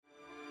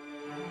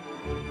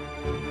Hey,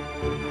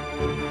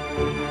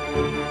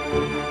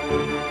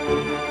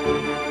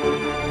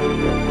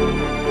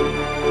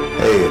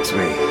 it's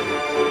me.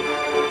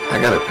 I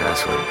got a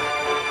password.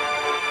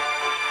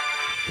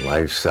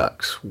 Life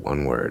sucks.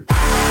 One word.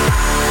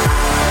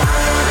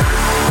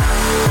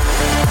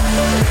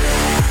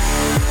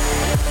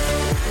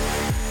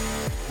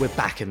 We're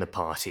back in the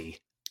party.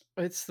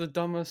 It's the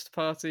dumbest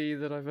party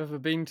that I've ever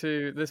been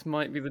to. This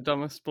might be the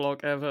dumbest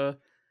blog ever.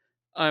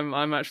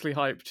 I'm actually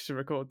hyped to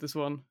record this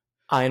one.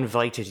 I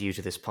invited you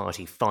to this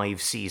party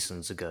 5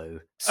 seasons ago,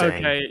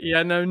 saying, Okay,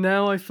 yeah, no,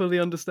 now I fully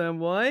understand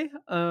why.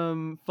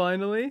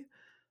 Finally.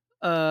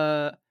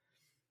 I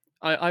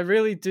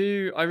really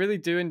do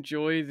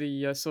enjoy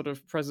the sort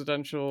of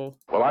presidential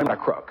Well, I'm a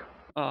crook.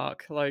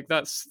 arc. Like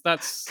that's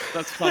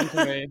fun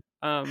to me.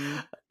 oh,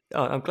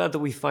 I'm glad that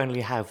we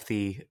finally have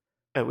the...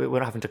 we're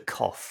not having to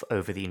cough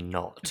over the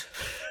knot.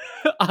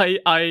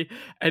 I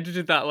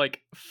edited that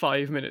like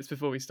 5 minutes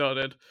before we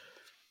started.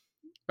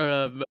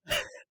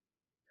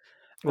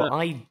 Well,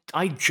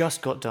 I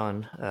just got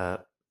done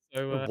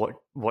So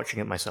watching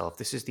it myself.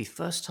 This is the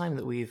first time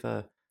that we've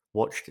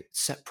watched it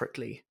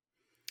separately.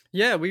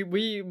 yeah,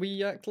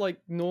 we act like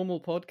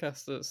normal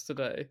podcasters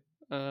today,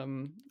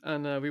 and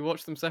we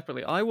watch them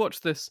separately. I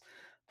watched this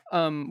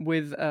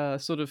with a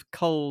sort of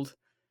cold,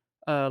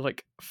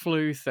 like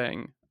flu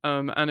thing,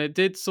 and it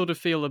did sort of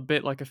feel a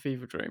bit like a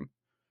fever dream.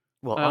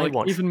 Well,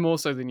 Like even more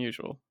so than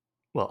usual.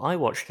 I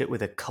watched it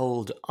with a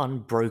cold,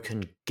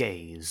 unbroken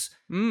gaze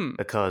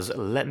because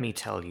let me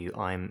tell you,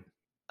 I'm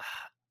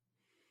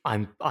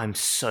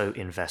so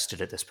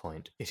invested at this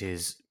point. It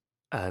is,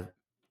 I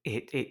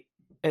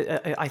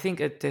think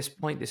at this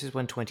point, this is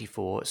when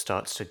 24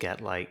 starts to get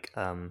like.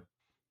 Have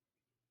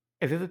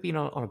you ever been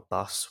on a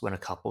bus when a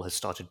couple has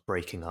started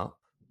breaking up?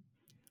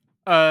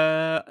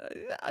 I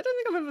don't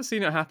think I've ever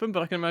seen it happen,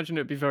 but I can imagine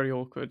it'd be very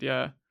awkward.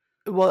 Yeah.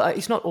 Well,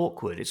 it's not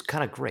awkward. It's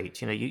kind of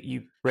great. You know,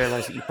 you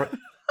realize that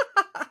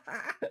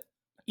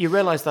you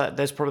realize that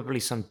there's probably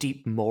some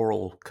deep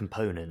moral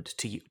component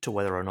to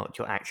whether or not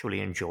you're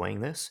actually enjoying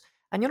this,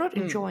 and you're not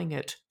enjoying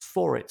it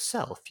for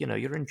itself. You know,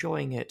 you're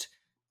enjoying it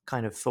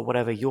kind of for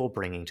whatever you're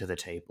bringing to the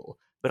table.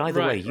 But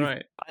either way,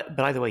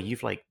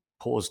 you've like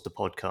paused the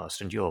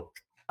podcast and you're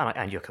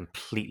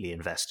completely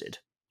invested.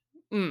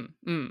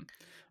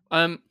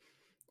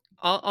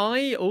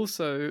 I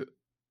also,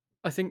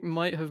 I think,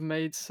 might have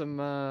made some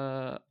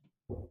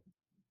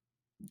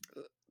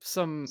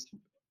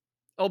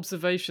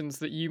observations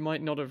that you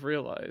might not have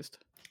realized.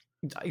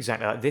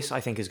 Exactly. This,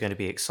 I think, is going to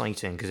be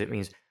exciting because it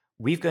means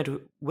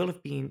we'll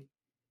have been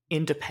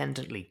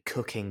independently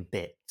cooking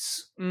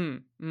bits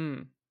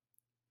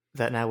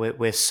that now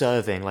we're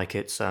serving like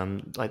it's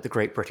like the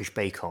Great British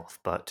Bake Off,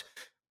 but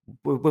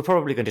we're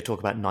probably going to talk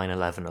about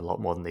 9/11 a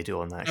lot more than they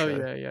do on that show.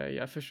 Oh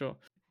yeah, for sure.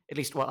 At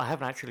least, well, I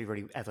haven't actually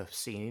really ever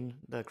seen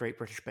the Great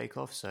British Bake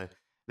Off, so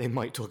they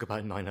might talk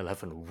about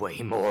 9/11 way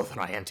more than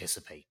I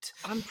anticipate.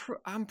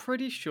 I'm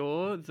pretty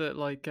sure that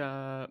like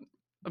I'm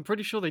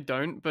pretty sure they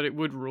don't, but it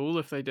would rule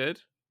if they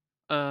did.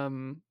 I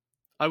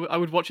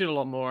would watch it a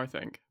lot more, I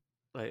think.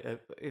 Like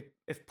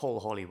if Paul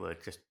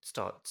Hollywood just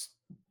starts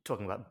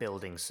talking about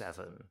Building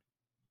 7.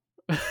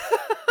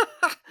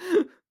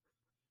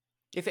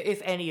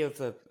 If any of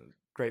the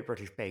Great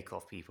British Bake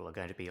Off people are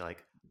going to be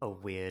like a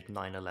weird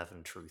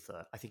 9/11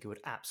 truther, I think it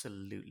would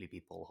absolutely be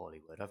Paul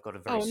Hollywood. I've got a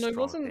very strong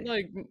wasn't opinion.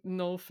 like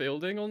Noel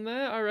Fielding on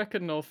there? I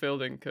reckon Noel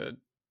Fielding could,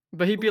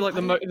 but he'd be like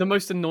the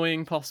most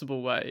annoying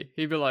possible way.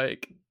 He'd be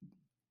like,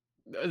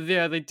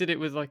 yeah, they did it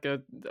with like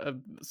a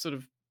sort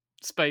of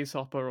space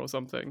hopper or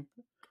something.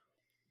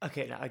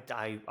 Okay, now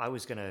I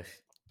was gonna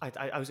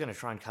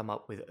try and come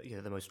up with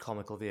the most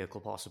comical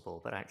vehicle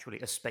possible, but actually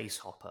a space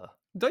hopper.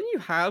 Don't you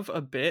have a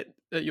bit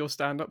at your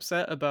stand-up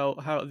set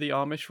about how the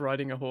Amish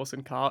riding a horse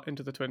and cart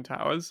into the Twin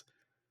Towers?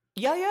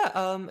 Yeah.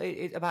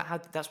 About how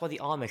that's why the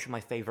Amish are my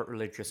favorite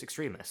religious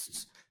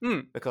extremists.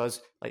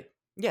 Because, like,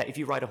 yeah, if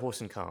you ride a horse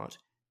and cart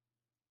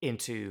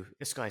into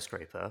a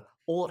skyscraper,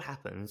 all that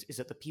happens is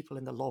that the people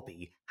in the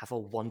lobby have a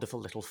wonderful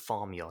little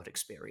farmyard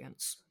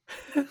experience.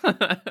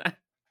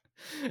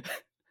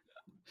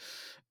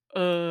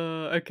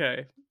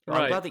 Okay.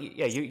 Right. I'm glad that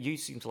you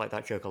seem to like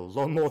that joke a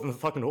lot more than the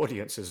fucking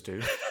audiences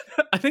do.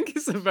 I think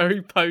it's a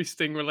very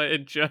posting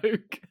related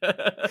joke.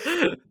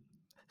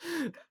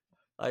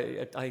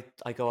 I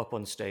go up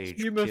on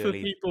stage. Humor for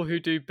people who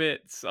do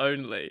bits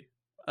only.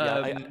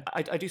 Yeah,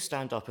 I do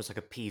stand up as like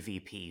a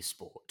PvP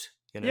sport.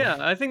 You know? Yeah,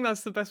 I think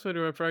that's the best way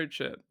to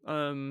approach it.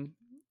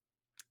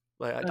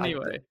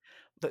 Anyway,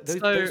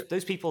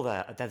 those people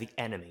there, they're the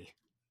enemy.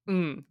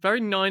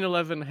 Very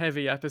 9/11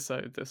 heavy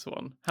episode, this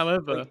one.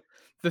 However,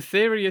 the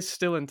theory is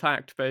still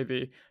intact,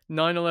 baby.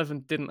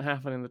 9/11 didn't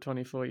happen in the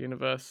 24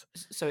 universe.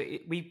 So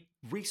we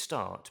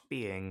restart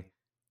being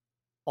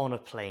on a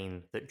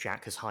plane that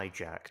Jack has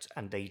hijacked,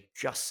 and they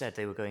just said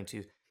they were going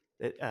to...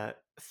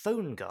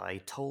 phone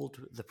guy told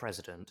the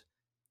president,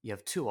 you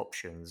have two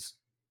options.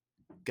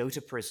 Go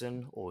to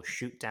prison or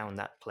shoot down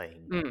that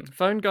plane.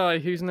 Phone guy,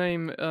 whose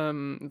name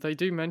they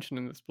do mention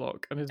in this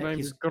block, and his name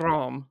is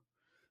Graham.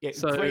 Yeah,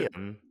 so,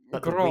 Graham,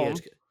 but Graham.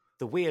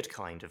 the weird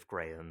kind of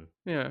Graham.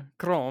 Yeah,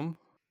 Grom.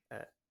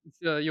 Uh,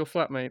 It's, your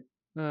flatmate.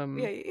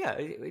 yeah.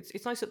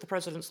 It's nice that the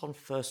president's on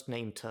first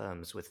name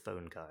terms with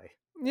Phone Guy.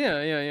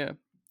 Yeah.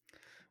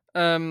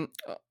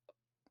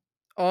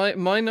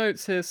 My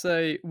notes here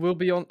say we'll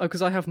be on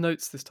because I have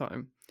notes this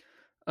time.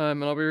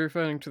 And I'll be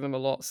referring to them a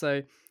lot.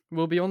 Say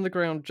we'll be on the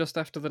ground just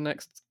after the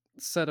next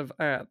set of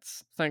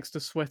ads, thanks to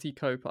Sweaty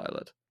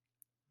Copilot.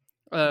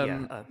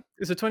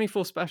 It's a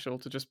 24 special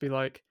to just be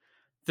like,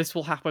 this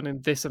will happen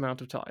in this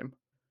amount of time.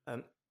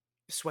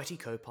 Sweaty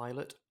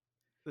Copilot.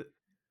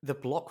 The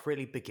block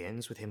really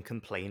begins with him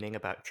complaining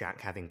about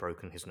Jack having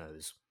broken his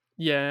nose.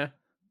 Yeah.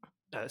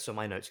 So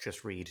my notes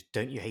just read,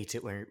 "Don't you hate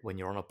it when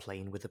you're on a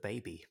plane with a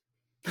baby?"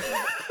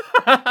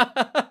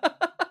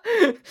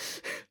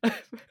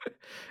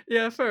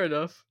 Yeah, fair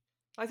enough.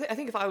 I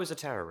think if I was a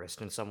terrorist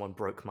and someone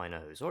broke my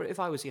nose, or if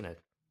I was,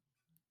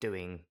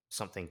 doing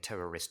something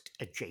terrorist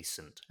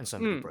adjacent and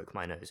somebody broke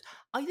my nose,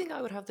 I think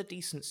I would have the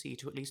decency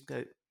to at least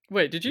go.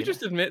 Wait, did you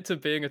just admit to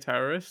being a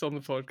terrorist on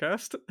the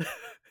podcast?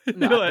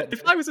 No,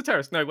 if I was a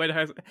terrorist, no, wait,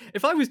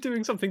 if I was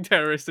doing something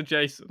terrorist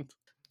adjacent.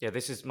 Yeah,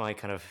 this is my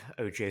kind of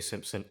O.J.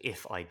 Simpson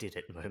 "if I did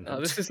it" moment.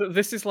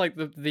 This is like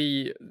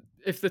the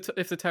if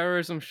the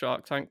terrorism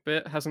Shark Tank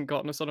bit hasn't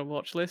gotten us on a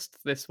watch list,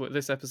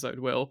 this episode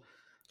will.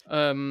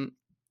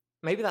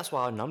 Maybe that's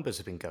why our numbers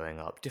have been going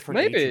up. Different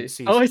maybe.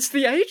 agencies. Oh, it's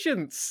the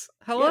agents.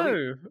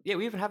 Hello. Yeah,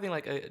 we've been having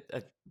like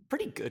a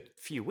pretty good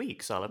few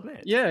weeks, I'll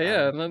admit.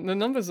 Yeah. The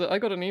numbers. I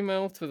got an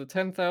email to the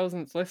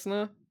 10,000th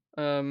listener.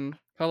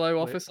 Hello,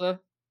 officer.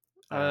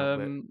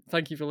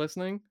 Thank you for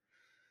listening.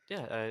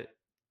 Yeah.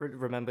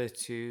 Remember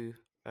to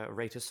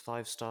rate us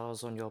 5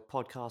 stars on your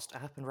podcast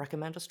app and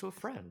recommend us to a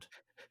friend.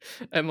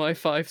 Am I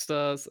 5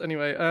 stars?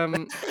 Anyway.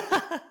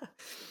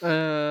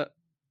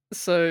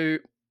 So.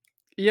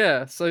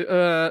 Yeah,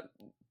 so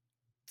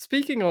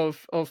speaking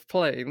of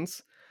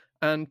planes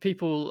and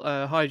people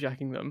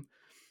hijacking them,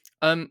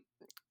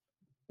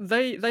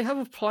 they have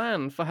a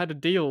plan for how to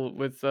deal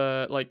with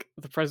like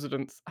the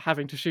president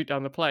having to shoot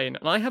down the plane,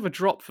 and I have a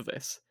drop for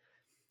this,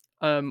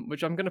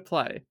 which I'm going to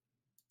play.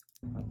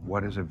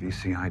 What is a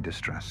VCI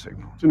distress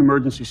signal? It's an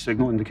emergency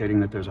signal indicating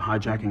that there's a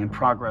hijacking in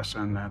progress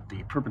and that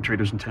the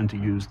perpetrators intend to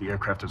use the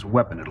aircraft as a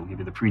weapon. It'll give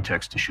you the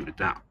pretext to shoot it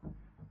down.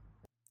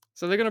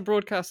 So they're going to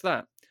broadcast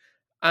that.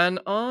 And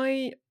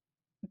I,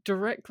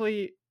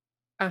 directly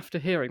after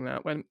hearing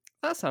that, went,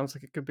 that sounds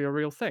like it could be a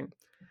real thing.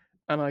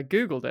 And I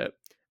Googled it.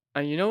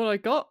 And you know what I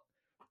got?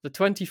 The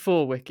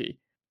 24 wiki.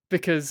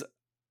 Because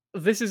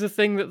this is a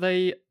thing that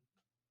they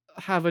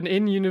have an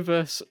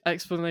in-universe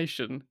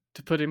explanation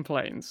to put in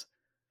planes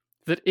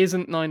that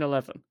isn't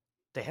 9/11.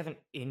 They have an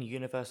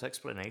in-universe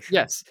explanation?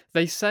 Yes.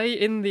 They say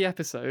in the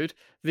episode,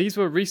 these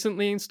were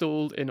recently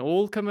installed in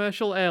all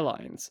commercial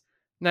airlines.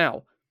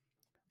 Now,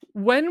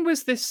 when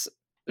was this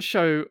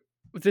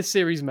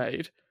series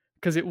made?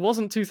 Because it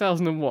wasn't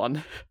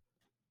 2001.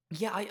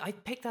 Yeah, I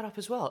picked that up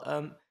as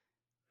well.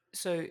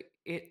 So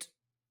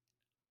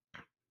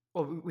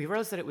we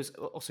realized that it was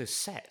also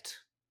set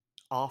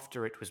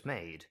after it was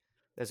made.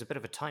 There's a bit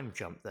of a time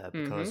jump there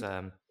because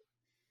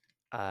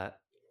I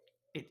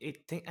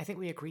think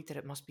we agreed that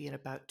it must be in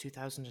about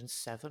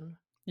 2007.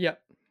 Yeah.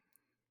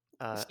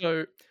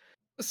 So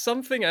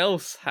something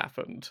else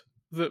happened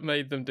that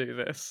made them do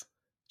this.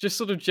 Just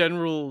sort of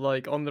general,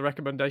 like, on the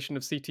recommendation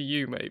of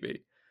CTU,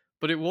 maybe.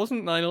 But it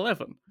wasn't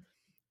 9/11.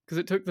 Because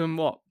it took them,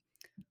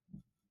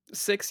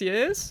 6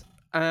 years?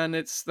 And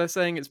they're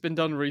saying it's been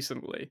done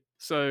recently.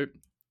 So,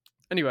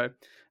 anyway.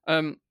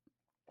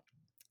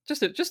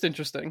 Just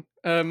interesting.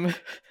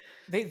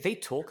 They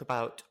talk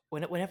about,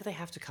 whenever they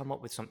have to come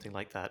up with something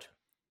like that,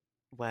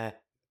 where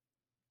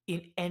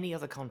in any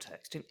other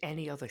context, in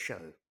any other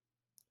show,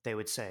 they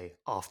would say,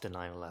 after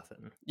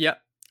 9/11. Yeah.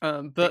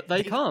 But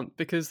they can't,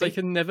 because they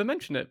can never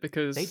mention it,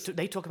 because...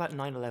 They talk about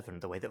 9/11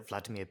 the way that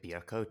Vladimir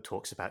Bierko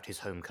talks about his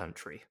home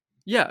country.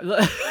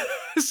 Yeah,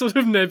 sort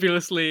of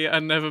nebulously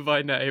and never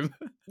by name.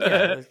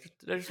 Yeah,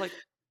 they're just like,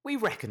 we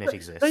reckon it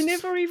exists. They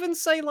never even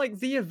say, like,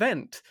 the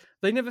event.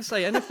 They never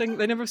say anything,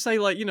 they never say,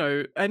 like,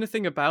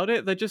 anything about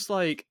it. They're just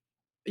like,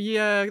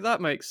 yeah,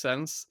 that makes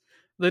sense.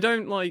 They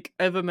don't, like,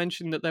 ever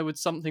mention that there was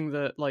something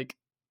that, like,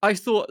 I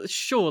thought,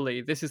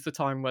 surely this is the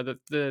time where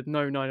the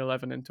no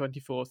 9/11 in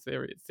 24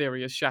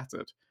 theory is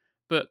shattered.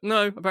 But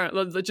no,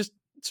 apparently they're just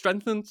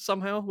strengthened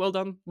somehow. Well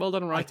done,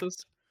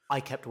 writers. I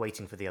kept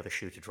waiting for the other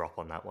shoe to drop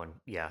on that one.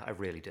 Yeah, I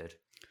really did.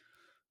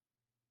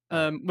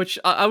 Which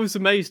I was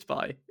amazed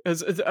by.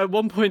 As at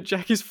one point,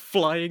 Jack is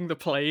flying the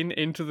plane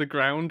into the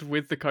ground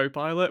with the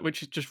co-pilot,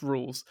 which just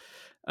rules.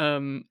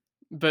 But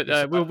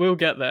we'll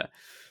get there.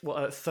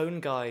 Well, Phone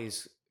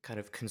Guy's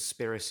kind of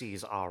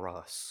conspiracies are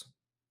us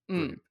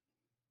group.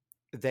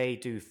 They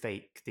do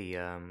fake the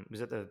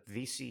was it the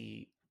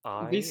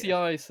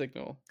VCI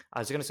signal? I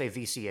was going to say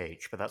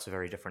VCH, but that's a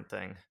very different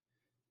thing.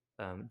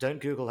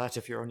 Don't Google that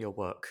if you're on your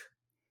work.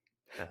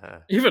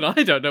 Even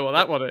I don't know what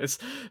that one is.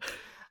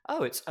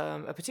 Oh, it's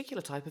a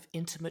particular type of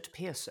intimate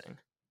piercing.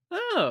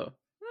 Oh,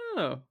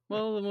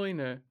 well, the more you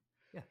know.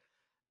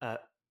 Yeah.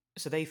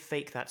 So they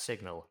fake that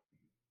signal,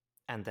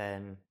 and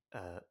then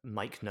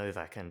Mike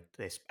Novak and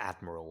this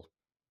admiral,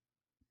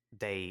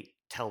 they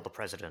tell the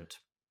president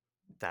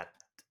that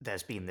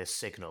there's been this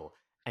signal,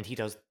 and he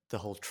does the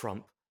whole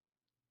Trump,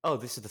 oh,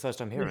 this is the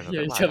first I'm hearing of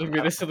Yeah, it. you're Wow, telling me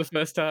this for the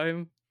first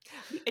time.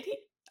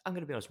 I'm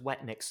going to be honest,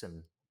 Wet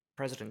Nixon,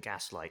 President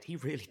Gaslight, he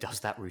really does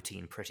that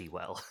routine pretty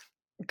well.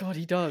 God,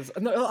 he does.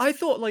 No, I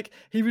thought like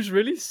he was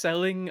really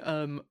selling.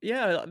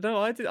 Yeah, no,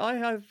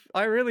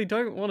 I really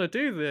don't want to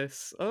do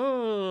this.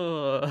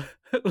 Oh,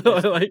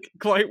 like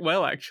quite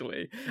well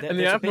actually. And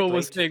the There's a bit admiral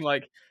was late. being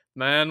like,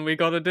 "Man, we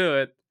got to do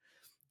it."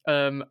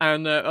 And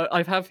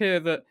I have here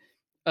that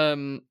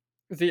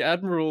the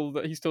admiral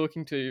that he's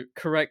talking to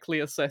correctly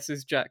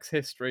assesses Jack's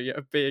history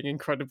of being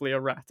incredibly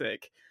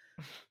erratic.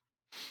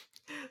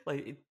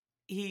 Like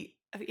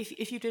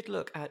if you did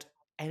look at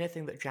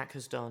anything that Jack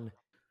has done,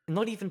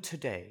 not even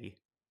today,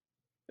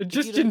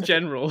 Just in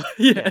general,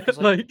 yeah, because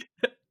like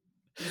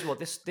this is what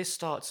this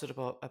starts at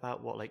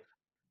about what, like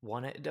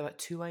about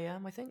 2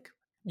 a.m. I think.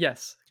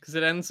 yes, because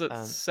it ends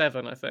at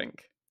 7, I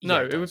think.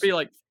 No, Yeah, it would be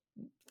like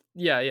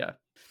yeah.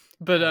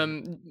 But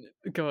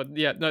God,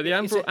 yeah, no. The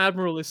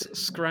admiral is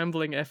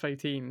scrambling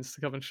F-18s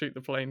to come and shoot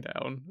the plane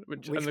down,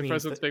 and the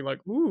president's being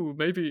like, "Ooh,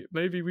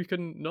 maybe we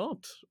can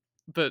not,"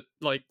 but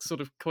like sort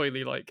of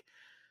coyly like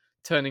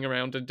turning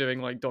around and doing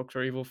like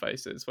Doctor Evil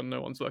faces when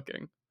no one's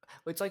looking.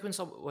 It's like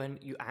when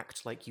you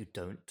act like you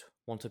don't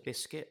want a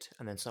biscuit,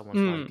 and then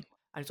someone's like,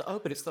 and it's like, oh,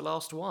 but it's the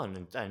last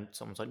one, and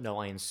someone's like, no,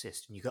 I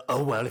insist, and you go,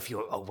 oh well,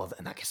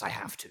 in that case, I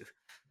have to.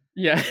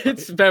 Yeah,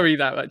 it's very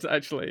that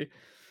actually.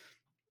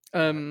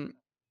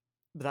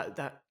 But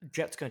that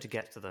jet's going to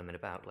get to them in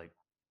about like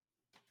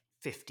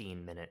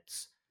 15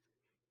 minutes,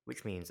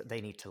 which means that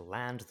they need to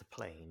land the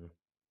plane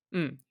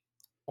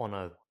on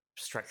a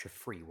stretch of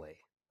freeway.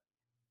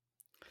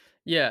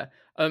 Yeah,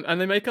 and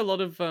they make a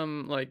lot of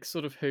like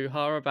sort of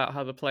hoo-ha about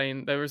how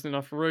there isn't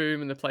enough room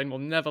and the plane will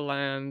never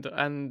land,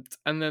 and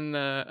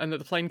that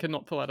the plane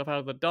cannot pull out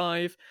of the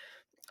dive.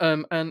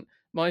 And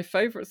my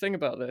favorite thing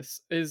about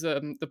this is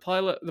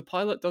the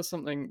pilot does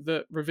something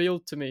that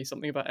revealed to me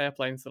something about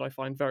airplanes that I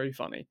find very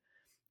funny.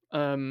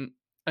 And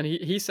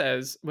he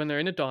says when they're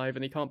in a dive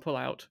and he can't pull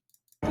out,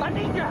 I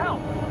need your help.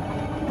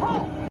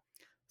 Pull.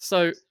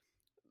 So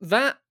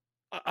that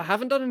I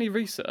haven't done any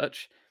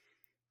research,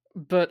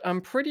 but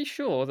I'm pretty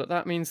sure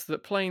that means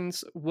that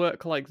planes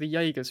work like the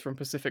Jaegers from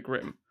Pacific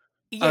Rim.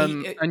 Yeah,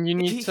 and you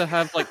need to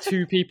have like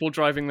 2 people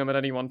driving them at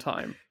any one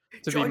time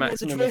to be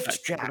maximum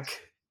effective.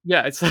 Jack.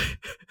 Yeah, it's like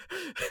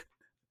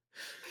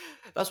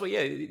that's why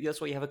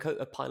you have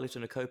a pilot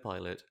and a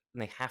co-pilot,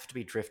 and they have to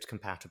be drift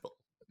compatible.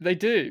 They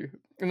do,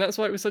 and that's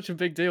why it was such a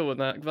big deal when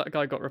that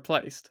guy got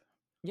replaced.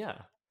 Yeah,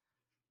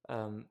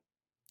 because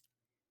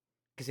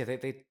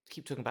they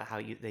keep talking about how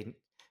they're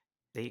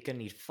going to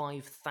need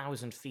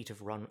 5,000 feet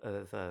of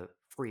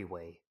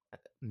freeway at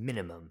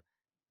minimum,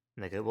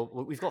 and they go,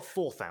 well, we've got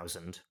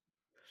 4,000.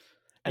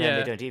 And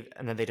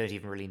then they don't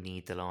even really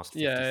need the last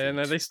 50 feet. And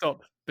then they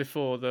stop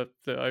before the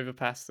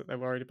overpass that they're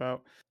worried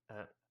about.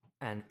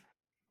 And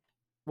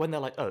when they're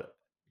like, oh,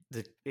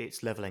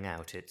 it's leveling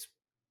out, it's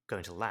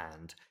going to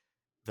land,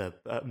 the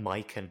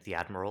Mike and the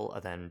Admiral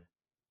are then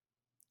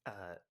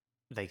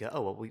they go,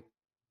 oh, well,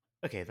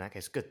 okay, in that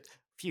case, good.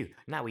 Phew,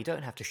 now we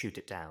don't have to shoot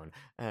it down.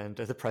 And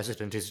the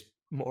president is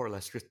more or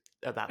less just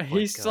at that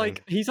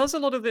point he does a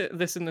lot of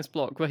this in this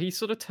block where he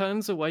sort of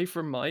turns away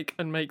from Mike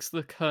and makes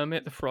the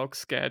Kermit the Frog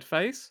scared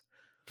face.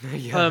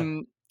 Yeah.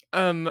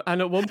 And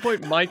at one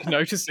point Mike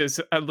notices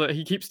that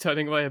he keeps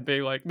turning away and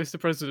being like, Mr.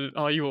 President,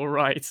 are you all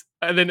right?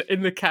 And then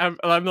in the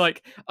I'm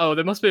like, oh,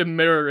 there must be a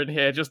mirror in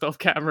here just off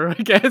camera,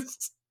 I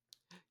guess.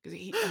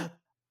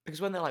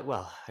 Because when they're like,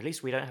 well, at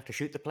least we don't have to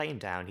shoot the plane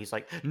down, he's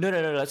like, no,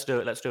 let's do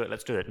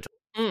it.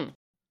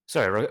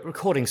 Sorry,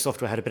 recording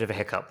software had a bit of a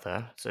hiccup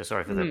there, so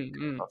sorry for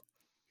the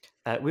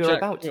we were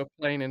about to a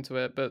plane into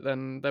it, but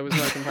then there was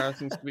no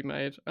comparisons to be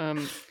made.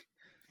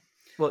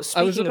 Well,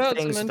 speaking of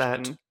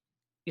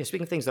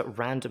things that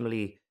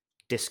randomly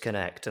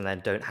disconnect and then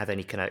don't have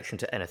any connection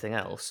to anything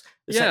else,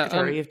 the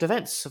Secretary of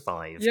Defense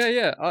survived.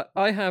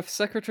 I have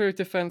Secretary of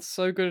Defense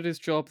so good at his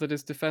job that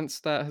his defense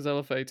stat has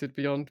elevated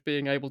beyond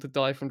being able to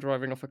die from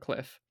driving off a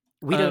cliff.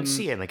 We don't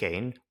see him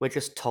again. We're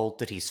just told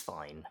that he's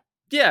fine.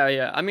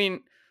 Yeah. I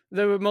mean,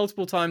 there were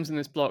multiple times in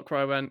this block where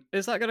I went,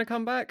 is that going to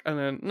come back? And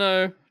then,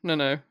 no.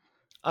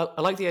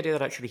 I like the idea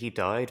that actually he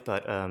died,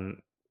 but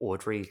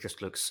Audrey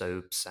just looks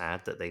so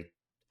sad that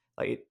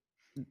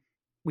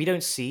we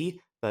don't see,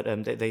 but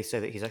they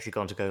say that he's actually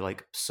gone to go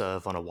like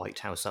serve on a White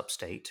House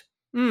upstate,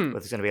 where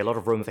there's going to be a lot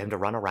of room for him to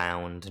run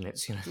around, and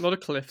it's a lot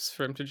of cliffs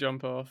for him to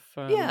jump off.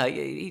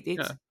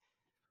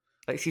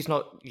 She's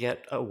not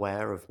yet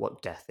aware of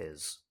what death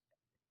is.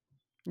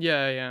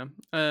 Yeah.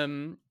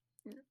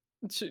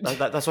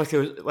 That's why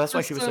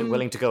she was so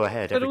willing to go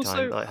ahead every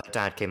time her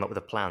dad came up with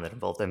a plan that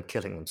involved them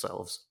killing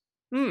themselves.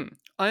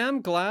 I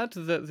am glad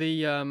that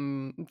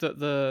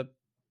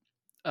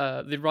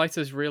the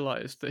writers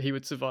realized that he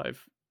would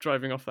survive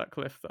driving off that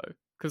cliff, though,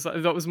 because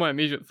that was my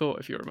immediate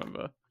thought, if you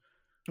remember.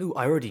 Ooh,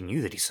 I already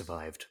knew that he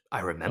survived.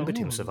 I remembered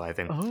him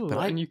surviving. But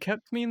And you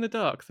kept me in the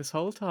dark this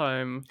whole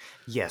time.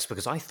 Yes,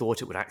 because I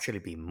thought it would actually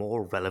be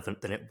more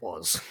relevant than it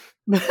was.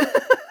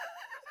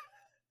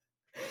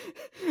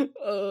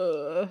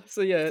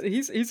 So yeah,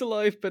 he's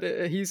alive, but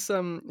he's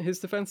his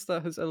defense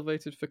stat has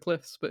elevated for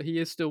Cliff's, but he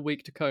is still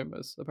weak to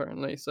comas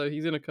apparently. So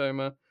he's in a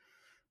coma.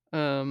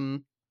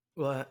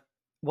 Well,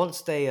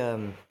 once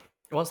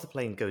the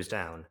plane goes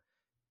down,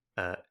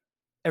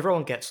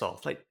 everyone gets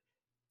off. Like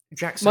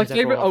Jack My sends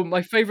favorite. everyone off. Oh,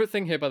 my favorite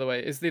thing here, by the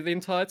way, is the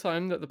entire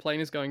time that the plane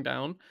is going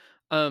down.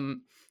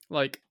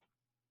 Like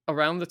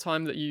around the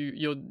time that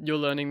you're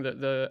learning that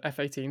the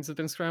F-18s have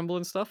been scrambled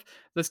and stuff,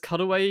 there's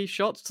cutaway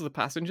shots to the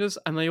passengers,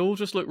 and they all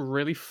just look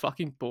really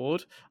fucking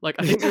bored. Like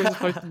I think they were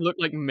supposed to look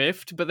like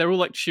miffed, but they're all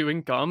like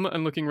chewing gum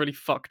and looking really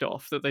fucked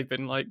off that they've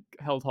been like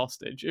held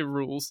hostage. It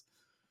rules.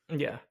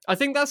 Yeah, I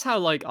think that's how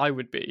like I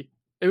would be.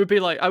 It would be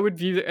like I would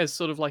view it as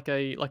sort of like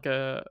a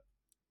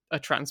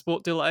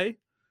transport delay.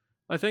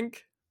 I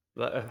think.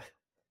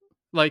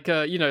 Like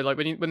like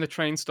when the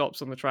train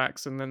stops on the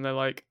tracks and then they're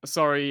like,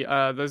 sorry,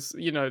 there's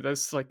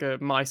like a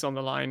mice on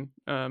the line,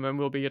 and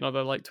we'll be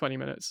another like 20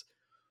 minutes.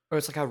 or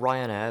it's like how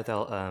Ryanair,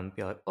 they'll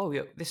be like, oh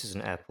yeah, this is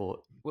an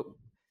airport.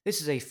 This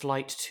is a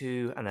flight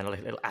to, and then a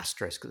little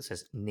asterisk that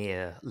says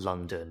near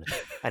London,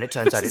 and it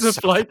turns out This it's is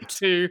a flight Southampton.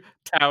 to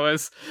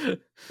Towers.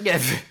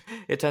 Yeah,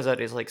 it turns out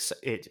it's like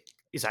it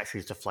is actually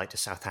just a flight to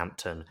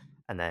Southampton,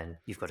 and then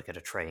you've got to get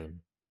a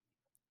train.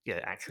 Yeah,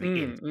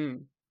 actually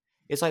in.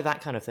 It's like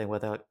that kind of thing where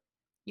they're like,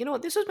 you know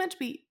what, this was meant to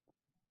be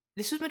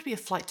a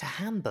flight to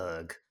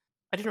Hamburg.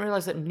 I didn't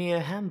realize that near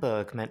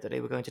Hamburg meant that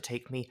they were going to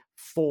take me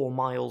 4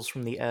 miles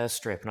from the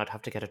airstrip, and I'd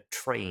have to get a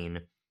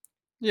train.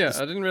 Yeah,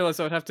 I didn't realize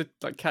I would have to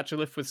like catch a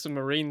lift with some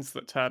Marines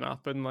that turn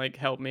up and like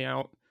help me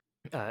out.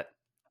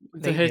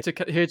 Here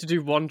to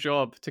do one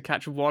job, to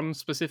catch one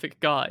specific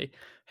guy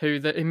who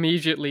that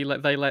immediately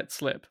they let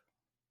slip,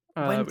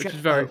 which is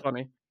very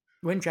funny.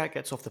 When Jack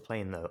gets off the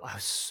plane, though, I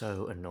was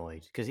so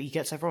annoyed because he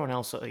gets everyone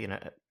else.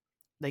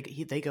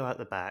 They go out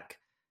the back,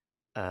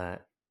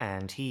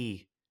 and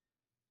he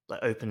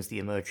opens the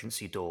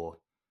emergency door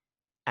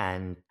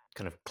and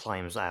kind of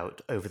climbs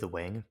out over the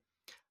wing.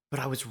 But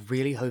I was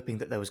really hoping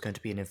that there was going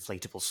to be an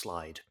inflatable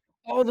slide.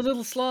 Oh, the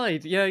little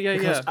slide. Yeah.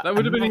 That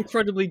would have been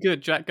incredibly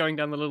good, Jack going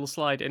down the little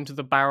slide into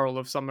the barrel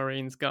of some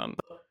Marine's gun.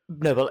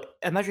 No, but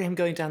imagine him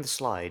going down the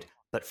slide,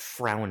 but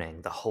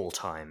frowning the whole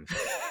time.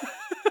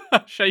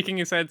 Shaking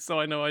his head, so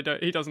I know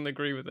he doesn't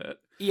agree with it.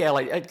 Yeah,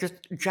 like just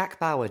Jack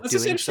Bauer That's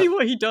doing essentially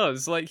what he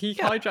does. Like he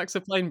hijacks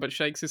a plane but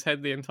shakes his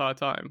head the entire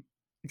time.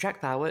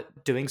 Jack Bauer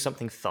doing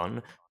something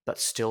fun but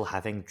still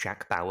having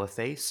Jack Bauer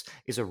face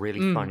is a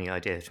really funny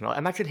idea to me. Like,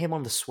 imagine him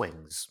on the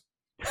swings.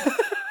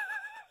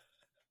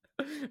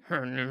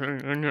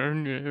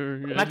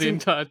 The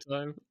entire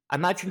time.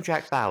 Imagine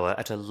Jack Bauer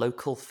at a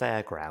local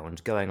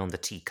fairground going on the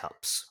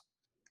teacups.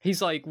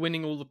 He's like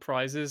winning all the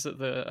prizes at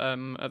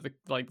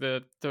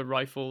the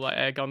rifle like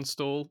air gun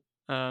stall.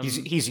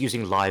 He's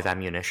using live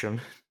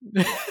ammunition.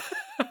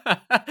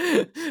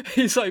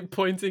 He's like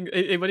pointing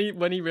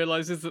when he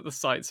realizes that the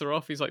sights are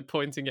off. He's like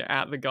pointing it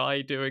at the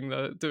guy doing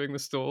the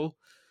stall.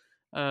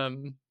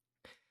 He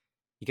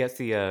gets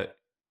the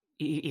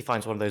he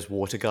finds one of those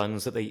water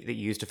guns that they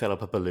use to fill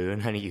up a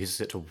balloon, and he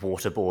uses it to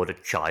waterboard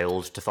a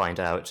child to find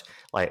out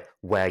like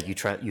where you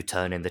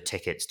turn in the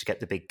tickets to get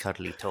the big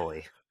cuddly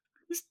toy.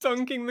 He's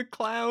dunking the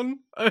clown.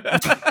 How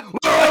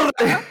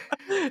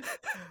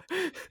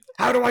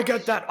do I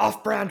get that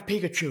off-brand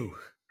Pikachu?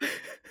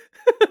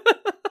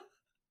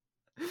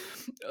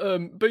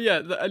 But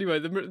yeah, anyway,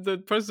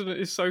 the president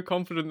is so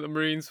confident that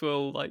Marines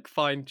will like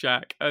find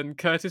Jack, and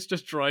Curtis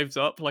just drives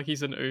up like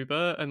he's an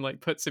Uber and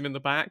like puts him in the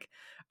back,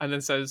 and then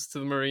says to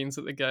the Marines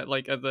that they get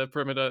like at the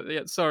perimeter,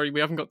 yeah, sorry, we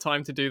haven't got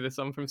time to do this.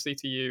 I'm from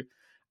CTU.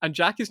 And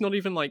Jack is not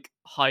even like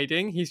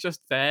hiding; he's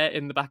just there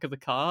in the back of the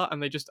car.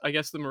 And I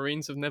guess the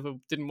Marines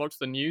didn't watch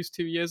the news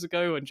 2 years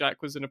ago, and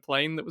Jack was in a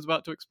plane that was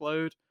about to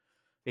explode.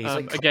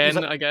 I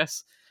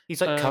guess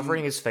he's like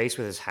covering his face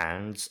with his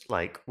hands,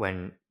 like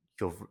when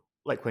you're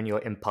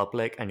in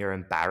public and you're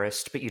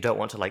embarrassed, but you don't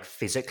want to like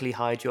physically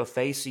hide your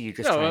face, so you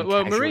just try and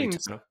casually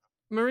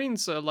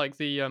Marines are like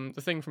the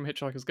thing from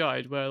Hitchhiker's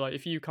Guide, where like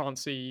if you can't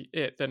see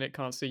it, then it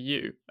can't see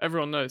you.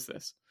 Everyone knows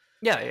this.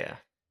 Yeah.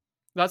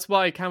 That's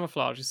why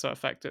camouflage is so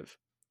effective.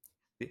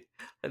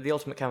 The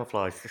ultimate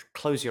camouflage: just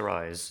close your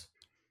eyes.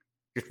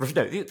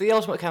 The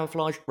ultimate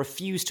camouflage: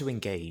 refuse to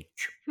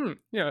engage.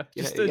 Yeah.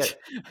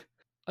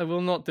 I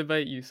will not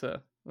debate you,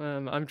 sir.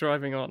 I'm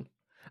driving on.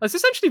 That's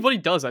essentially what he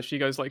does. Actually,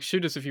 he goes like,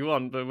 "Shoot us if you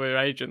want, but we're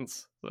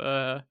agents."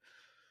 I'm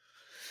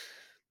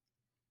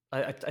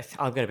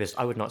gonna be.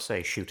 I would not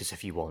say "shoot us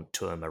if you want"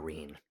 to a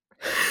Marine.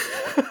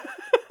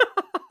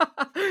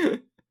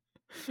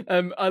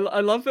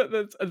 I love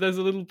that there's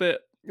a little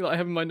bit I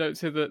have in my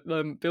notes here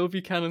that Bill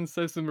Buchanan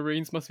says the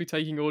Marines must be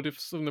taking orders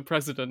from the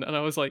president, and I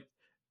was like,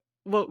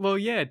 well,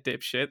 yeah,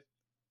 dipshit.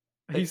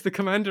 He's the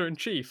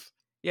commander-in-chief.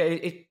 Yeah,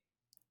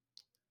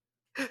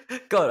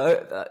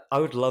 God, I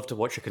would love to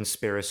watch a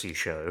conspiracy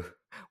show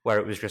where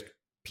it was just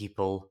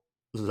people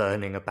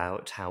learning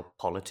about how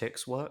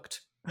politics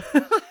worked.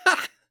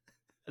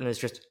 And it's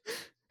just,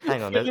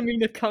 hang on,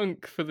 Philomena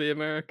Kunk for the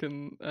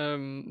American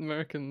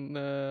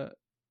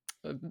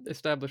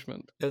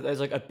establishment. there's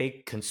like a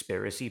big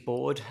conspiracy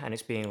board, and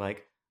it's being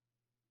like,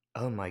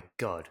 oh my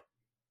god,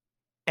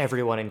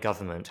 everyone in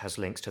government has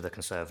links to the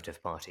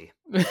Conservative Party.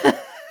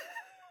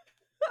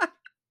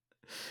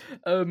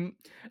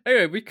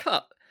 Anyway, we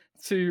cut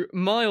to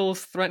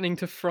Miles threatening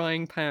to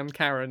frying pan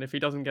Karen if he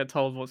doesn't get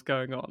told what's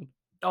going on.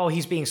 Oh,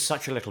 he's being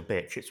such a little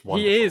bitch. It's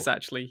wonderful. He is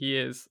actually, he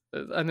is,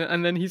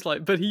 and then he's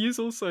like, but he is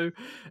also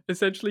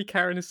essentially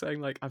Karen is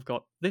saying like, I've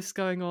got this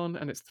going on,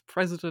 and it's the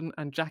president,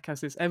 and Jack has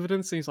this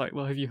evidence, and he's like,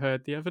 well, have you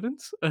heard the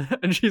evidence?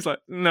 And she's like,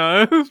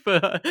 no,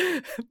 but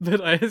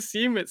I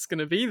assume it's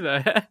gonna be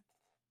there.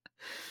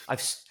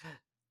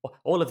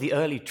 All of the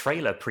early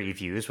trailer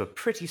previews were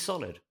pretty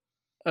solid.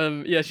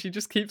 Yeah, she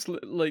just keeps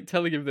like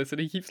telling him this,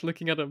 and he keeps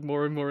looking at her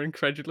more and more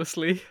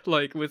incredulously,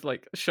 like with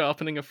like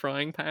sharpening a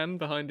frying pan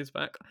behind his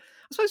back.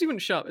 I suppose he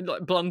wouldn't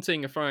like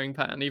blunting a frying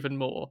pan even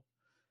more.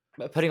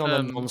 Putting on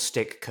the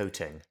non-stick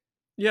coating.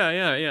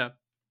 Yeah.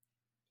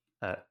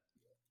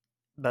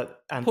 But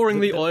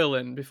pouring the oil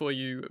in before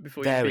you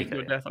beat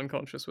your death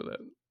unconscious with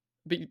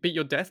it. Beat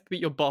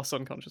your boss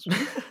unconscious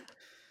with it.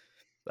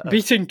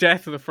 Beating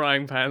death with a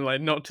frying pan,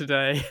 like not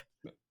today.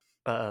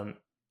 And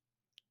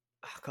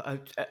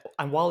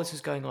while this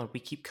is going on, we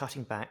keep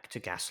cutting back to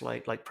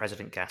Gaslight, like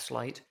President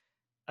Gaslight,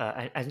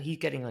 and he's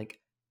getting like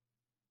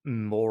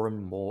more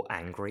and more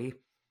angry.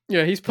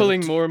 Yeah, he's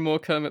pulling more and more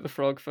Kermit the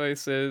Frog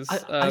faces.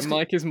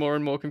 Mike is more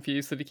and more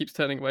confused that he keeps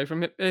turning away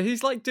from it.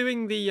 He's like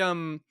doing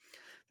the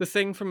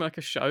thing from like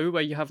a show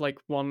where you have like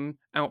one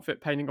outfit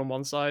painting on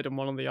one side and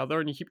one on the other,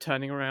 and you keep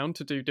turning around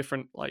to do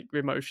different like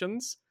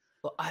emotions.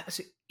 Well,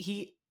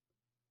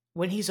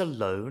 when he's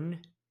alone,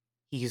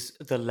 he's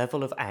the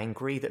level of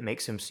angry that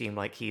makes him seem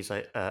like he's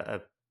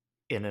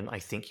in an "I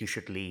think you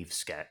should leave"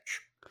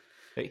 sketch.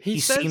 He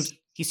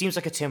seems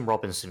like a Tim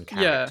Robinson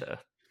character. Yeah.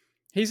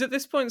 He's at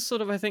this point sort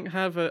of, I think,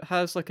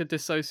 has like a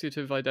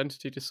dissociative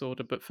identity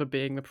disorder, but for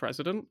being the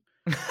president.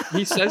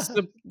 He says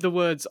the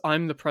words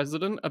 "I'm the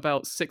president"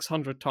 about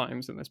 600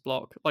 times in this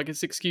block, like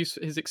his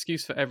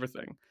excuse for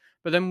everything.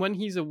 But then when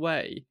he's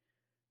away,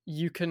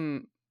 you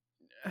can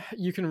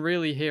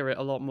really hear it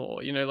a lot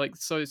more. You know, like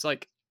so it's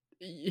like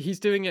he's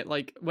doing it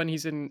like when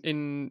he's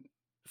in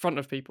front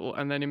of people,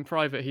 and then in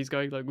private he's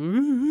going like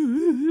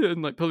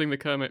and like pulling the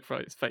Kermit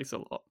face a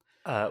lot.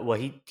 Well,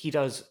 he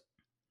does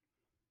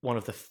one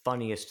of the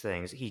funniest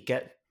things. He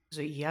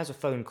has a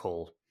phone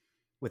call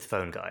with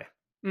Phone Guy.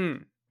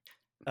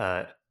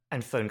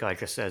 And Phone Guy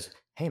just says,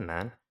 "Hey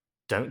man,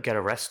 don't get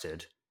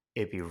arrested.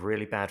 It'd be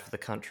really bad for the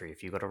country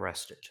if you got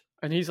arrested."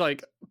 And he's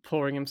like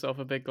pouring himself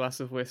a big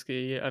glass of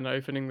whiskey and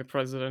opening the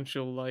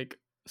presidential like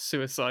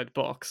suicide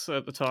box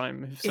at the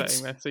time,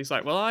 saying this. He's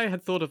like, "Well, I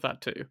had thought of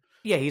that too."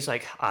 Yeah, he's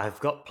like, "I've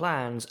got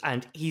plans,"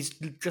 and he's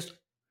just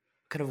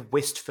kind of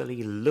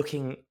wistfully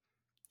looking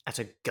at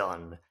a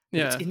gun.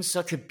 Yeah. It's in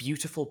such a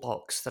beautiful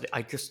box that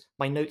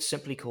my notes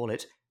simply call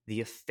it the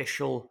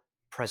official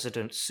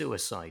president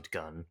suicide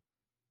gun.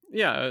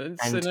 Yeah,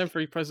 it's in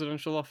every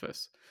presidential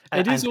office.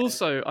 It is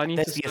also, I need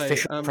to say, the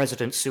official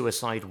president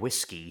suicide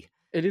whiskey.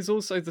 It is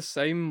also the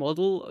same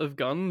model of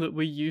gun that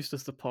we used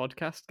as the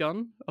podcast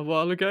gun a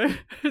while ago.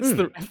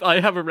 I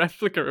have a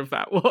replica of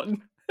that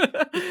one.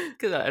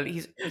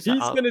 He's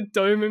going to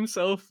dome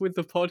himself with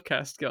the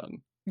podcast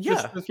gun.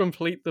 Just to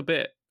complete the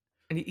bit.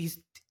 And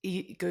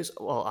he goes,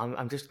 well,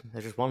 there's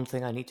just one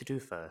thing I need to do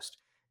first.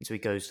 And so he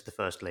goes to the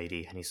first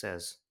lady and he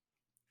says,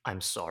 "I'm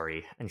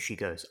sorry." And she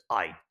goes,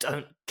 "I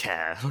don't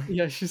care."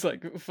 Yeah, she's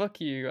like, "Fuck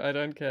you, I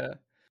don't care."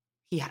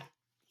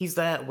 He's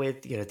there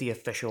with the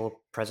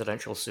official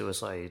presidential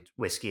suicide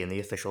whiskey and the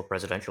official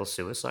presidential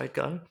suicide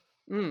gun.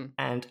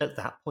 And at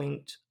that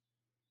point,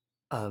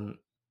 an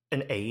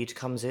aide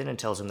comes in and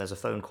tells him there's a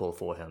phone call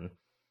for him.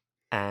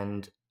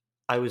 And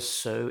I was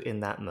so in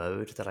that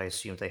mode that I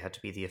assumed they had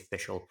to be the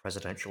official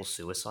presidential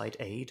suicide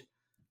aide.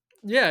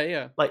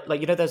 Yeah. Like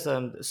there's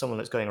someone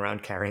that's going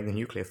around carrying the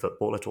nuclear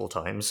football at all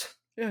times.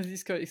 Yeah,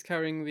 he's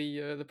carrying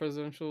the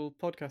presidential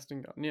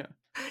podcasting gun. Yeah.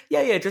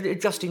 Yeah,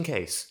 just in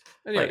case.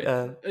 Anyway,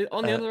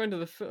 on the other end of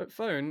the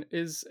phone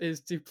is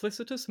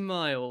duplicitous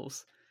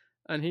Miles,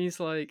 and he's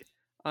like,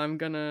 "I'm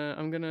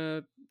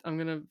gonna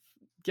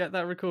get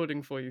that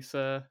recording for you,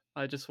 sir.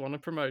 I just want a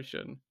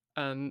promotion."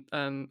 And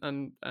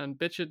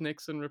Bitchard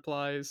Nixon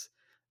replies,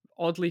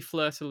 oddly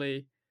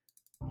flirtily,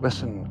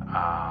 "Listen,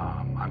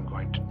 I'm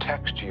going to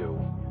text you."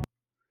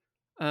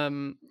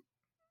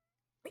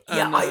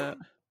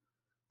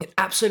 It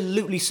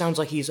absolutely sounds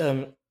like he's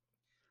How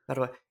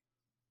do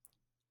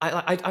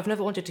I've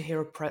never wanted to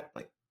hear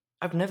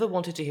I've never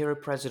wanted to hear a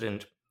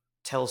president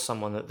tell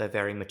someone that they're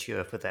very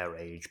mature for their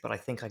age, but I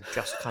think I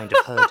just kind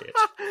of heard it.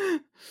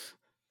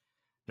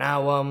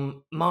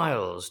 "Now,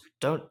 Miles,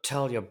 don't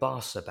tell your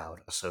boss about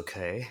us,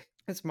 okay?"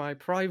 "It's my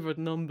private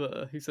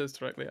number," he says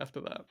directly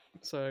after that.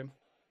 So,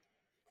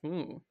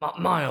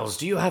 "Miles,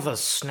 do you have a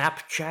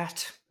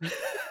Snapchat?"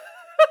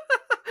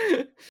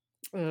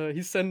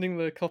 He's sending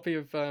the copy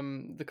of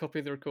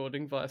the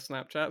recording via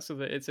Snapchat so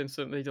that it's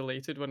instantly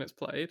deleted when it's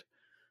played.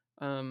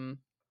 And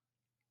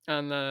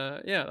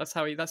yeah, that's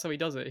how he does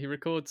it. He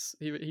records,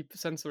 he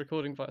sends the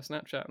recording via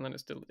Snapchat, and then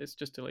it's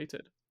just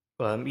deleted.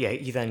 Yeah,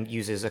 he then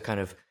uses a kind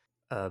of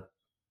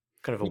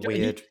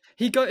weird.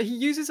 He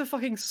uses a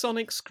fucking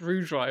sonic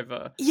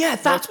screwdriver. Yeah,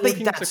 that's big.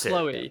 Talking That's to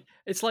Chloe.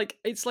 It's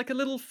like a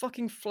little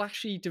fucking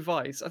flashy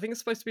device. I think it's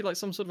supposed to be like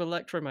some sort of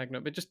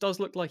electromagnet, but it just does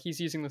look like he's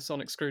using the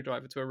sonic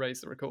screwdriver to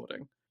erase the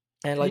recording.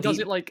 And like he does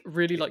it like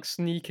really like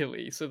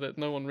sneakily so that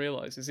no one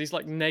realizes. He's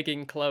like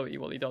negging Chloe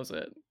while he does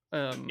it.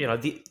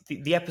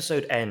 The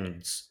episode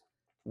ends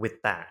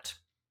with that.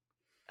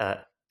 And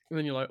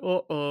then you're like,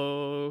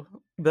 uh-oh.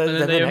 And Then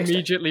then they the next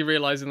immediately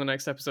realize in the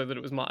next episode that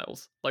it was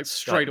Miles. Like,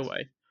 straight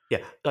away. Yeah,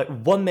 like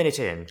 1 minute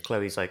in,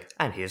 Chloe's like,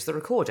 and here's the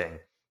recording.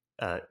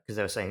 Because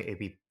they were saying it'd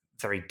be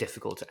very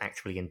difficult to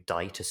actually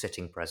indict a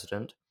sitting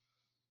president.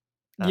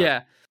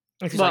 Yeah.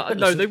 But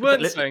no, they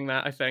weren't saying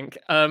that, I think.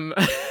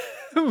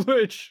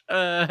 Which,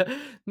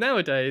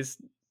 nowadays,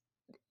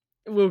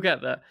 we'll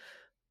get there.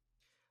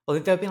 Well,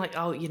 they'll be like,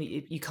 oh,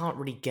 you can't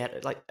really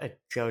get like a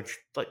judge,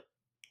 like,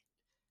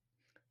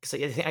 so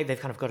I think they've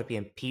kind of got to be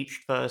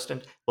impeached first.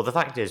 And well, the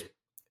fact is,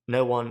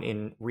 no one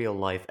in real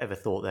life ever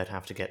thought they'd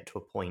have to get to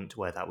a point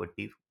where that would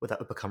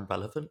become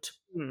relevant.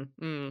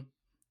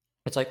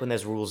 It's like when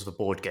there's rules of a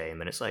board game,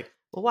 and it's like,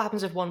 well, what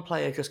happens if one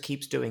player just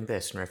keeps doing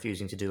this and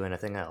refusing to do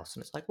anything else?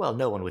 And it's like, well,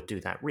 no one would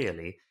do that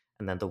really.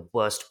 And then the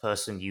worst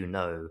person you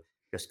know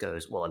just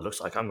goes, well, it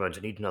looks like I'm going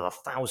to need another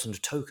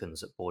 1,000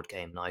 tokens at board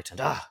game night, and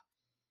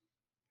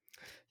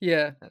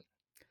yeah.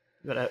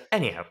 But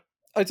anyhow,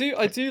 I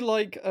do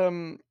like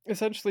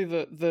essentially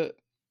that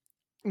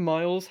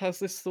Miles has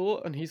this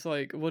thought, and he's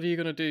like, "What are you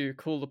gonna do?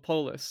 Call the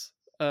police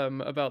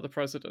about the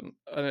president?"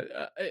 And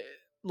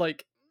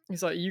like,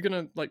 he's like, "Are you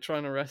gonna like try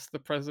and arrest the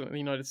president of the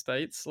United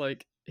States?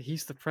 Like,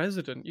 he's the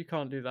president. You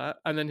can't do that."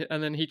 And then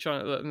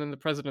the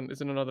president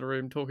is in another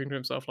room talking to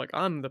himself like,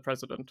 "I'm the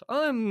president.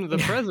 I'm the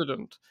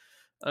president."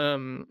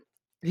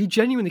 He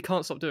genuinely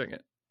can't stop doing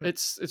it.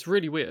 It's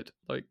really weird.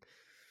 Like.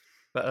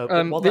 But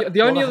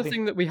the only other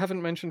thing that we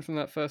haven't mentioned from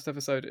that first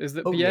episode is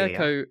that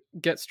Bierko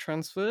gets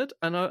transferred,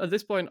 and at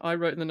this point I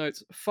wrote in the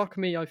notes, "Fuck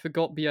me, I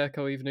forgot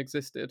Bierko even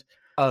existed."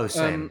 Oh,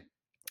 same.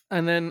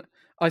 And then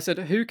I said,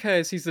 "Who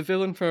cares? He's the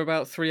villain from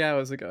about 3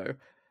 hours ago."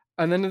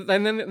 And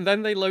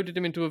then they loaded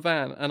him into a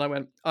van, and I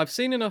went, "I've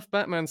seen enough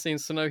Batman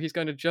scenes to know he's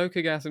going to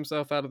Joker gas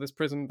himself out of this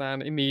prison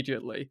van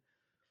immediately."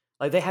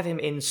 Like, they have him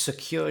in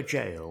secure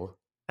jail,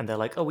 and they're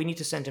like, "Oh, we need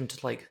to send him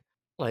to like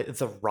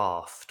the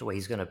raft where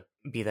he's going to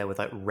be there with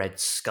like Red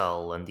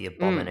Skull and the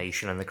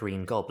Abomination and the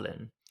Green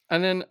Goblin."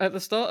 And then at the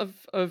start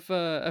of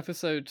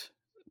episode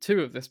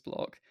 2 of this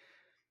block,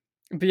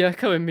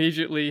 Bierko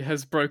immediately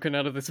has broken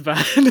out of this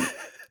van.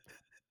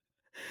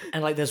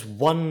 And like, there's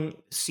one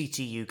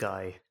CTU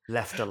guy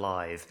left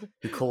alive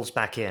who calls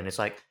back in. It's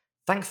like,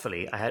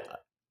 thankfully, I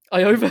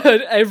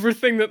overheard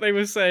everything that they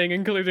were saying,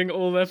 including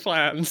all their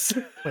plans.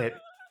 Wait,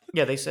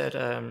 yeah, they said,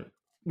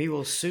 we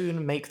will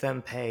soon make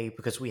them pay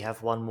because we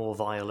have one more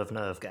vial of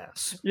nerve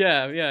gas.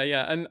 Yeah.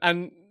 And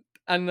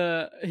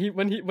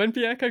when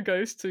Bierko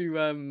goes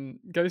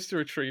to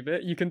retrieve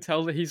it, you can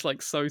tell that he's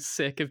like so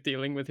sick of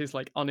dealing with his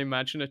like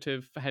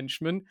unimaginative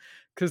henchmen,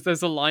 because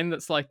there's a line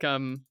that's like,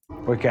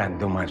 "We can't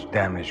do much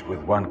damage with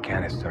one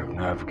canister of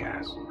nerve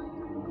gas."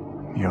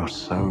 You're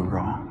so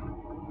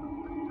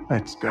wrong.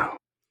 Let's go.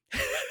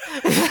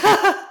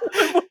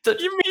 What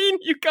do you mean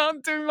you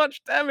can't do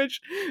much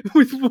damage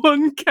with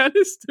one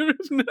canister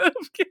of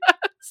nerve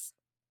gas?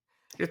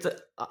 What do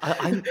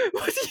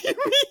you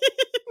mean?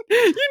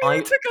 You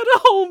need to cut a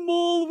whole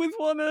mall with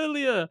one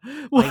earlier.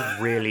 I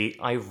really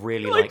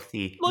like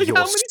the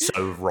 "you're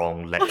so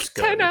wrong, let's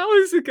go." 10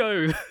 hours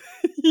ago,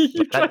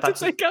 you tried to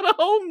take out a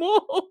whole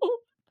mall.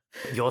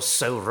 "You're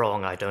so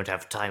wrong, I don't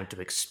have time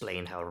to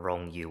explain how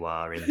wrong you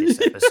are in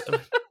this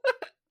episode."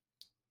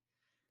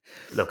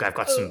 Look, I've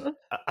got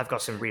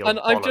some real. And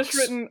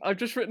bollocks. I've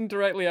just written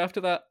directly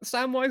after that,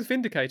 Samwise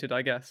vindicated,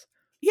 I guess.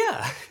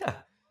 Yeah.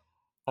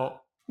 Oh.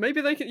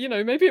 Maybe they could,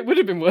 maybe it would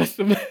have been worth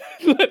them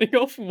letting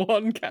off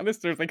one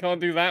canister if they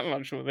can't do that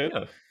much with it.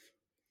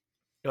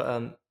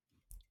 Yeah.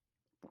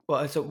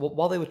 Well, so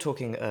while they were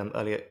talking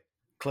earlier,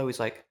 Chloe's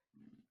like,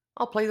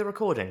 "I'll play the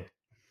recording,"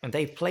 and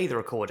they play the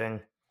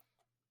recording,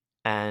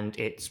 and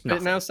it's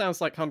nothing. It now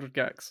sounds like 100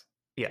 Gecs.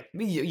 Yeah.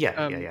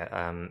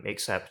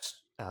 Except,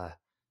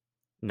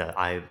 no,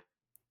 I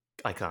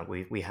can't.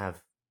 We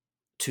have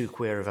too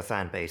queer of a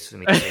fan base for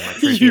me to say my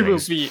true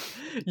feelings.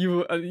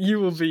 You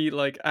will be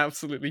like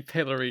absolutely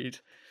pilloried.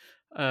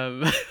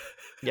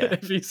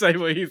 If you say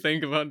what you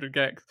think of 100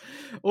 Gecs,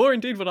 or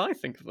indeed what I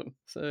think of them.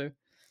 So,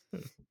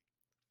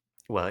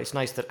 well, it's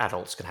nice that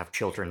adults can have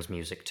children's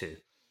music too.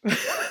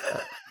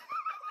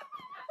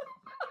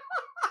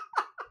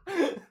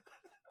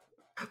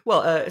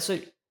 Well, so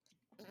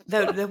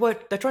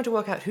they're trying to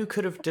work out who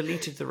could have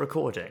deleted the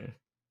recording,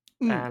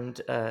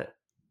 and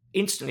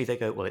instantly they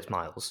go, "Well, it's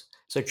Miles."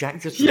 So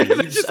Jack just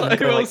leaves. Just like,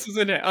 who else is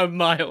in it? Oh,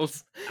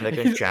 Miles. And they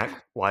go,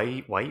 "Jack,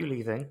 why are you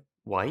leaving?"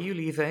 why are you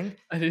leaving?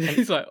 And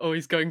he's like, oh,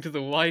 he's going to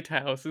the White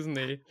House, isn't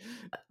he?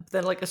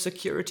 Then like a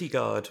security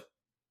guard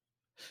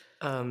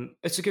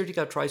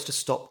tries to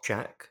stop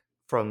Jack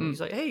from.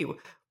 He's like, "Hey,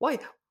 why?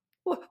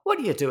 What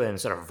are you doing?"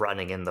 Sort of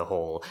running in the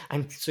hall,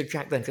 and so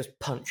Jack then just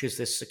punches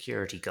this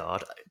security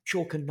guard,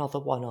 chalk another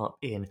one up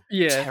in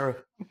Yeah.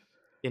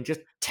 in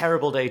just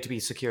terrible day to be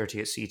security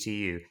at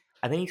CTU,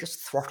 and then he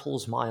just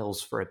throttles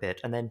Miles for a bit,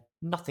 and then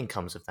nothing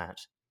comes of that.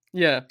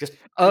 Yeah. Just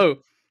Oh,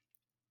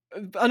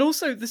 and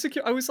also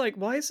I was like,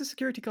 why is the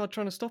security guard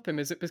trying to stop him?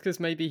 Is it because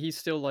maybe he's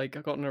still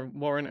like gotten a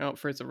warrant out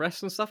for his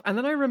arrest and stuff? And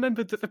then I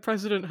remembered that the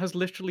president has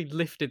literally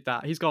lifted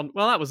that. He's gone,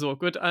 well, that was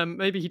awkward.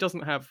 Maybe he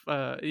doesn't have.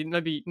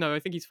 Maybe no, I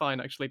think he's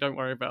fine. Actually, don't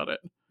worry about it.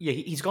 Yeah,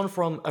 he's gone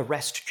from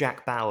arrest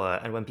Jack Bauer,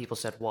 and when people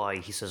said why,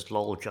 he says,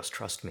 "Lol, just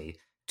trust me,"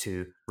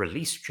 to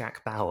release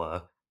Jack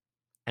Bauer,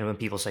 and when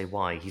people say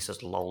why, he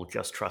says, "Lol,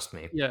 just trust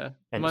me." Yeah,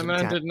 And my man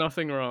Jack, did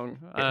nothing wrong.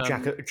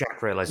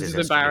 Jack realizes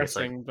This is instantly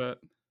embarrassing, but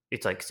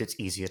it's like 'cause it's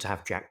easier to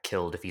have Jack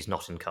killed if he's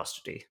not in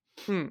custody.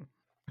 hmm.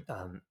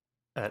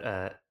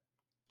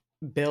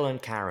 Bill and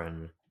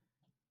Karen,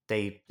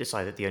 they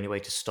decide that the only way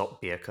to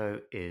stop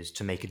Bierko is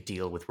to make a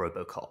deal with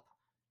RoboCop,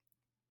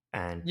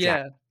 and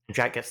Yeah.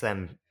 Jack gets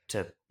them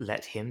to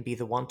let him be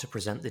the one to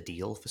present the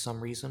deal for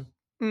some reason.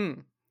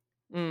 Mm.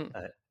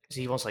 So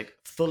he wants like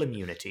full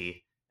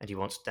immunity, and he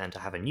wants then to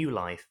have a new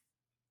life.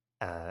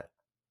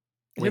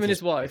 Him and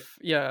his wife,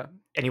 yeah.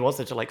 And he wants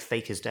them to like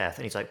fake his death,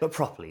 and he's like, but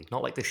properly,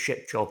 not like the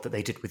shit job that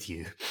they did with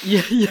you.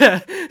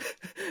 Yeah.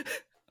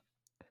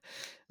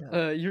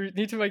 You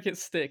need to make it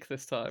stick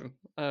this time.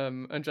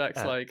 And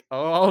Jack's like,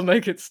 oh, I'll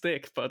make it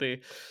stick,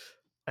 buddy.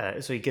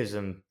 So he gives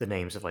them the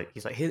names of like,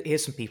 he's like,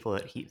 here's some people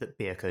that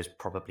Bierko's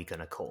probably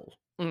gonna call.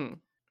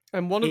 And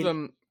one of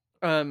them,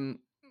 one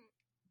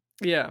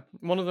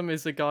of them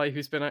is a guy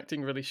who's been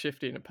acting really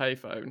shifty in a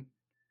payphone,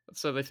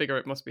 so they figure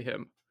it must be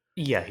him.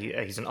 Yeah,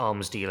 he's an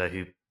arms dealer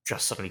who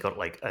just suddenly got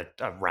like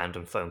a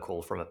random phone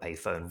call from a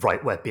payphone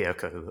right where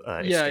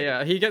Bierko is.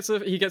 Yeah. He gets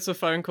a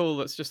phone call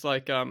that's just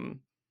like,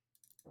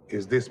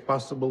 Is this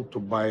possible to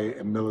buy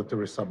a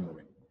military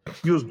submarine?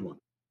 Used one.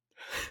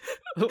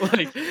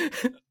 like,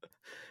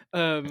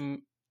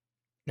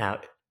 Now,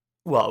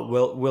 well,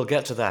 we'll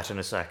get to that in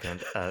a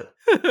second.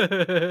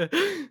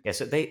 Yeah,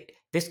 so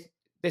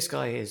this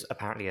guy is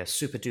apparently a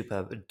super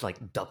duper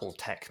like double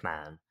tech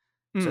man.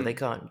 So they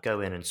can't go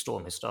in and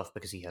storm his stuff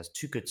because he has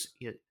too good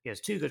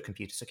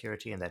computer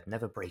security, and they'd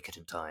never break it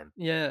in time.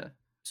 Yeah.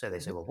 So they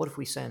say, well, what if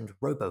we send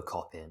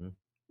RoboCop in?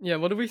 Yeah,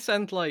 what do we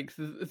send like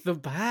the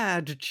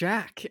bad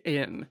Jack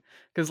in?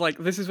 Because like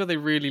this is where they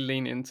really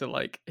lean into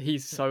like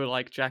he's so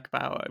like Jack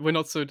Bauer. We're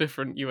not so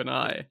different, you and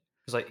I.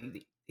 It's like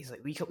he's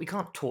like we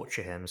can't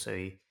torture him,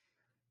 so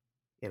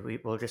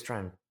we'll just try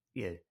and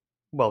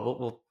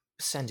we'll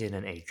send in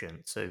an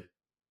agent. So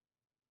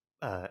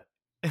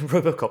and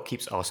RoboCop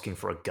keeps asking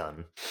for a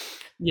gun.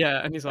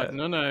 Yeah, and he's like,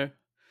 no.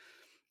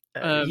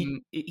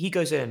 He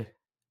goes in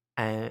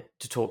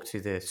to talk to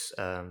this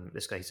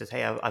guy. He says,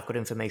 "Hey, I've got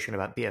information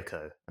about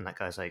Bierko," and that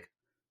guy's like,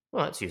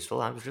 "Well, that's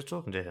useful. I was just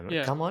talking to him.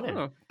 Yeah. Come on in.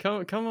 Oh,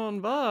 come on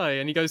by."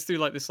 And he goes through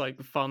like this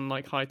like fun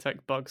like high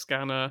tech bug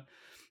scanner.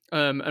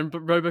 And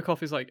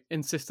RoboCop is like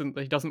insistent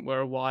that he doesn't wear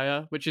a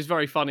wire, which is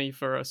very funny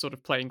for a sort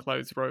of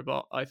plainclothes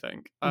robot, I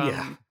think.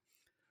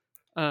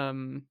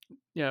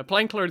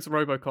 Plainclothes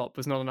RoboCop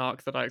was not an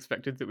arc that I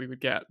expected that we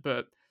would get,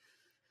 but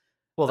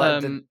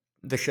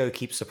the show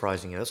keeps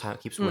surprising you. That's how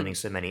it keeps winning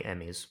so many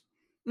Emmys.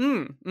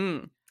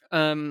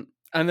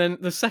 And then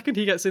the second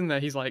he gets in there,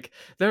 he's like,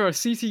 "There are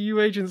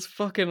CTU agents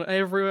fucking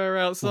everywhere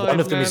outside. One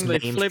of them is they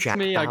named flipped Jack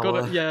me. Bauer. I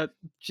got it. Yeah,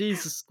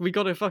 Jesus, we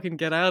got to fucking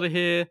get out of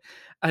here."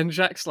 And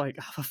Jack's like,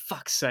 "Oh, for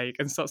fuck's sake,"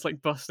 and starts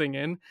like busting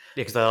in. Yeah,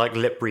 because they're like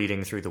lip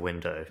reading through the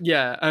window.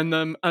 Yeah,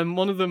 and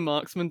one of the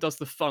marksmen does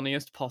the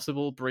funniest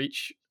possible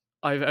breach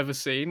I've ever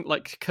seen.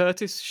 Like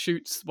Curtis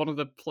shoots one of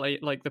the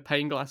the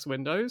pane glass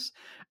windows,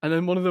 and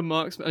then one of the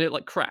marksmen, and it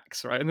like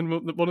cracks, right? And then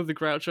one of the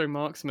Groucho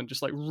marksmen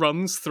just like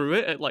runs through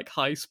it at like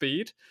high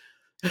speed.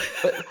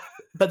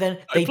 But then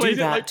they do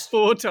that it like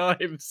 4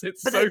 times.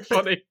 It's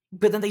funny.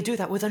 But then they do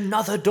that with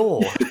another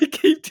door. They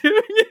keep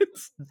doing it.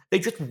 They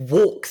just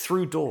walk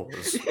through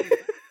doors.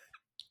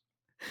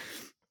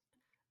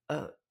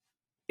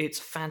 It's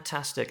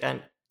fantastic,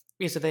 and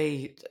so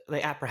they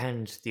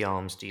apprehend the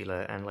arms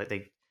dealer, and like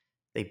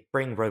they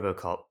bring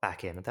RoboCop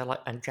back in, and they're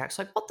like, and Jack's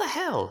like, "What the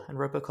hell?" And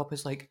RoboCop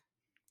is like,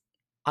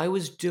 "I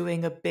was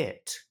doing a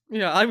bit."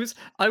 Yeah, I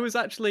was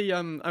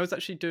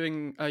actually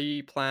doing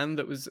a plan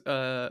that was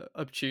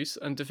obtuse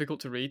and difficult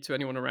to read to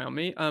anyone around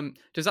me.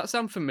 Does that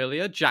sound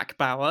familiar, Jack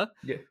Bauer?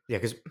 Yeah,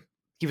 because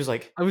he was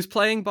like, I was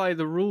playing by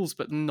the rules,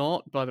 but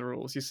not by the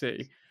rules. You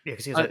see. Yeah,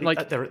 because he was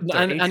like,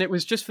 and it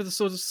was just for the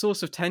sort of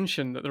source of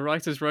tension that the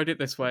writers wrote it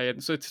this way,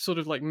 and so to sort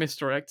of like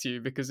misdirect you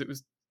because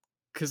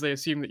they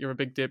assume that you're a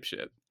big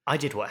dipshit. I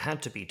did what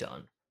had to be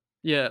done.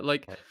 Yeah,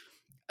 like.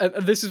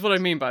 This is what I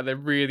mean by they're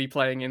really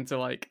playing into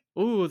like,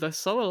 ooh, they're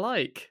so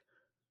alike.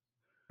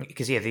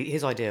 Because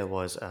his idea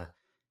was,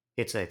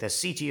 there's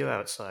CTO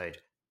outside.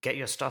 get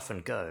your stuff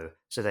and go.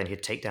 So then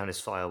he'd take down his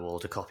firewall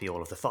to copy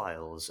all of the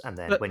files, and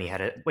then But- when he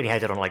had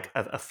it on like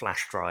a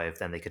flash drive,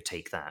 then they could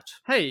take that.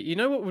 Hey, you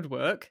know what would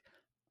work?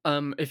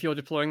 If you're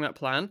deploying that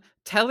plan,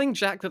 telling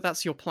Jack that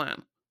that's your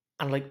plan,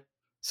 And like,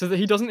 so that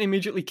he doesn't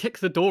immediately kick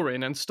the door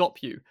in and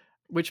stop you,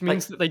 which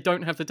means Like- that they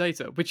don't have the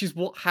data, which is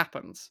what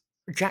happens.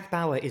 Jack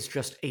Bauer is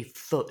just a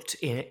foot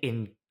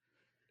in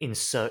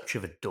search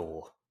of a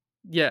door,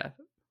 Yeah,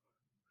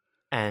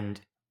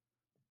 and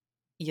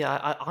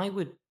yeah, I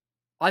would,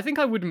 I think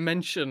I would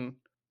mention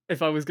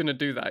if I was going to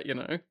do that.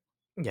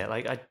 yeah,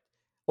 like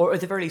or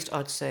at the very least,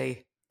 I'd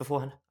say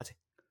beforehand,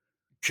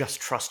 just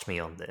trust me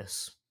on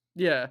this.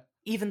 Yeah.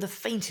 Even the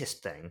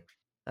faintest thing.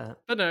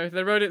 But no,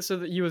 they wrote it so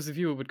that you as a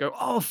viewer would go,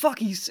 "Oh fuck,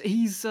 he's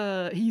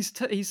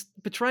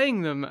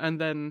betraying them," and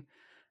then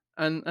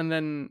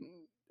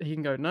he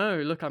can go,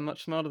 "No, look, I'm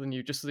much smarter than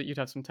you," just so that you'd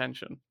have some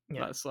tension.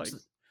 Yeah, That's like,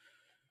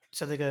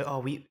 so they go, oh,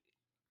 we're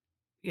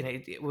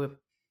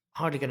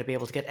hardly going to be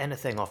able to get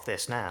anything off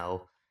this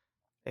now.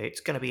 It's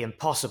going to be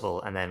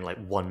impossible. And then, like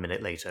 1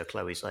 minute later,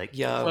 Chloe's like,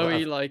 yeah,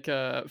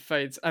 Chloe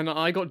fades, and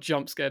I got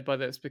jump scared by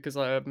this because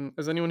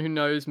as anyone who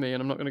knows me,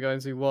 and I'm not going to go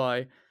into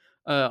why,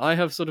 I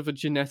have sort of a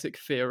genetic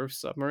fear of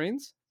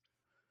submarines.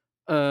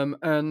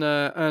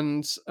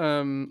 And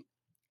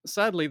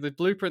sadly, the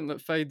blueprint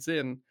that fades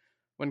in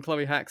when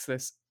Chloe hacks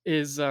this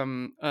is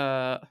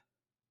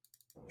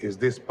Is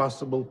this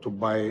possible to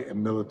buy a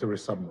military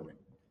submarine?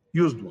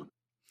 Used one.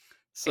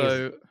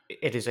 so.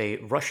 it is a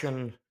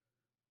Russian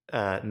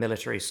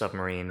military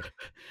submarine.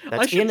 I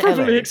That's should in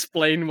probably LA.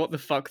 explain what the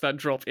fuck that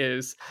drop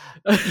is.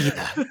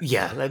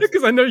 Yeah,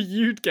 Because I know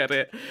you'd get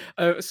it.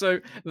 So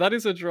that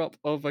is a drop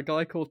of a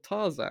guy called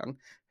Tarzan,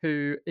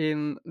 who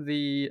in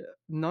the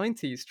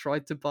 90s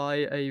tried to buy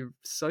a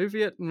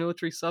Soviet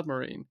military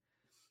submarine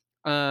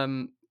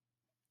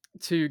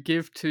to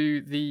give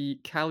to the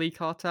Cali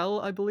cartel,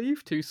 I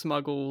believe, to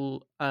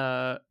smuggle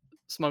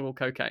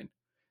cocaine.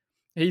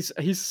 He's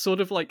sort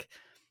of like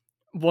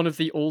one of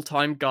the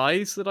all-time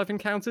guys that I've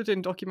encountered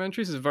in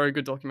documentaries. Is a very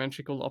good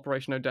documentary called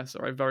Operation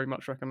Odessa. I very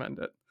much recommend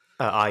it.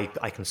 I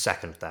can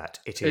second that.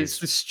 It's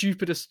the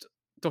stupidest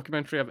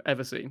documentary I've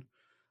ever seen.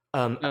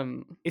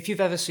 If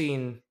you've ever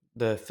seen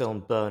the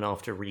film Burn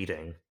After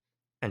Reading,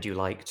 and you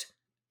liked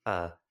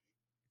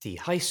the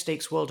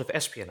high-stakes world of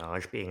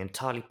espionage being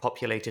entirely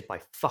populated by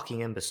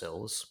fucking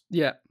imbeciles,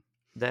 Yeah.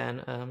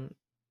 then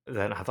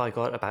have I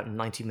got about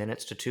 90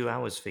 minutes to 2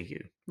 hours for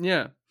you.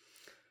 Yeah.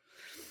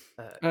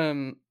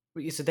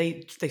 So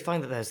they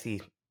find that there's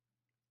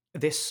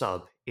this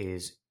sub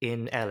is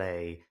in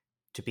LA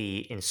to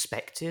be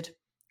inspected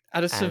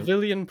At a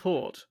civilian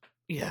port.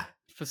 Yeah,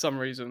 For some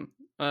reason.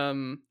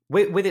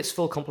 with its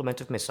full complement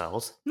of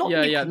missiles. No,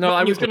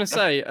 I was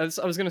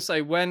gonna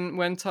say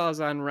when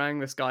Tarzan rang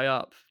this guy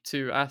up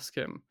to ask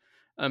him,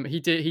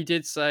 he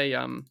did say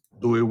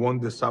Do we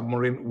want the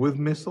submarine with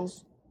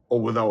missiles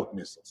or without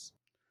missiles?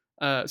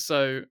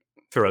 so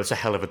For real, it's a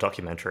hell of a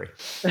documentary.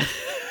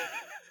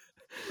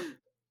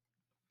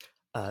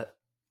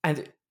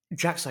 And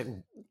Jack's like,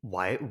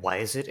 why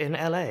is it in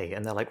LA?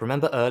 And they're like,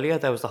 remember earlier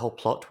there was the whole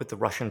plot with the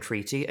Russian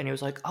treaty? And he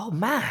was like, oh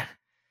man.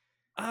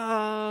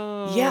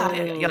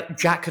 Yeah,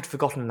 Jack had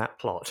forgotten that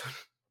plot.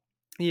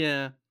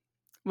 Yeah.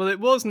 Well, it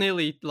was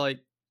nearly like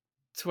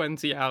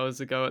 20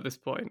 hours ago at this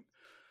point.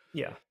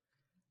 Yeah.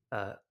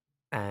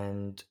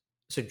 And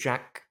so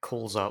Jack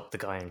calls up the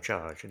guy in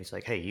charge and he's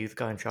like, hey, you the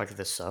guy in charge of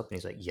this sub? And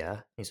he's like, yeah.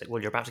 And he's like,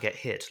 well, you're about to get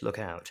hit. Look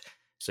out.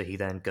 So he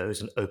then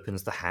goes and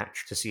opens the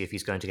hatch to see if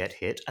he's going to get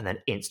hit, and then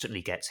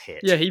instantly gets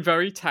hit. Yeah, he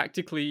very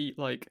tactically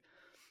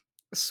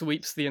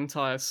sweeps the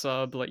entire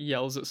sub,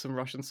 yells at some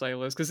Russian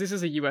sailors because this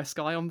is a US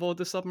guy on board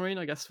the submarine,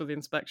 I guess, for the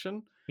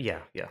inspection. Yeah.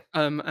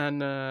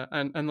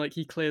 And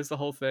he clears the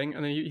whole thing,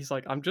 and then he's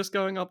like, "I'm just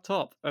going up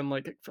top,"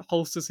 and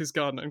holsters his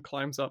gun and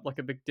climbs up like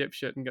a big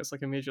dipshit and gets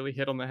immediately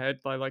hit on the head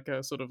by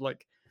a sort of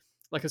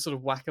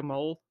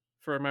whack-a-mole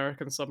for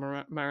American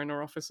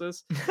submariner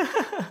officers.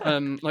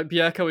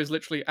 Bierko is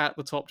literally at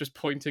the top, just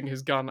pointing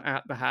his gun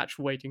at the hatch,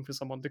 waiting for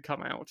someone to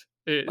come out.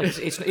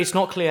 It's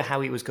not clear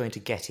how he was going to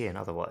get in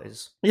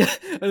otherwise. Yeah,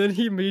 and then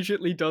he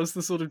immediately does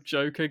the sort of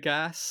Joker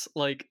gas,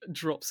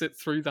 drops it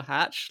through the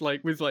hatch,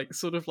 with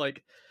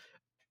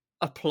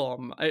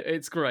aplomb.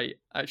 It's great,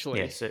 actually.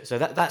 Yeah, so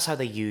that's how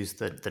they use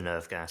the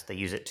nerve gas. They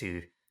use it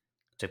to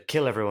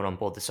kill everyone on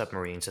board the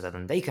submarine, so that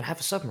then they can have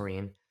a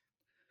submarine.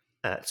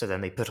 So then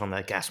they put on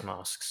their gas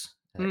masks.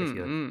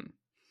 And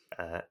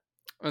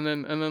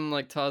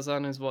then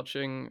Tarzan is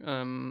watching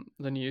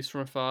the news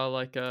from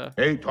afar,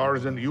 Hey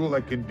Tarzan, you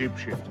in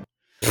dipshit.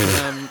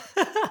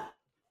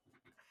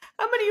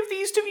 How many of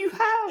these do you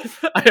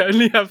have? I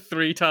only have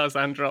 3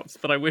 Tarzan drops,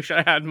 but I wish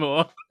I had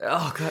more.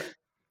 Oh god.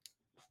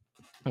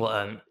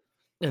 Well,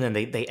 and then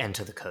they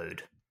enter the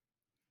code.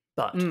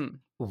 But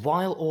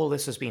while all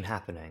this has been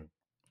happening,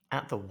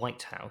 at the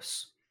White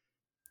House,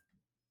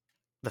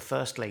 the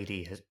First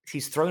Lady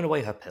she's thrown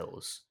away her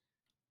pills.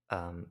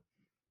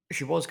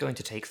 She was going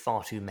to take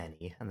far too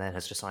many, and then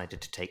has decided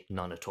to take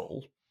none at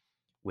all,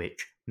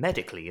 which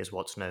medically is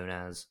what's known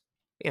as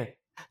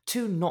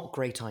 2 not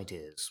great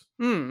ideas.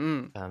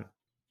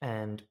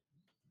 and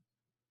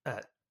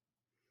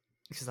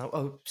he says,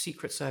 "Oh,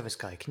 Secret Service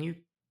guy, can you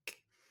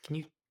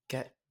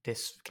get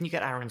this? Can you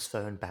get Aaron's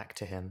phone back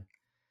to him?"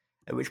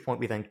 At which point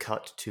we then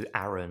cut to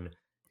Aaron,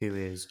 who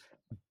is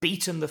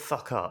beaten the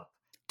fuck up,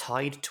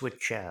 tied to a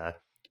chair.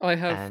 I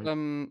have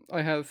and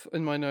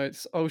in my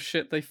notes, oh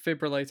shit, they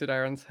fibrillated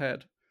Aaron's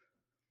head.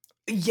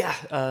 yeah,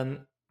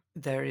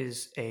 there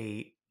is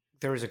a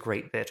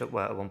great bit at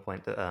one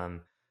point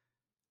that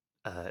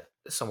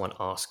someone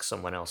asks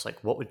someone else,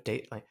 like, what would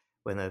like,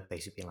 when they're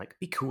basically being like,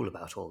 be cool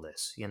about all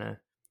this, you know?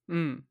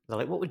 Mm. They're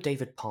like, what would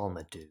David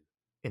Palmer do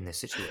in this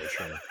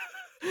situation?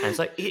 And it's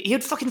like,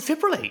 he'd fucking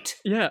fibrillate.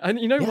 Yeah, and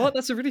you know Yeah. what?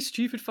 That's a really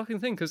stupid fucking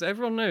thing, because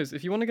everyone knows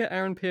if you want to get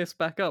Aaron Pierce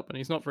back up and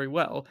he's not very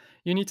well,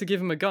 you need to give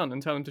him a gun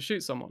and tell him to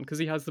shoot someone, because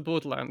he has the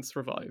Borderlands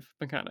revive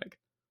mechanic.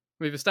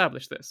 We've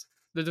established this.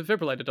 The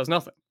defibrillator does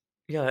nothing.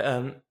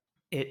 Yeah,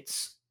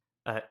 it's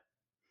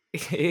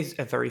it is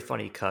a very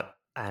funny cut,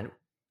 and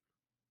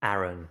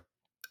Aaron,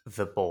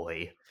 the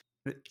boy,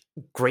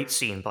 great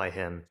scene by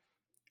him,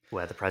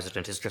 where the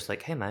president is just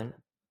like, hey man,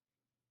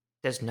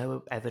 there's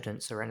no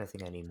evidence or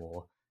anything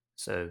anymore,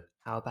 so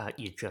how about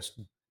you just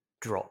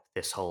drop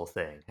this whole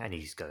thing? And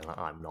he's going like,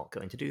 I'm not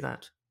going to do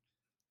that.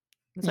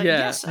 It's like, Yeah,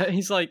 yes,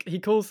 he's like, he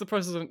calls the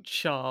president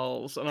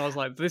Charles, and I was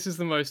like, this is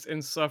the most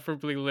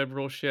insufferably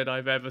liberal shit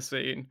I've ever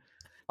seen.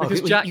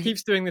 Because Jack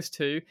keeps doing this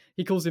too.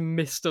 He calls him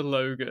Mr.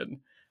 Logan,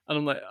 and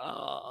I'm like,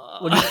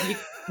 well,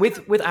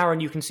 with Aaron,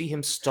 you can see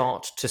him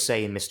start to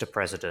say Mr.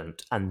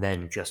 President and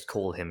then just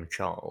call him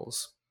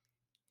Charles.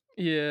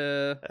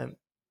 Yeah.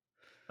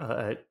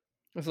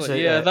 It's like, so,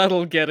 yeah,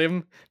 that'll get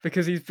him,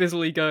 because he's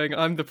busily going,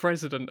 I'm the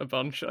president a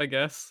bunch, I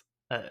guess.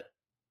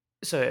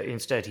 So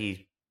instead,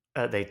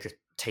 they just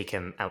take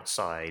him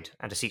outside,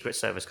 and a Secret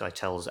Service guy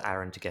tells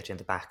Aaron to get in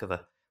the back of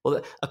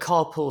a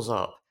car pulls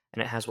up,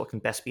 and it has what can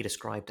best be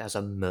described as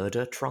a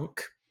murder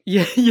trunk.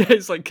 Yeah,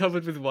 it's like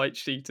covered with white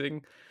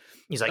sheeting.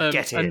 He's like,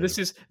 get in. And this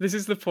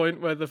is the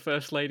point where the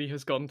First Lady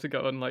has gone to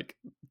go and like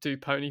do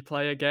pony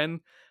play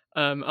again.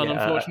 And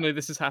unfortunately,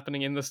 this is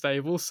happening in the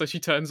stables, so she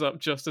turns up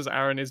just as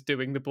Aaron is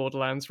doing the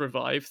Borderlands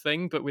revive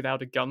thing, but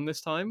without a gun this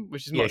time,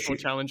 which is much more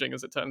challenging,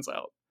 as it turns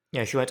out.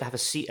 Yeah, she went to have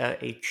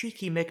a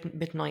cheeky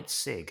midnight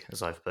cig,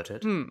 as I've put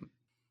it.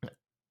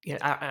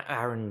 Yeah,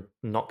 Aaron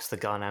knocks the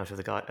gun out of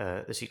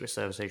the Secret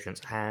Service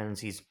agent's hands.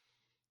 He's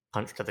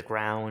punched to the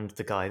ground.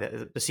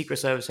 The Secret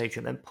Service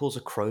agent then pulls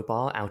a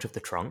crowbar out of the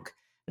trunk.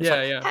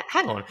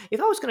 Hang on. If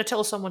I was going to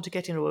tell someone to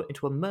get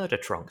into a murder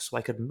trunk so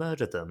I could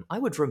murder them, I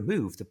would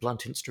remove the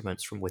blunt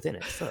instruments from within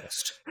it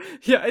first.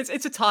 Yeah,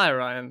 it's a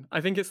tire iron. I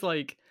think it's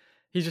like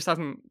he just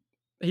hasn't.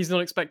 He's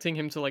not expecting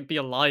him to like be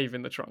alive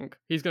in the trunk.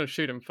 He's going to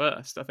shoot him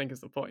first, I think is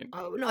the point.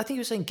 Oh no, I think he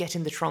was saying get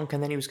in the trunk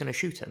and then he was going to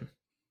shoot him.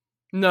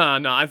 No,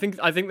 I think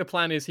the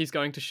plan is he's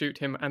going to shoot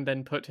him and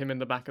then put him in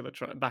the back of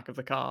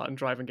the car and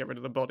drive and get rid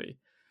of the body,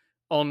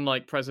 on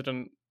like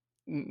President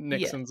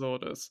Nixon's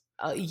orders.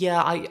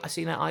 I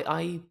see now.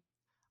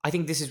 I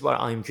think this is where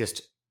I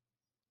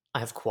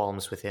have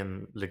qualms with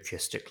him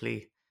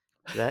logistically.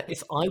 That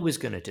if I was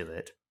going to do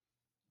it,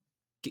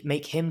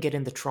 make him get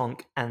in the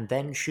trunk and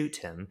then shoot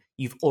him,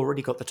 you've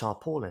already got the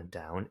tarpaulin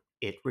down.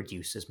 It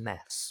reduces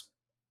mess.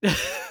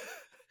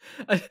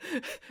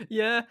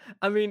 Yeah,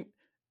 I mean,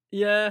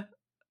 yeah.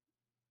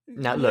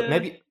 Now look,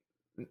 maybe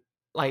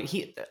like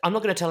I'm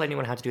not going to tell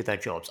anyone how to do their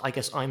jobs. I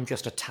guess I'm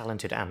just a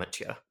talented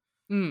amateur.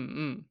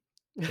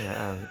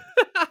 Yeah,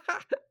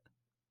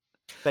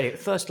 but anyway,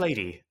 First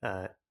Lady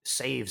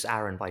saves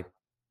Aaron by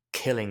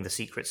killing the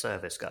Secret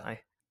Service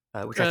guy,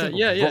 which I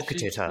think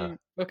rocketed her.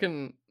 She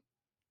fucking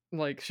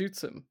like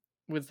shoots him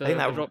with the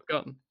drop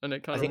gun, and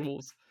it kind of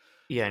rolls.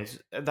 Yeah,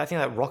 and I think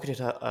that rocketed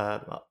her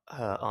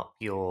up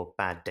your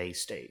bad day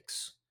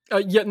stakes.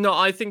 Yeah, no,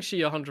 I think she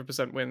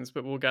 100% wins,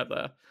 but we'll get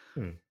there.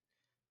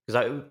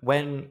 Because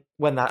when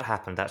that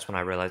happened, that's when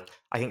I realized.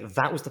 I think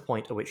that was the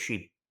point at which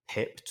she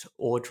pipped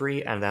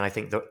Audrey, and then I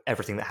think that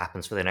everything that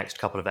happens for the next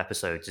couple of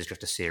episodes is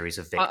just a series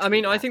of victory. I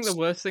mean, I think the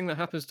worst thing that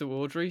happens to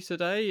Audrey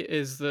today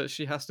is that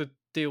she has to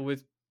deal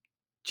with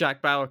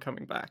Jack Bauer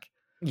coming back.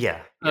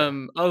 Yeah.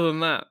 Other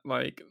than that,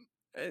 like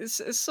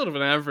it's sort of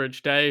an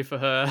average day for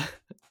her.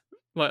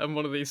 Like on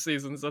one of these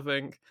seasons, I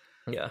think.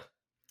 Yeah.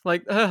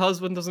 Like her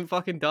husband doesn't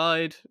fucking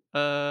died.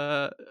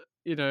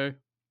 You know,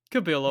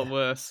 could be a lot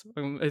worse.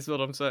 Is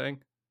what I'm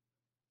saying.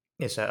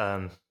 Yeah.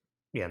 So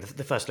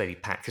the First Lady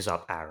patches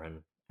up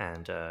Aaron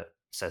and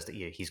says that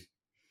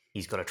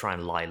he's got to try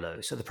and lie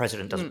low, so the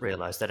president doesn't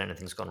realize that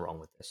anything's gone wrong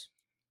with this.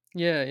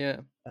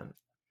 Yeah.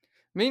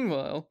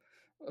 Meanwhile,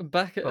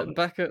 back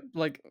at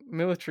like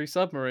military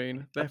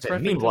submarine, they're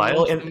prepping to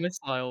launch the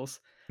missiles.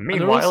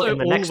 Meanwhile, in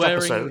the next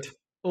episode,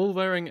 all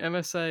wearing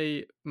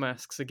MSA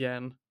masks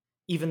again.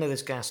 Even though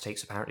this gas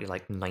takes apparently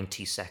like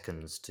 90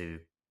 seconds to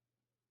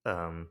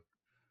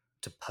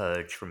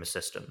purge from a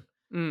system.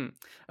 And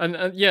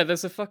yeah,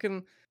 there's a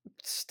fucking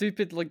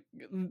stupid like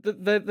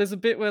there's a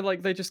bit where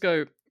like they just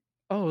go,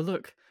 oh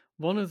look,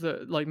 one of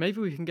the like maybe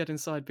we can get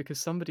inside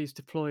because somebody's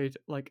deployed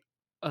like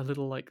a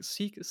little like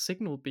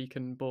signal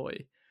beacon boy,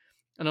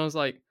 and I was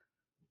like,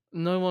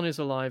 no one is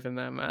alive in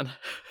there, man.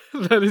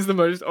 That is the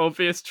most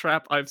obvious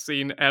trap I've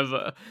seen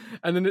ever.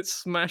 And then it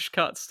smash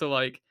cuts to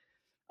like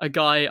a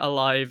guy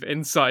alive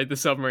inside the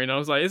submarine. I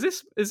was like,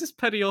 is this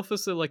petty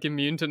officer like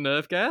immune to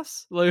nerve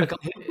gas? A Like, guy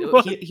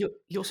what?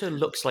 he also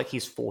looks like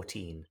he's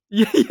 14.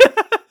 Yeah,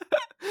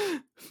 yeah.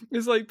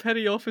 It's like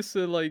petty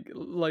officer, like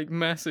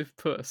massive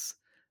puss.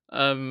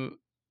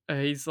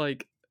 He's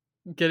like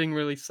getting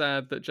really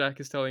sad that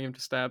Jack is telling him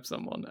to stab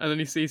someone, and then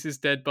he sees his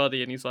dead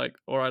buddy, and he's like,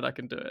 "All right, I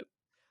can do it."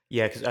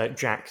 Yeah, because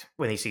Jack,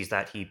 when he sees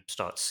that, he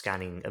starts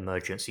scanning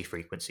emergency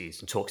frequencies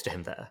and talks to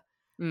him there.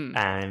 Mm.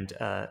 And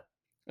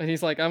And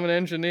he's like, "I'm an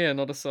engineer,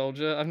 not a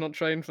soldier. I'm not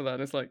trained for that."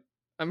 And it's like,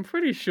 I'm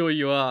pretty sure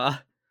you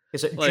are.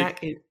 is it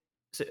Like, Jack?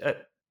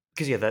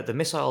 Because yeah, the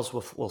missiles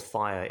will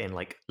fire in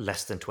like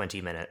less than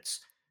 20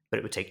 minutes, but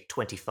it would take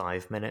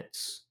 25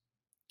 minutes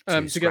to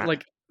to get scrap.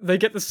 like they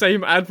get the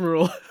same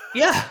admiral.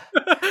 Yeah,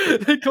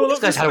 They call These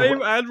up the guys had a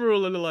same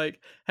admiral and are like,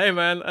 "Hey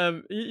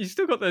man, you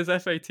still got those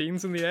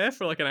F-18s in the air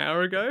for like an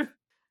hour ago?"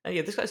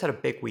 yeah, this guy's had a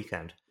big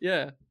weekend.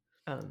 Yeah.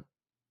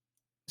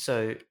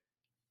 So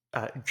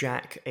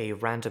Jack, a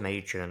random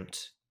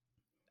agent,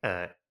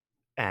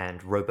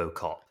 and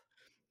RoboCop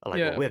are like,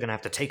 Yeah. well, we're gonna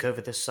have to take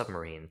over this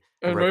submarine.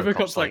 And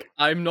RoboCop's like,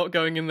 "I'm not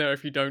going in there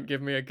if you don't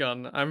give me a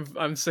gun.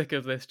 I'm sick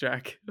of this,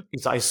 Jack."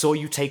 he's like, I saw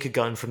you take a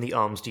gun from the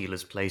arms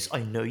dealer's place.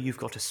 I know you've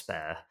got a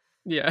spare.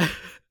 Yeah.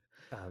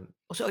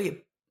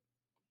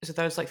 So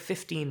there's like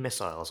 15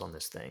 missiles on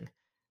this thing,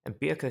 and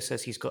Bierko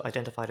says he's got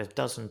identified a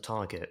dozen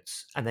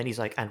targets, and then he's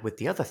like, and with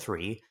the other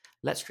 3,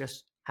 let's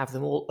just have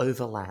them all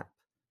overlap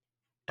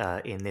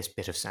in this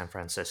bit of San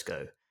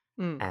Francisco.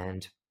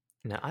 And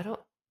no, I don't.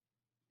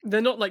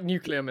 They're not like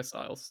nuclear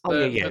missiles.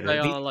 Oh yeah. But they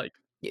are like.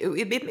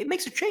 It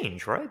makes a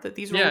change, right? That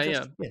these are all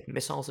just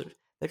missiles.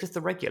 They're just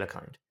the regular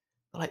kind.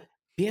 But like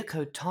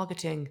Bierko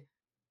targeting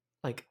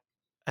like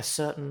a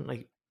certain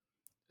like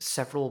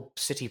several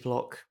city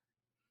block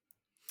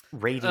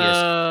radius.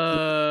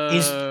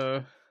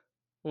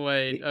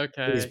 Wait,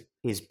 okay.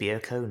 Is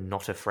Bierko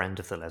not a friend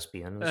of the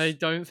lesbians? I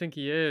don't think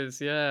he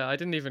is. Yeah, I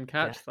didn't even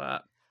catch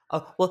that.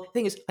 Oh, well, the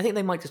thing is, I think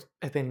they might just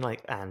have been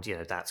like, and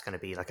that's going to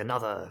be like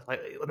another. Like,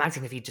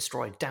 imagine if he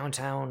destroyed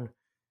downtown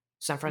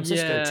San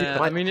Francisco too. Yeah,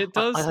 But I mean, it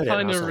does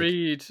kind of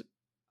read.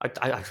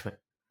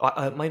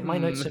 My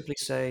notes simply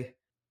say,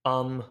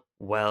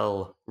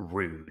 well,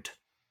 rude.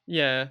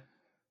 Yeah,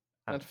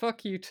 and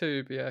fuck you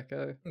too,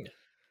 Bierko.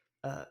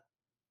 But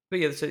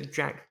yeah, so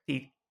Jack,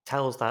 he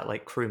tells that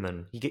like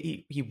crewman,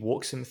 he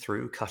walks him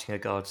through cutting a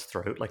guard's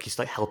throat, like he's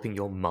like helping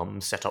your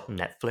mum set up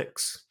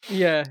Netflix.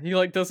 Yeah, he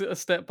like does it a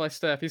step by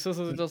step. He says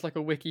it does like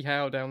a wiki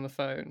how down the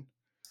phone.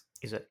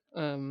 Is it?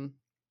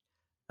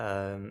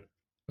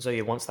 So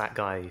yeah, once that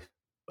guy,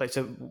 like,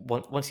 so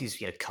once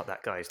he's cut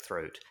that guy's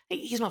throat,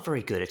 he's not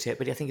very good at it,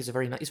 but I think it's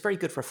very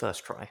good for a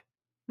first try.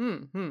 Yeah,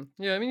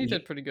 I mean, he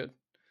did pretty good.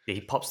 Yeah,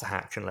 he pops the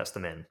hatch and lets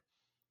them in,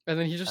 and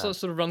then he just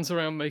sort of runs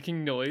around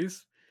making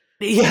noise.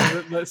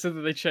 Yeah, so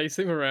that they chase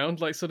him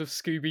around like sort of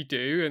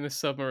Scooby-Doo in the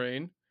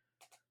submarine,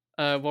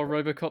 while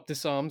RoboCop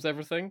disarms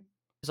everything.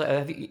 It's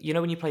like,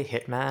 when you play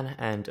Hitman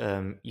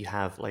and you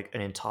have like an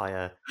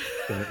entire,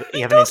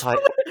 you have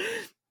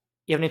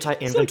an entire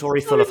inventory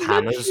like full of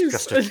hammers.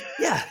 wrenches.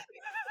 Yeah.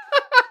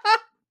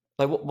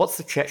 Like, what's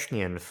the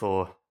Chechenian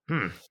for?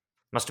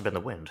 Must have been the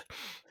wind.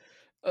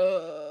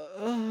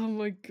 Oh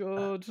my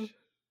god.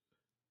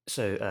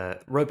 So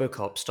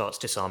RoboCop starts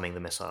disarming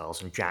the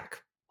missiles, and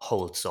Jack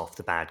holds off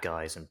the bad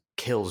guys and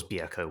kills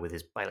Bierko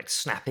by like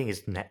snapping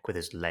his neck with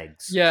his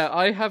legs. Yeah,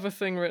 I have a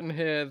thing written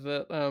here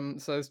that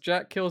says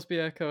Jack kills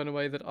Bierko in a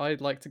way that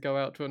I'd like to go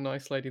out to a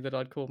nice lady that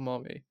I'd call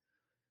mommy.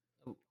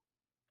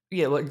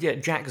 Yeah, well, yeah,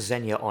 Jack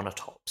Xenia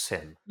tops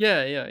him.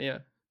 Yeah.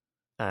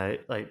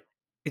 Like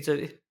it's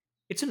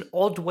an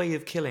odd way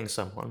of killing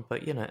someone,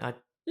 but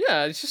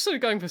yeah, it's just sort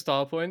of going for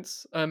star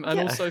points, and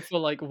also for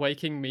like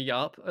waking me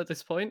up at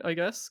this point, I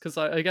guess, because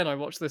I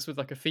watched this with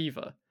like a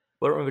fever.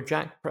 Well, remember,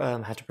 Jack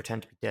had to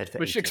pretend to be dead for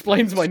which 18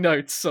 explains months. my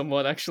notes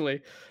somewhat,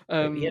 actually.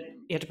 He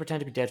had to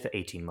pretend to be dead for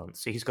 18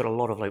 months, so he's got a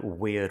lot of like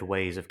weird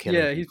ways of killing.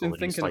 Yeah, he's people,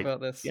 been thinking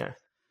about this. Yeah,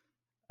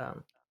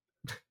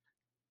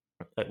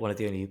 like one of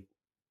the only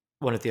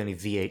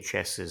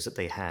VHSs that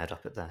they had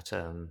up at that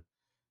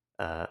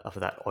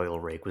oil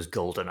rig was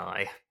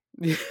GoldenEye.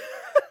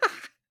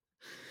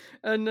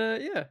 And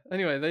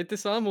anyway, they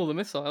disarm all the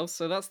missiles,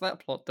 so that's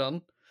that plot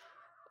done.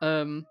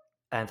 And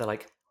they're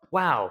like,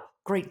 "Wow,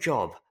 great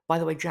job! By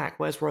the way, Jack,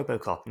 where's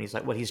RoboCop?" And he's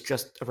like, "Well, he's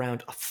just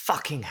around." Oh,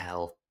 fucking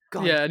hell!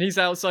 God. Yeah, and he's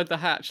outside the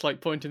hatch,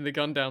 like pointing the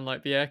gun down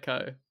like the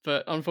Echo.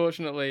 But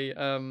unfortunately,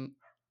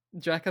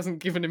 Jack hasn't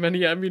given him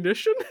any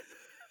ammunition.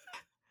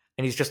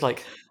 And he's just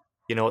like,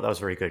 "You know what? That was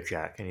very good,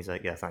 Jack." And he's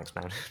like, "Yeah, thanks,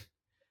 man."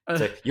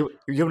 Like, you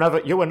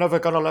were never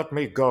gonna let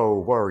me go,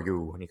 were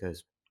you? And he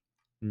goes,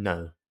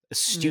 "No."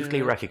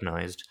 Astutely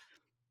recognized.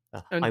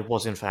 I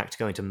was in fact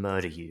going to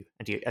murder you,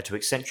 and to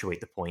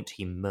accentuate the point,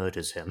 he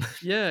murders him.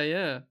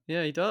 Yeah,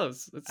 he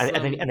does.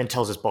 And then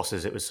tells his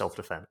bosses it was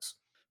self-defense.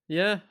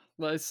 Yeah,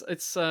 but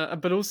it's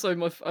but also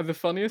the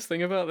funniest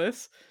thing about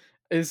this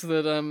is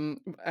that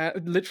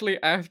literally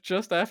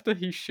just after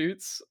he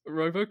shoots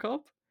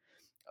RoboCop,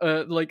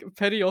 like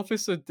petty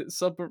officer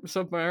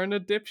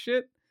submariner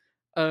dipshit,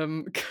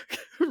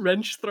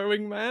 wrench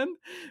throwing man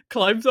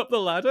climbs up the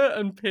ladder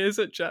and peers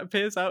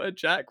out at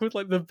Jack with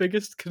like the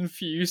biggest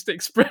confused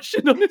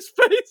expression on his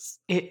face.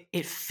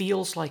 It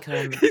feels like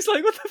He's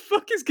like, "What the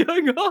fuck is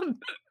going on?"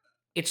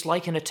 it's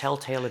like in a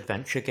Telltale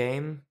adventure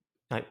game.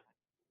 Like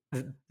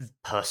the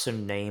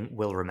person name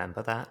will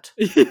remember that.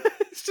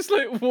 It's just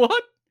like,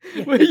 what?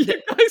 Were you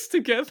guys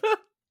together?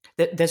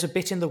 There's a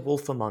bit in The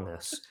Wolf Among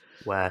Us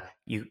where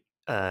you,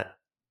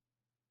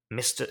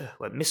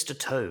 Mr.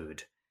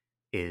 Toad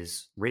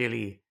is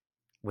really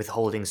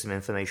withholding some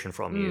information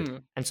from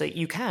you, and so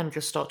you can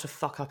just start to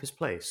fuck up his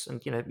place,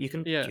 and you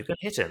can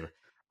hit him.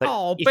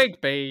 But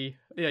Big B.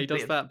 Yeah, he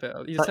does that bit.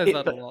 He says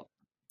that a lot.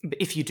 But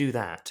if you do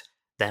that,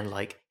 then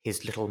like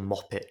his little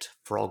moppet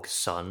frog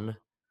son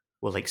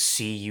will like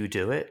see you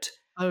do it.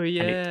 Oh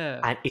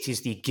yeah, and it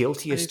is the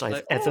guiltiest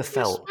I've ever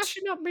felt.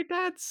 Smashing up my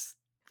dad's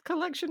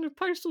collection of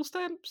postal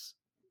stamps.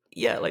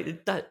 Yeah,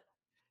 like that.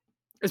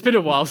 It's been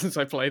a while since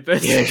I played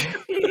this.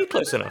 Yeah,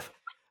 close enough.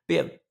 But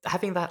yeah,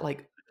 having that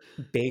like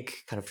big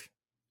kind of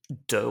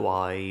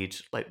doe-eyed,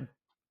 like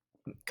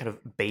kind of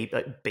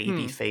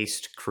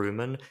baby-faced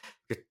crewman,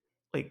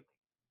 like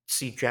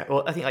see Jack.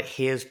 Well, I think like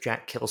hears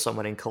Jack kill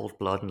someone in cold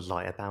blood and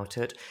lie about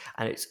it,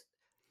 and it's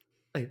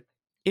like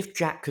if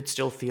Jack could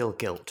still feel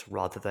guilt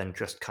rather than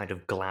just kind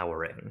of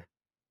glowering,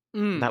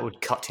 that would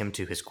cut him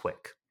to his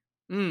quick.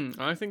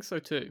 I think so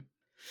too.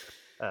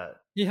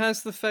 He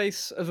has the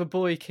face of a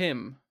boy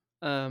Kim.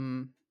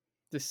 The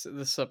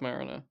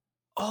Submariner.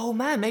 Oh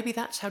man, maybe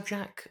that's how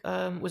Jack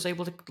was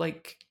able to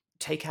like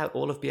take out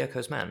all of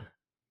Bierko's men.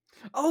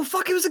 Oh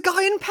fuck! It was a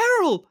guy in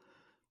peril.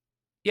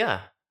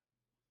 Yeah,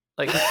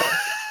 like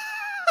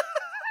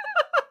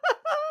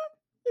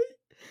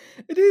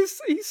it is.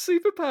 He's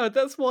super powered.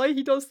 That's why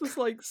he does this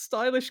like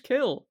stylish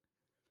kill.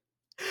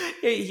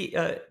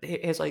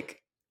 His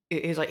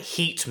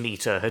heat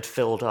meter had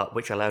filled up,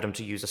 which allowed him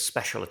to use a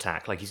special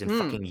attack, like he's in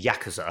fucking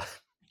Yakuza.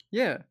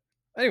 Yeah.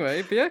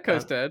 Anyway,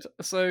 Bierko's dead,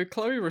 so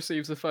Chloe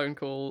receives a phone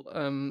call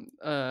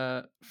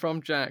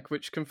from Jack,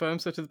 which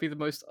confirms her to be the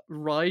most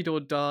ride or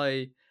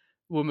die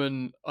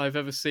woman I've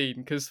ever seen.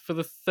 Because for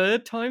the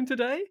third time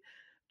today,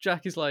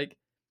 Jack is like,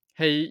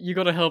 "Hey, you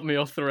got to help me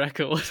off the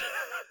record."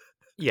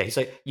 Yeah, he's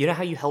like, "You know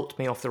how you helped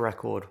me off the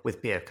record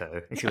with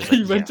Bierko?" And she was like,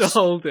 "He went to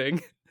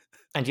holding."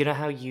 And you know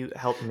how you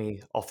helped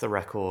me off the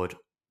record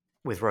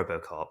with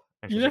RoboCop?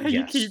 And you know like, how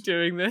you keep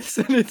doing this,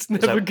 and it's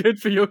never good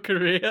for your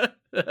career.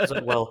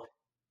 Like, well,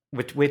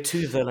 we're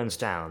two villains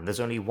down. There's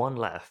only one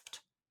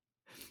left.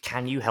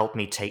 Can you help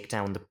me take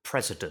down the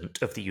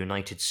President of the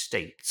United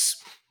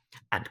States?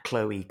 And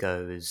Chloe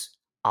goes,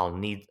 I'll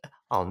need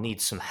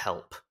some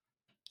help.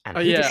 And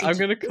I'm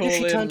going to call him... Who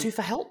does she turn to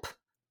for help?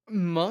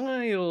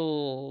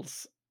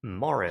 Miles.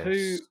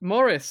 Morris,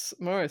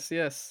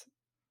 yes.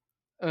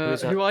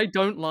 Who I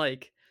don't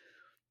like.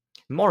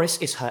 Morris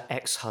is her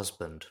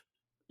ex-husband.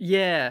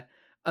 Yeah.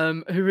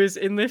 Who is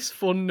in this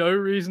for no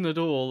reason at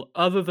all,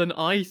 other than,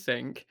 I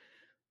think,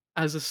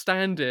 as a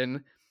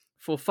stand-in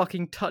for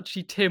fucking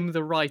Touchy Tim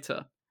the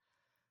writer.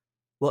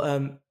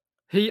 Well,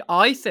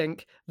 I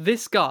think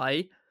this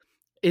guy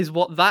is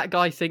what that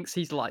guy thinks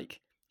he's like.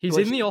 He's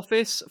in the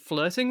office,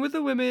 flirting with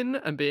the women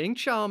and being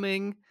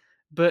charming,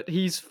 but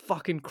he's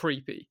fucking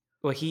creepy.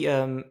 Well, he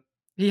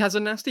has a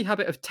nasty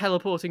habit of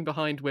teleporting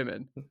behind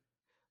women.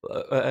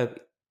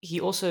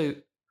 He was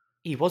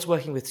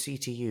working with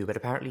CTU, but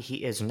apparently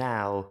he is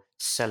now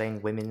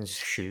selling women's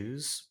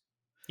shoes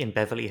in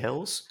Beverly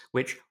Hills,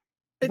 which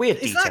weird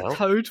is detail. That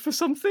code for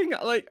something?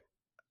 Like,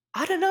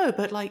 I don't know,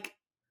 but like,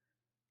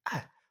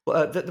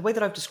 the way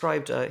that I've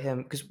described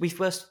him, because we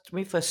first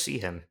see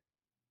him,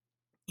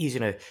 he's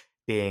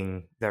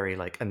being very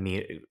like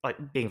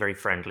being very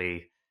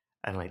friendly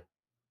and like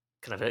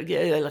kind of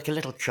like a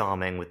little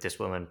charming with this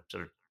woman,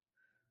 sort of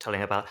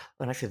telling about.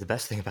 And actually, the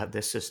best thing about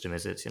this system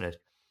is it's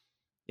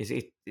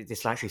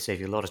this will actually save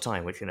you a lot of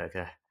time, which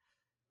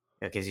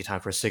gives you time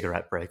for a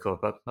cigarette break or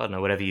I don't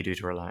know, whatever you do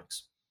to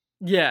relax.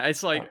 Yeah,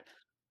 it's like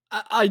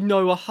I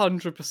know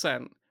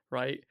 100%,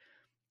 right?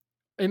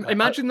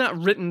 Imagine that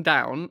written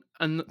down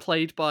and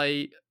played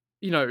by,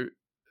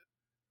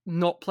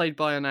 not played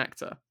by an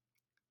actor.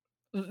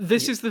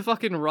 This is the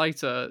fucking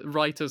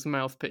writer's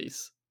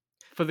mouthpiece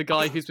for the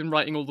guy who's been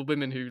writing all the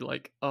women who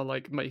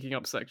are making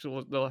up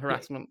sexual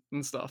harassment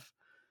and stuff.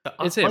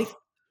 It's him.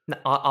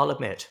 I'll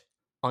admit,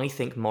 I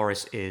think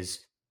Morris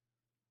is,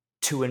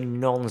 to a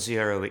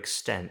non-zero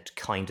extent,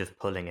 kind of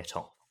pulling it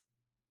off.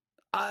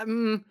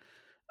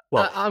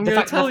 Well, I'm going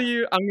to tell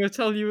you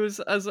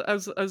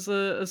as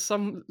a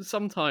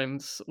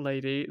sometimes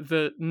lady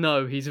that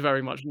no, he's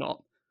very much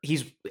not.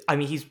 He's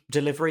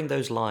delivering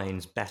those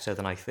lines better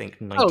than I think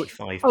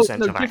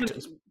 95% of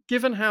actors.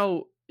 Given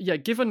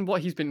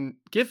what he's been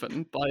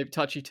given by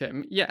Touchy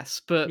Tim,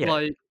 yes, but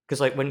because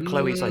when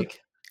Chloe's like,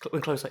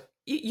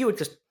 you would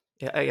just.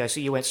 Yeah, so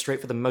you went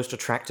straight for the most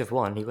attractive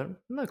one. He went,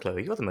 no,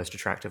 Chloe, you're the most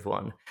attractive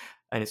one.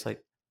 And it's like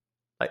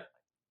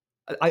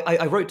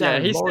I wrote Yeah,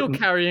 down. he's still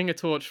carrying a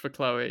torch for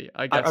Chloe,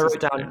 I guess. I wrote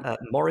down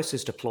Morris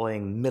is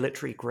deploying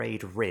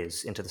military-grade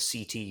Riz into the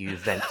CTU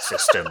vent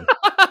system,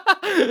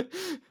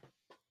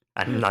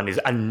 and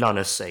none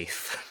is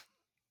safe.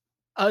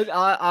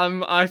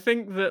 I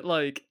think that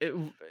like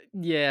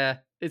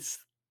it's.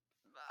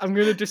 I'm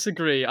gonna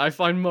disagree. I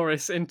find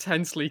Morris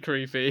intensely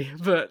creepy,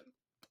 but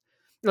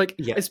like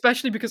Yeah.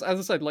 especially because, as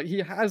I said, like he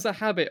has a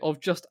habit of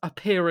just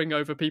appearing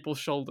over people's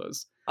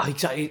shoulders.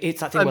 It's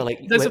that thing where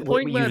like there's a where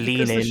point you where, lean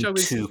because the in show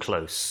is too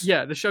close.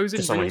 Yeah, the show's to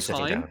in someone real who's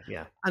sitting time, down.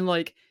 Yeah. and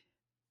like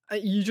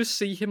you just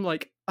see him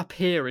like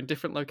appear in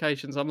different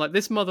locations. I'm like,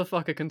 this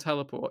motherfucker can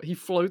teleport. He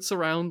floats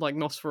around like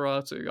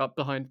Nosferatu up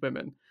behind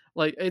women.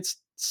 Like it's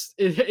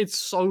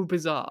so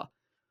bizarre.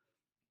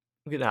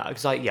 Look at that,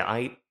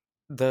 because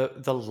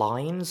the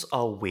lines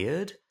are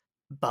weird,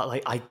 but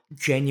like I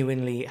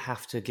genuinely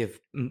have to give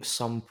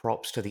some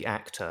props to the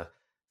actor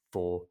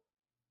for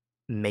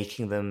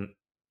making them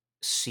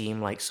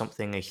seem like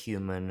something a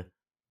human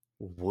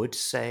would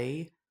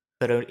say,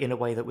 but in a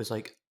way that was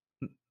like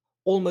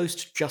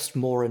almost just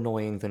more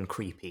annoying than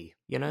creepy.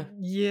 You know?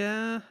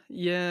 Yeah,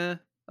 yeah.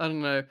 I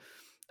don't know.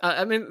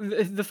 I mean,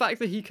 the fact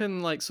that he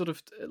can like sort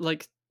of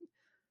like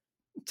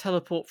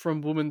teleport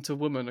from woman to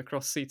woman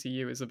across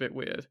CTU is a bit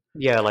weird.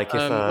 Yeah, like if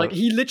Like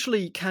he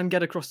literally can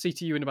get across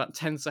CTU in about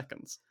 10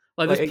 seconds.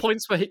 Like there's like,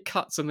 points where he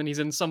cuts and then he's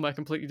in somewhere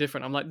completely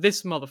different. I'm like,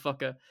 this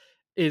motherfucker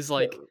is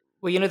like,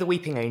 well, you know the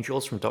Weeping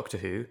Angels from Doctor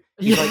Who.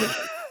 He's yeah.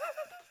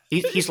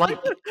 like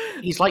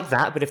he's like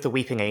that, but if the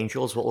Weeping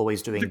Angels were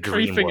always doing The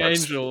creeping DreamWorks,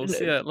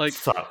 angels, yeah, like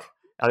fuck.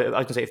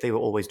 I can say if they were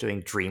always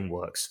doing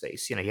DreamWorks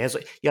face, you know, he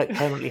like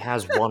permanently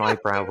has one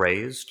eyebrow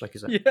raised, like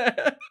is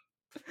that?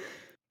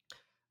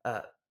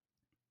 yeah.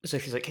 So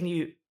she's like, can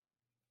you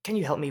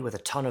help me with a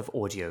ton of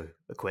audio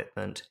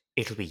equipment?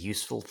 It'll be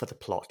useful for the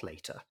plot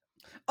later.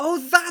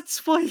 Oh,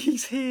 that's why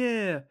he's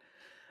here.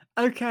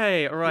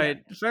 Okay, all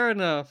right, fair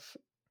enough.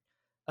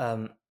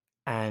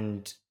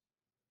 And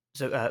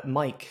so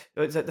Mike,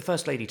 the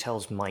first lady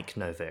tells Mike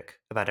Novick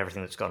about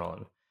everything that's gone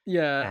on.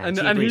 Yeah, And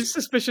he and agrees- he's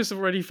suspicious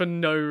already for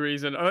no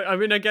reason. I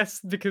mean, I guess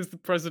because the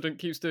president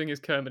keeps doing his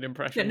Kermit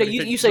impression. No, when he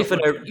you thinks say he's for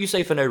not no working. you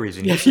say for no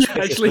reason. Yeah, He's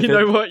suspicious actually, you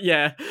because- know what?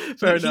 Yeah,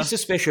 fair enough. He's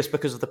suspicious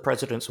because of the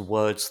president's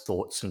words,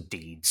 thoughts, and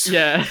deeds.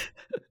 Yeah.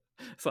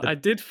 So I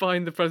did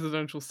find the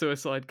presidential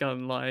suicide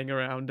gun lying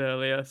around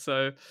earlier,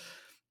 so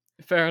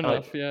fair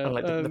enough. Yeah. And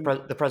like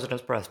the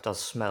president's breath does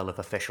smell of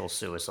official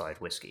suicide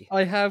whiskey.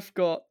 I have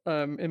got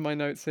in my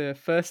notes here,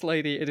 First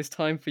Lady, it is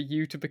time for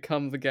you to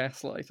become the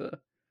gaslighter.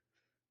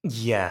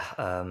 Yeah.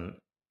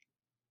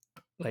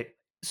 Like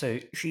so,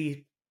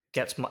 she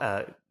gets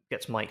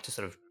Mike to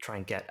sort of try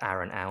and get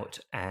Aaron out,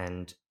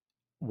 and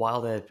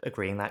while they're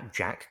agreeing that,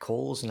 Jack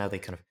calls, and now they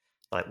kind of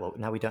like, well,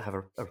 now we don't have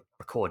a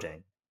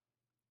recording.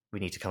 We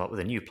need to come up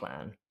with a new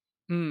plan.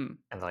 Hmm.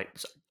 And like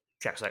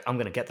Jack's like, I'm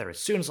going to get there as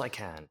soon as I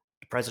can.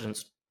 The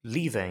president's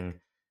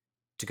leaving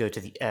to go to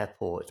the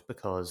airport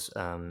because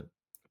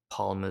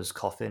Palmer's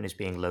coffin is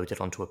being loaded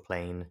onto a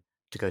plane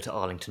to go to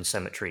Arlington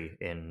Cemetery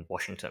in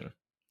Washington.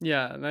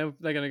 Yeah, and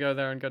they're going to go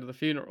there and go to the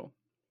funeral.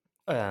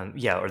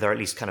 Yeah, or they're at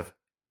least kind of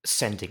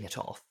sending it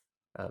off.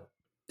 So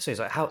he's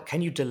like, how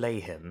can you delay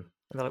him?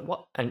 And they're like,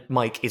 what? And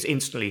Mike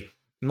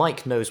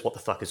knows what the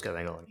fuck is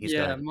going on.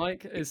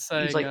 Mike is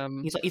saying,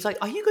 he's like,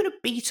 are you going to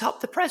beat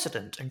up the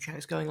president? And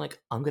Jack's going like,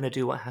 I'm going to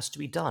do what has to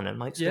be done. And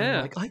Mike's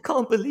going like, I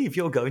can't believe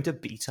you're going to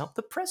beat up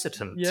the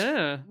president.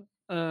 Yeah.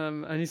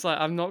 And he's like,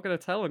 I'm not going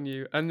to tell on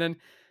you. And then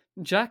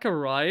Jack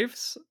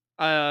arrives,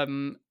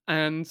 and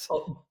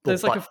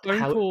there's like a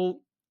phone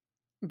call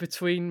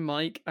between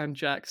Mike and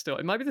Jack still.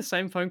 It might be the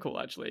same phone call,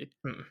 actually.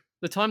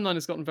 The timeline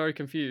has gotten very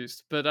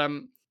confused. But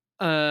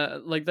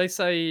like they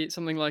say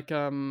something like,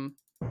 The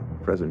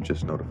president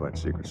just notified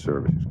Secret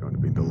Service he's going to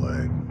be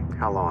delayed.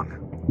 How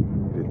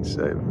long? He didn't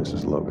say, but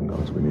Mrs. Logan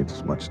knows we need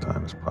as much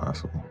time as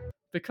possible.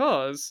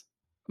 Because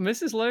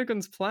Mrs.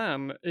 Logan's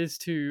plan is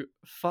to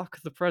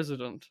fuck the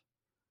president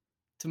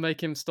to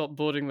make him stop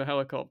boarding the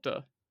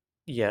helicopter.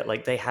 Yeah,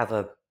 like they have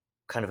a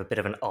kind of a bit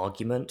of an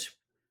argument,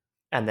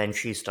 and then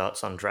she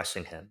starts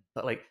undressing him.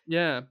 But like,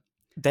 yeah,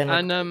 then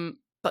like, and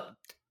but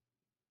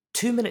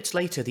 2 minutes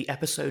later, the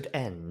episode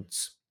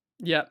ends.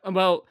 Yeah,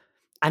 well,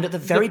 and at the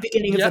very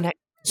beginning of the next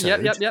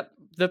episode, yep.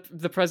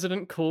 The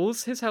president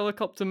calls his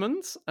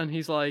helicopterman, and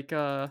he's like,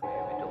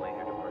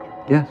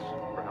 Yes.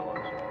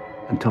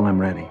 Until I'm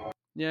ready.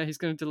 Yeah, he's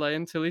going to delay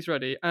until he's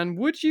ready. And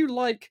would you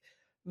like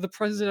the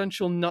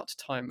presidential nut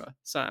timer,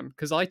 Sam?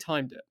 Because I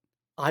timed it.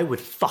 I would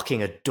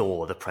fucking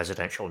adore the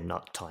presidential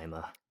nut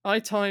timer. I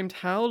timed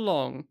how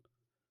long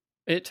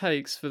it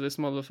takes for this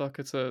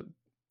motherfucker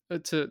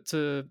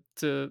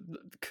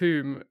to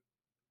coom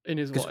in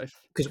his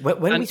wife. Because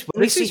when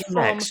we see him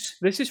next,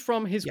 this is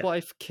from his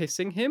wife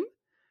kissing him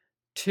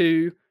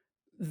to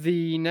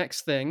the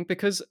next thing.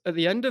 Because at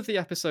the end of the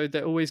episode,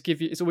 they always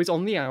give you, it's always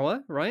on the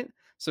hour, right?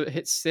 So it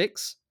hits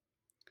 6.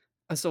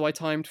 And so I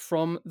timed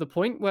from the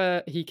point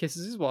where he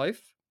kisses his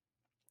wife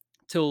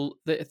till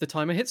the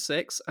timer hits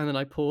 6, and then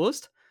I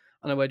paused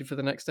and I waited for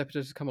the next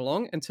episode to come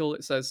along until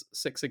it says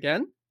 6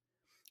 again.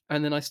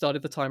 and then I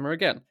started the timer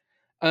again.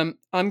 I'm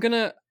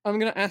gonna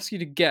ask you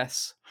to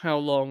guess how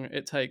long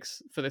it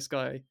takes for this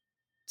guy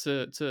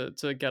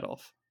to get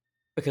off.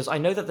 Because I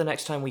know that the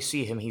next time we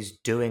see him, he's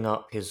doing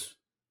up his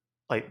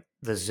like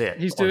the zip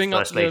He's on doing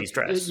up First Lady's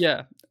dress.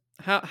 Yeah.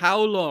 How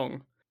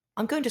long?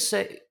 I'm going to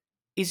say,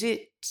 is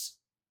it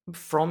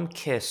from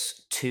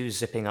kiss to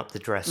zipping up the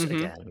dress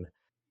again?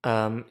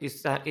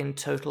 Is that in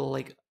total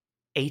like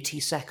 80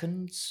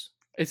 seconds?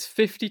 It's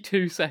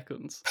 52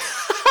 seconds.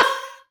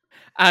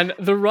 And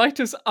the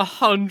writers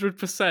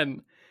 100%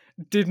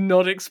 did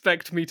not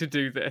expect me to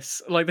do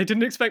this. Like, they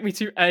didn't expect me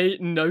to A,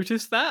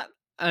 notice that,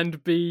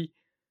 and B,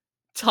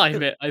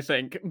 time it, I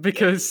think,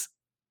 because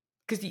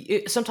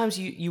sometimes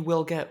you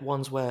will get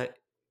ones where,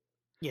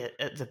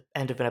 at the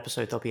end of an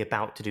episode, they'll be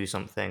about to do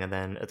something, and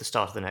then at the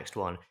start of the next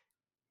one,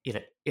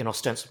 in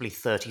ostensibly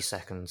 30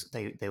 seconds,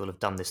 they will have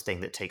done this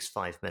thing that takes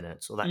 5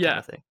 minutes, or that kind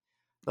of thing.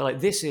 But, like,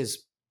 this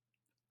is...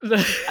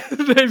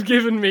 They've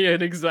given me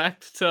an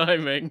exact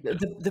timing.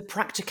 The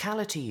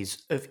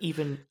practicalities of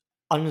even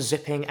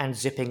unzipping and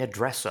zipping a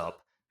dress up.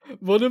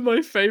 One of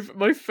my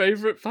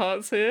favorite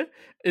parts here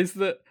is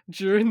that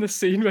during the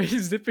scene where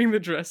he's zipping the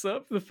dress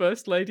up, the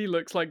First Lady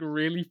looks like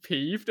really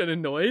peeved and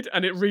annoyed,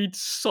 and it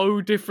reads so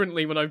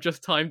differently when I've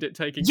just timed it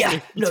taking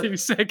 52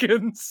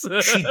 seconds.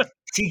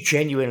 She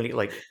genuinely,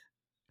 like,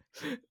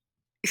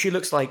 she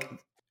looks like,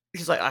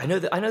 she's like, I know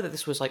that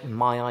this was like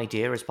my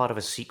idea as part of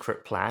a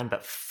secret plan,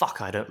 but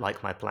fuck, I don't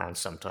like my plans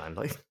sometimes.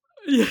 Like,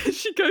 yeah,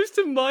 she goes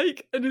to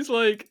Mike and is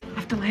like,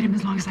 I've delayed him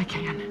as long as I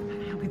can.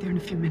 He'll be there in a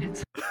few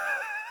minutes.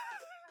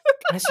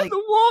 And it's like,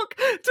 the walk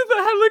to the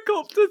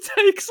helicopter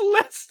takes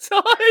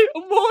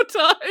more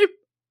time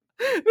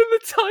than the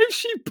time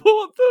she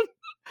bought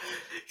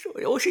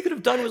them. All she could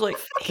have done was like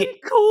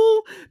hit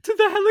call to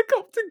the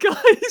helicopter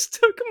guys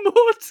took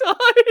more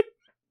time.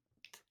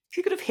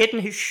 She could have hidden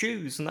his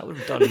shoes, and that would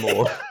have done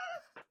more.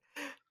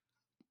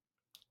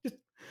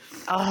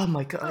 Oh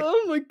my god!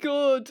 Oh my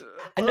god!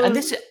 And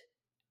this,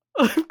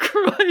 I'm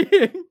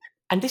crying.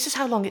 And this is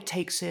how long it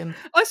takes him.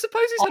 I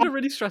suppose he's had a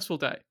really stressful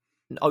day.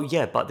 Oh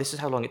yeah, but this is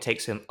how long it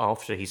takes him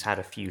after he's had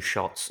a few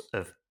shots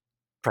of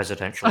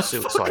presidential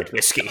suicide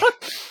whiskey.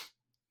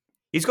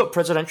 He's got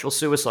presidential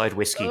suicide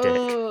whiskey dick,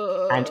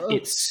 and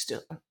it's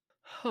still.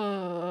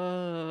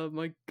 Oh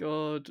my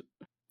god!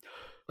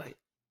 Like,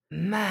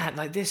 man,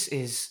 like this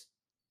is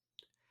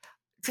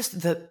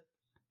just the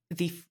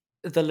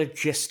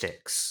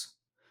logistics.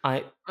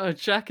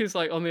 Jack is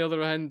like on the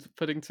other end,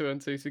 putting 2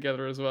 and 2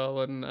 together as well,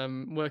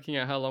 and working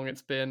out how long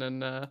it's been,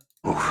 and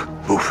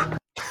Oof.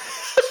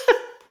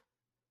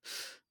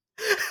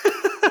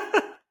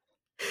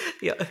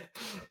 Yeah.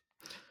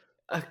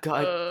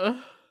 God.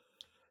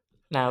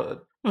 Now,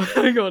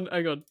 hang on.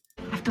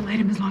 I've delayed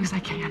him as long as I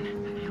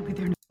can. He'll be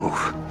there.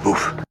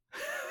 Oof.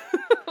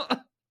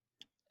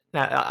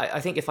 Now,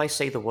 I think if I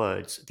say the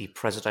words, the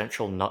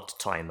presidential nut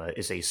timer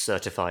is a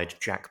certified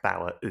Jack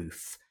Bauer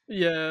oof.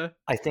 Yeah.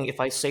 I think if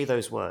I say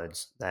those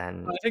words,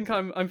 then I think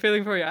I'm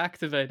feeling very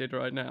activated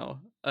right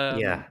now.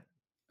 Yeah.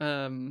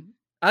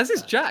 As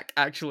is Jack,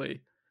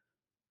 actually.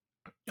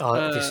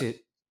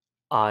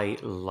 I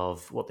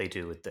love what they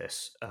do with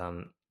this.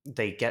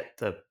 They get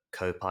the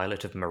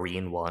co-pilot of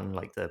Marine One,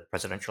 like the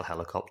presidential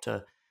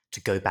helicopter,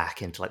 to go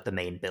back into like the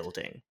main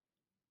building.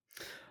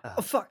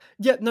 Oh fuck!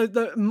 Yeah, no.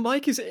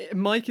 Mike is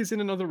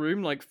in another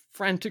room, like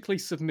frantically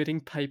submitting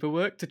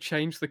paperwork to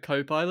change the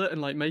co-pilot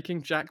and like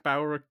making Jack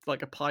Bauer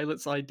like a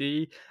pilot's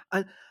ID.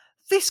 And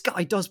this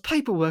guy does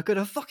paperwork at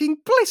a fucking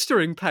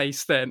blistering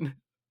pace. Then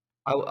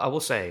I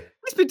will say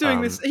he's been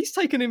doing this. He's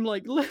taken him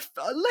like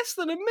less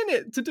than a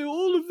minute to do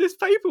all of this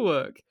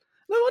paperwork.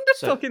 No wonder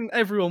fucking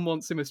everyone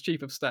wants him as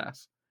chief of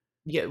staff.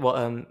 Yeah,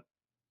 well,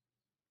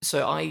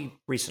 so I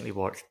recently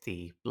watched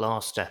the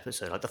last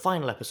episode, like the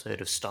final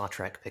episode of Star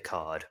Trek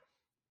Picard,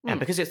 and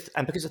because it's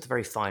the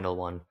very final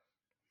one,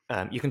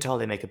 you can tell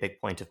they make a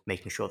big point of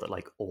making sure that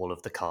like all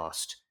of the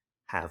cast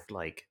have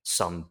like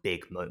some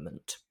big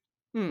moment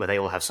where they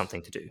all have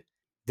something to do.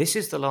 This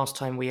is the last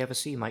time we ever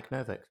see Mike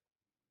Novick.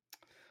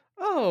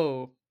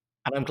 Oh.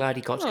 And I'm glad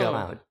he got to go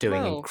out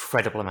doing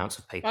incredible amounts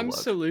of paperwork. I'm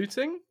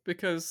saluting,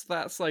 because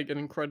that's like an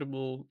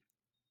incredible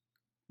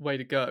way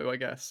to go, I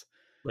guess.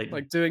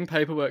 Like doing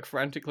paperwork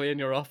frantically in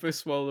your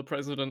office while the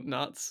president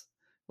nuts,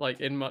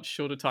 like in much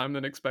shorter time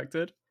than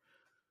expected.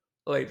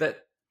 Like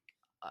that.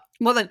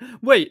 Well then,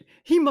 wait,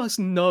 he must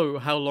know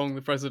how long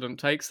the president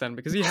takes then,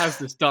 because he has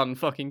this done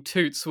fucking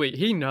toot sweet.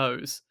 He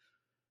knows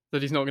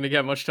that he's not going to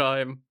get much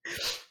time.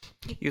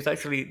 He was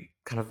actually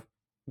kind of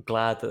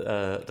glad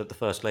that that the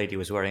First Lady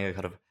was wearing a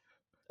kind of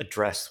a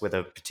dress with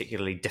a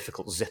particularly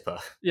difficult zipper.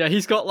 Yeah,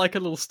 he's got like a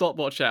little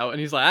stopwatch out, and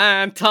he's like,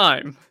 and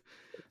time.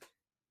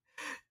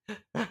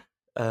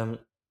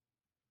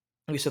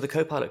 So the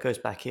co-pilot goes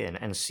back in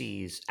and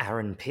sees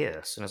Aaron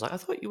Pierce and is like, I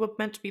thought you were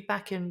meant to be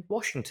back in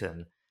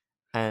Washington.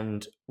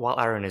 And while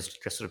Aaron is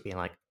just sort of being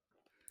like,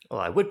 well,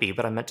 I would be,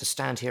 but I meant to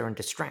stand here and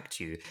distract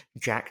you,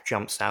 Jack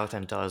jumps out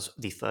and does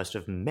the first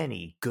of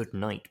many good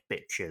night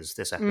bitches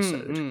this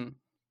episode.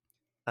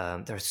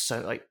 There's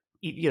so, like,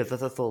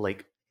 the full,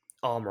 like,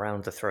 arm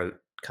around the throat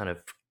kind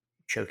of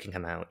choking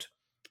him out.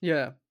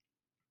 Yeah.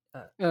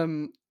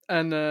 And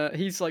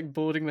he's like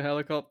boarding the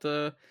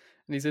helicopter,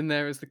 and he's in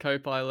there as the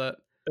co-pilot.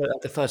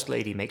 The First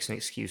Lady makes an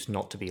excuse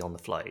not to be on the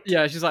flight.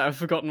 Yeah, she's like, I've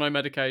forgotten my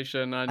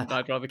medication, and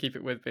I'd rather keep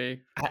it with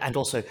me. And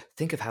also,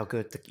 think of how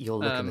good you'll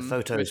look in the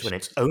photos when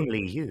it's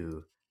only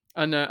you.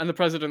 And the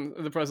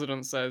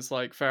president says,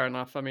 like, fair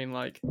enough. I mean,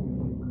 like,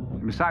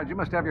 Besides, you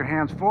must have your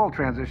hands full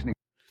transitioning.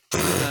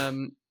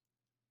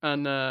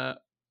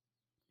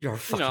 You're a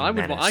fucking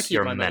menace. I keep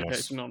You're my a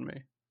menace. medication on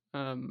me.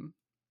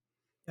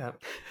 Yeah.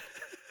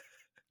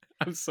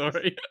 I'm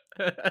sorry.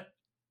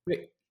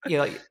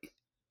 Like,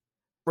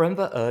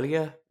 remember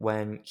earlier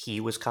when he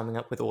was coming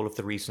up with all of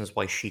the reasons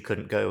why she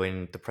couldn't go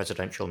in the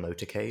presidential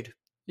motorcade?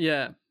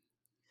 Yeah.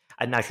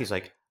 And now she's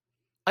like,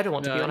 I don't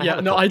want to be on a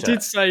helicopter. No, I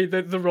did say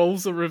that the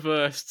roles are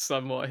reversed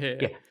somewhat here.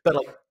 Yeah, but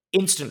like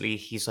instantly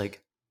he's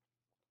like,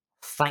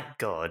 thank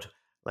God.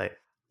 Like,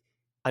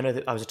 I know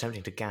that I was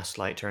attempting to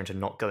gaslight her into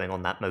not going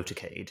on that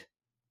motorcade.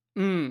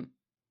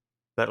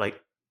 But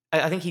like,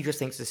 I think he just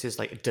thinks this is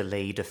like a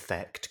delayed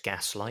effect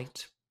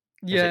gaslight.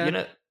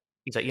 Yeah.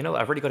 He's like,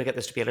 I've really got to get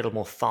this to be a little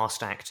more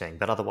fast acting,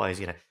 but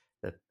otherwise,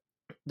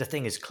 the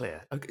thing is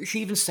clear.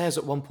 She even says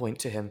at one point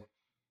to him,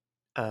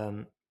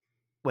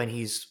 when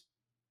he's,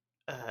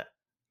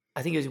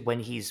 I think it was when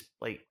he's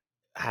like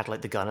had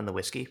like the gun and the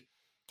whiskey.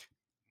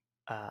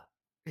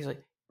 He's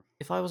like,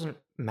 if I wasn't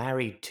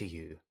married to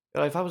you,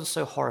 if I wasn't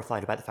so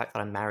horrified about the fact that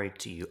I'm married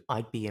to you,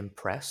 I'd be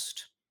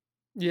impressed.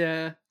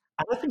 Yeah.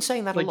 And I've been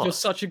saying that like, a lot. You're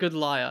such a good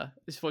liar,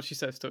 is what she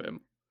says to him.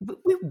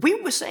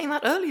 We were saying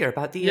that earlier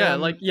about the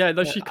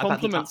she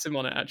compliments him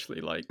on it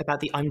actually, like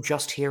about the I'm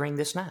just hearing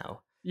this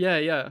now.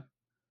 Yeah.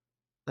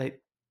 Like,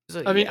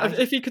 so, I mean,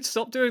 if he could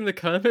stop doing the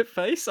Kermit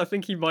face, I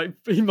think he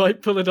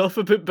might pull it off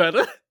a bit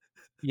better.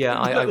 Yeah,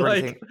 I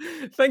really think.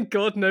 Thank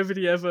God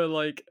nobody ever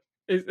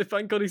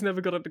thank God he's never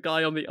got a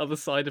guy on the other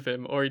side of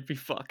him, or he'd be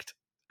fucked.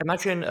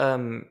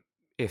 Imagine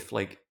if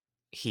like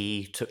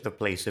he took the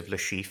place of Le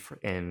Chiffre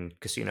in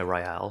Casino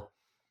Royale.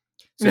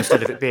 So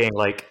instead of it being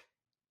like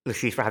Le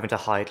Chiffre having to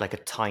hide like a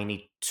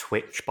tiny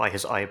twitch by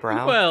his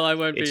eyebrow. Well, I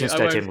won't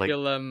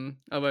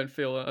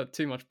feel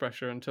too much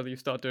pressure until you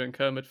start doing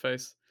Kermit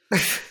face.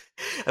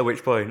 At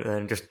which point,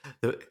 then just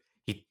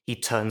he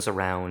turns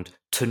around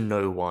to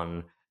no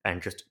one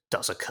and just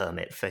does a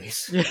Kermit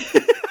face.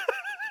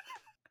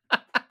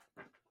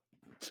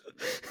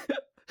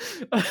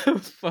 Oh,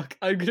 fuck!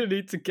 I'm gonna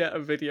need to get a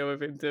video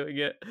of him doing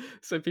it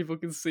so people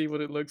can see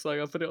what it looks like.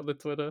 I'll put it on the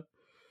Twitter.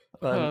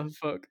 Oh,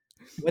 fuck!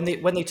 When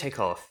they take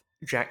off,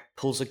 Jack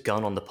pulls a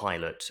gun on the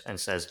pilot and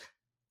says,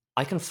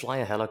 I can fly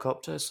a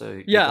helicopter,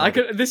 so... Yeah, I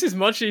can. This is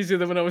much easier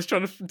than when I was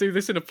trying to do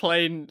this in a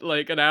plane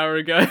like an hour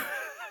ago.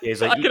 Yeah,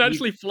 like, I can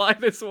actually fly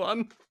this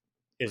one.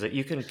 Is it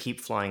you can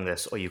keep flying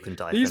this, or you can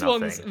die these for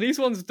nothing. These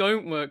ones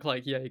don't work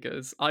like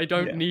Jaegers. I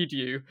don't need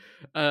you.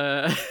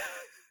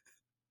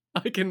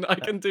 I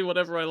can do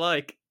whatever I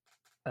like.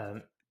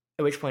 At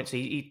which point, so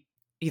he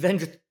then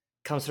just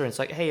comes through and it's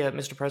like, hey,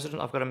 Mr.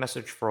 President, I've got a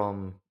message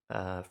from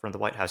the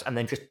White House, and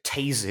then just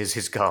tases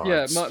his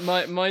guards.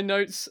 Yeah, my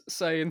notes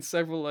say in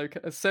several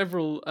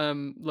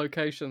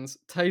locations,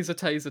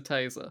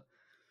 taser.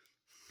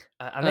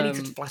 And then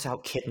he just flat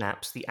out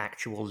kidnaps the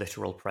actual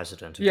literal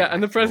president.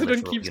 And the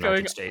president keeps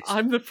going,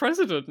 I'm the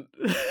president.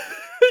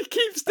 He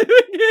keeps doing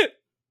it.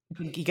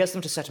 He gets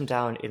them to set him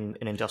down in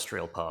an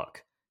industrial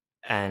park.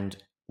 And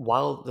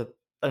while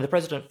the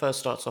president first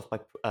starts off by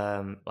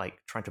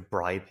trying to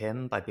bribe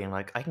him by being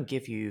like, I can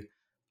give you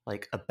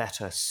like a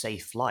better,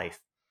 safe life.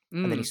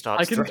 And then he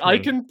starts threatening. I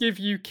can give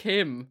you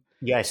Kim.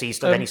 Yeah, so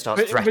then he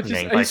starts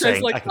threatening by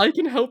saying, I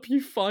can help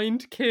you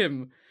find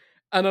Kim.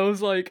 And I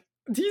was like,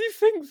 do you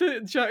think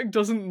that Jack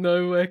doesn't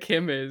know where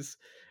Kim is?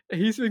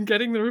 He's been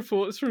getting the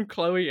reports from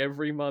Chloe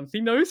every month.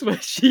 He knows where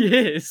she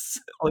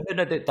is. Oh,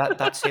 no,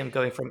 that's him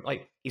going from,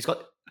 like, he's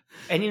got,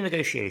 any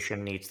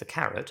negotiation needs the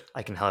carrot.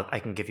 I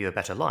can give you a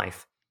better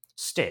life.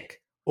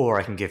 Stick. Or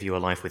I can give you a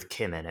life with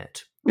Kim in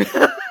it.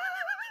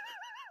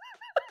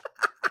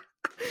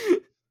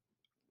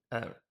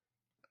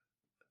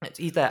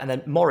 He's there, and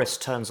then Morris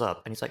turns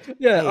up, and he's like,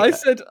 "Yeah, hey, I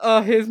said,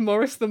 here's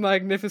Morris the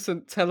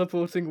Magnificent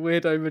teleporting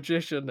weirdo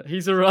magician.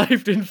 He's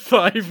arrived in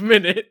 5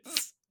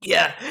 minutes."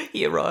 Yeah,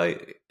 he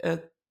arrived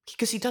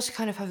because he does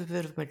kind of have a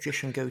bit of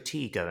magician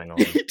goatee going on.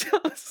 He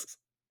does.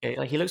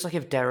 Like he looks like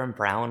if Darren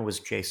Brown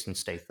was Jason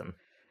Statham.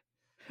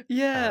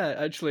 Yeah,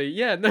 actually,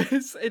 yeah, no, it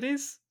is.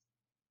 He's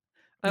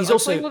I'm also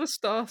playing a lot of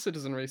Star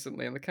Citizen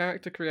recently, and the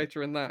character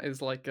creator in that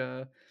is like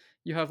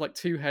you have like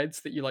 2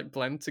 heads that you like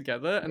blend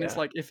together, and it's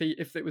like if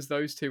it was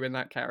those 2 in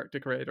that character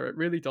creator, it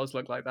really does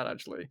look like that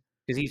actually.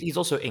 Because he's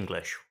also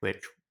English,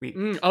 which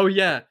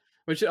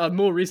which are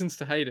more reasons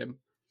to hate him.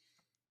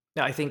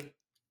 Yeah, I think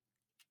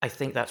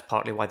that's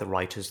partly why the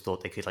writers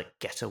thought they could like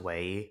get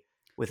away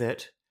with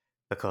it,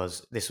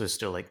 because this was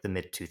still like the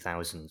mid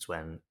 2000s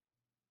when,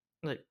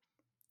 like,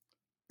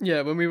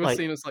 when we were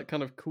seen as like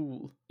kind of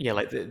cool. Yeah,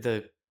 like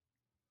the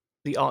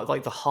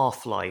like the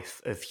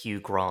half-life of Hugh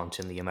Grant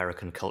in the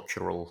American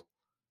cultural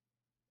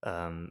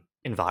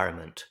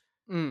environment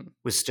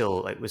was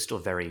still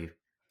very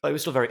But it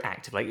was still very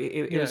active. Like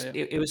it Yeah, was,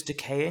 yeah. it was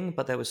decaying,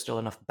 but there was still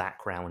enough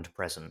background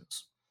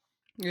presence.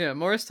 Yeah,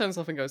 Morris turns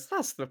off and goes,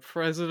 "That's the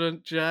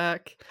president,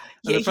 Jack."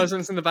 And Yeah, the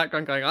president's in the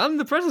background going, "I'm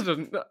the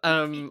president,"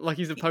 like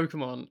he's a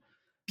Pokemon.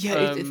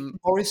 yeah. Um,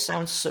 Morris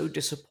sounds so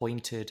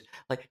disappointed.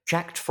 Like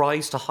Jack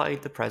tries to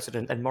hide the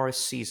president, and Morris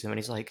sees him, and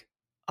he's like,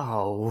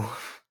 "Oh."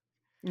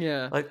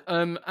 yeah. Like,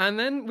 And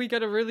then we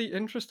get a really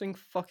interesting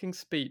fucking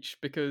speech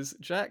because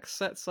Jack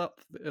sets up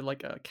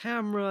like a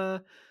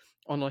camera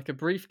on like a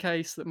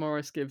briefcase that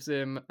Morris gives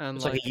him, and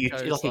it's like like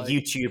goes like a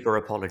YouTuber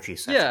apology yeah,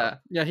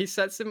 setup. yeah. He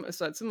sets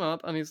him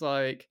up, and he's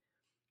like,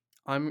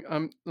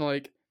 I'm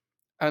like,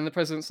 and the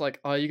president's like,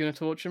 "Are you going to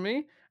torture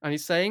me?" And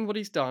he's saying what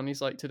he's done. He's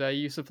like, "Today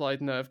you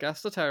supplied nerve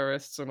gas to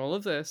terrorists and all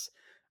of this,"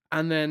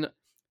 and then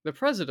the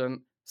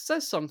president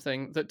says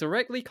something that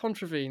directly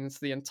contravenes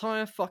the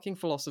entire fucking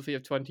philosophy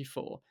of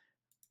 24.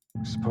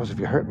 Suppose if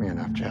you hurt me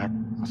enough, Jack,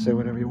 I'll say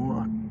whatever you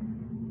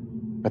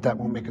want. But that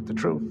won't make it the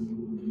truth.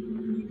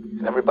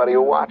 Everybody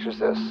who watches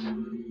this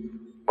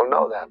will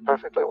know that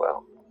perfectly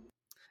well.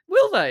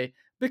 Will they?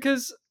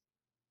 Because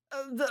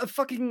the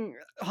fucking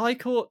High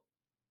Court,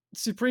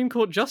 Supreme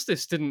Court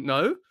Justice didn't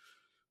know.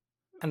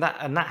 And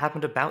that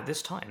happened about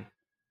this time.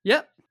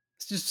 Yep.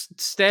 It's just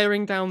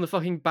staring down the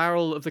fucking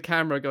barrel of the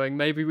camera going,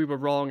 maybe we were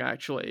wrong,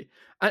 actually.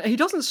 And he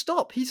doesn't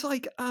stop. He's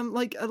like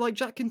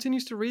Jack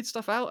continues to read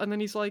stuff out, and then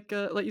he's like,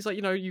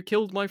 you know, you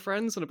killed my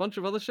friends and a bunch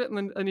of other shit,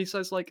 and he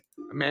says like,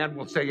 a man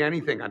will say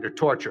anything under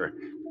torture.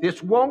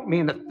 This won't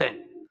mean a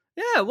thing.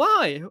 yeah,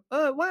 why?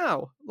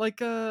 Wow. Like,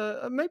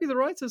 maybe the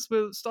writers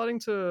were starting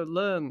to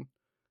learn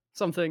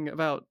something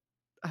about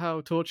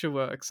how torture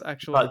works,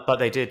 actually. But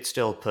they did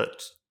still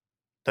put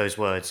those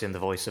words in the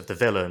voice of the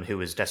villain, who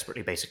was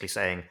desperately basically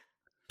saying,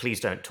 "Please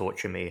don't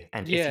torture me,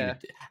 and Yeah.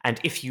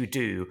 if you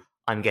do,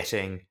 I'm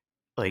getting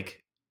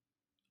like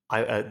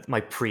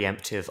my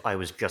preemptive I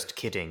was just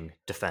kidding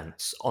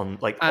defense on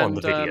on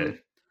the video."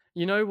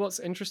 You know what's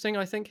interesting,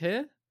 I think,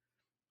 here?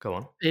 Go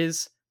on.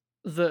 Is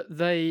that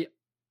they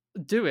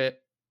do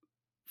it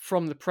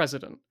from the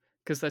president,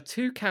 because they're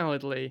too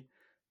cowardly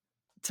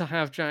to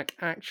have Jack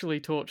actually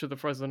torture the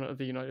president of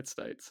the United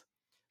States.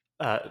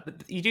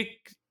 But you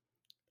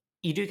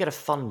do get a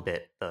fun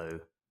bit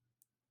though,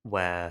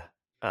 where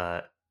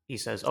he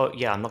says, "Oh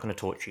yeah, I'm not going to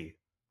torture you.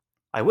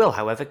 I will,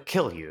 however,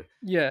 kill you."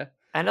 Yeah,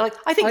 And like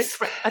I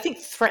think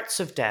threats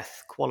of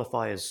death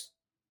qualify as.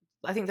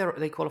 I think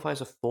they qualify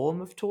as a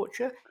form of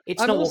torture. It's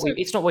not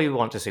what we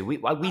want to see. We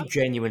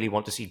genuinely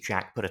want to see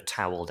Jack put a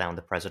towel down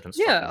the president's.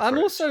 Yeah, I'm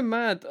throat. also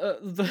mad.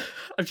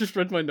 I've just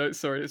read my notes.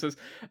 Sorry, it says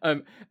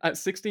at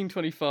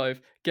 1625,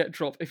 get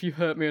dropped. If you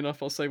hurt me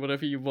enough, I'll say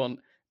whatever you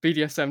want.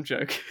 BDSM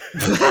joke.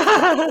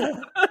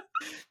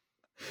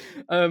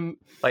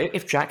 Like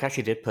if Jack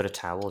actually did put a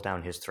towel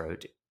down his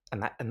throat,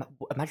 and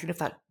imagine if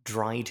that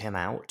dried him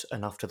out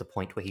enough to the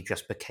point where he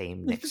just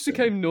became Nixon. He just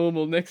became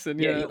normal Nixon.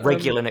 Yeah,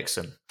 regular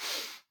Nixon.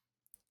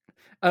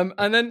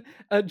 And then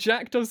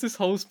Jack does this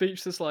whole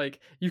speech that's like,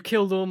 "You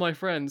killed all my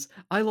friends.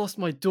 I lost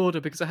my daughter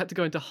because I had to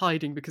go into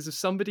hiding because of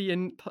somebody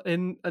in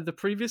the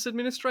previous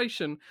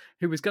administration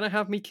who was going to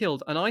have me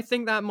killed, and I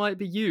think that might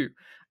be you."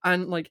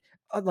 And like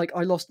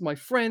I lost my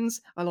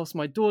friends, I lost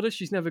my daughter.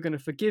 She's never going to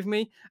forgive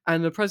me.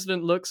 And the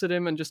president looks at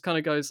him and just kind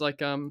of goes like,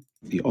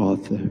 "The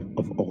author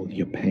of all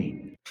your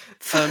pain."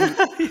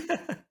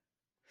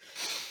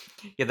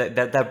 Yeah,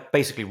 they're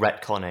basically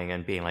retconning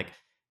and being like,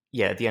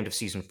 yeah, at the end of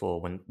season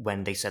 4,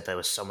 when they said there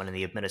was someone in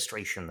the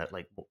administration that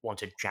like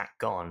wanted Jack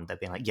gone, they're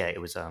being like, yeah,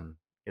 it was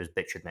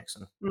Richard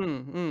Nixon.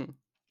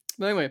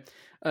 But anyway,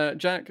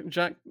 Jack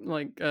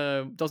like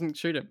doesn't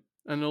shoot him,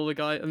 and all the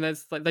guy, and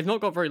there's like they've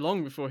not got very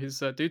long before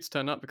his dudes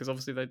turn up, because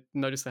obviously they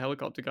notice the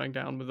helicopter going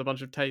down with a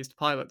bunch of tased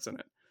pilots in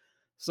it.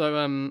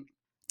 So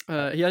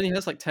he only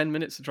has like 10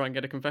 minutes to try and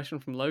get a confession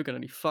from Logan,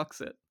 and he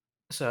fucks it.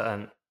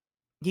 So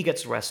he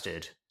gets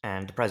arrested,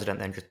 and the president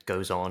then just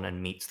goes on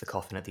and meets the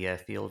coffin at the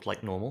airfield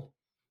like normal.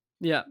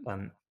 Yeah.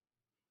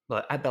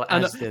 But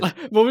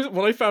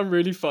what I found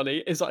really funny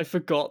is that I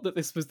forgot that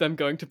this was them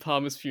going to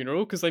Palmer's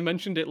funeral, because they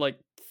mentioned it like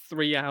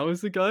 3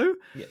 hours ago.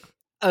 Yeah.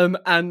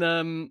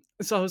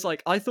 So I was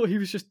like, I thought he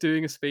was just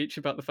doing a speech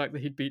about the fact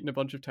that he'd beaten a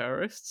bunch of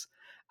terrorists.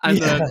 And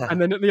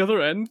then at the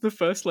other end, the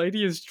first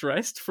lady is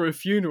dressed for a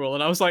funeral,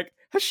 and I was like,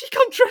 has she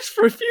come dressed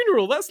for a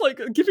funeral? That's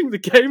like giving the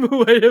game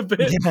away a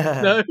bit.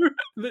 Yeah. No,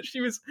 that she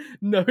was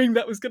knowing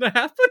that was going to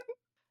happen.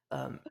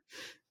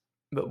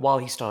 But while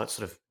he starts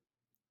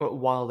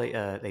while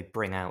they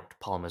bring out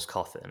Palmer's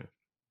coffin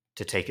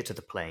to take it to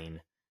the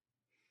plane,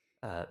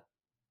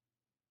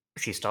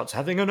 she starts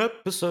having an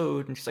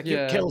episode, and she's like,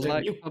 "You killed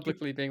him!" You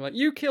publicly being like,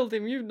 "You killed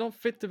him! You're not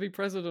fit to be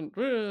president!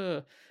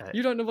 You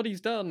don't know what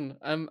he's done!"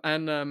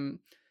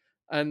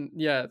 And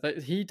yeah,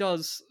 he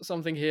does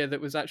something here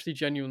that was actually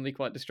genuinely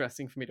quite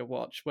distressing for me to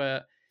watch,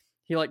 where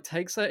he like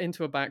takes her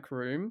into a back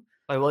room.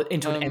 Oh, well,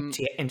 into an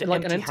empty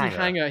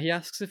hangar. He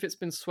asks if it's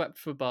been swept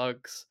for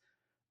bugs,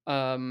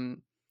 and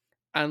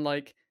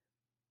like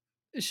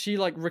she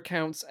like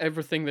recounts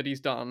everything that he's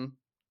done,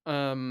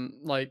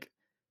 like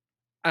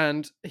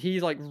and he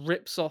like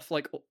rips off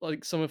like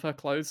some of her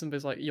clothes and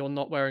is like, "You're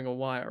not wearing a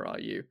wire, are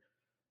you?"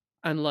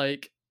 And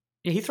like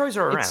Yeah, he throws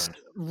her it's around.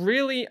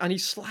 really, and he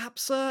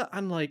slaps her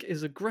and like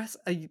is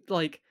aggressive,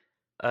 like.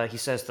 He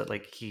says that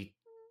like he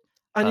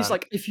And he's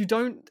like, if you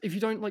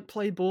don't like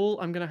play ball,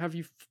 I'm gonna have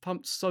you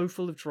pumped so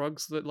full of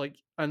drugs that like,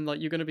 and like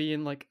you're gonna be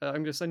in like,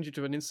 I'm gonna send you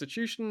to an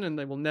institution and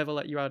they will never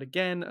let you out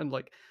again. And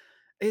like,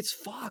 it's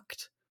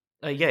fucked.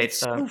 yeah, It's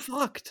so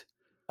fucked.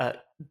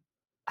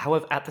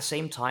 However, at the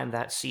same time,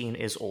 that scene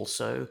is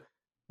also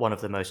one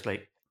of the most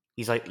like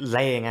he's like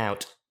laying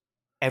out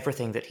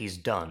everything that he's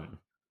done.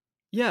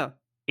 Yeah,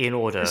 in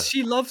order.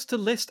 She loves to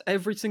list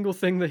every single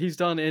thing that he's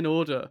done in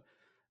order.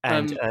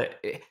 And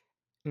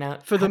now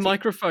for the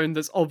microphone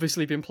that's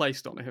obviously been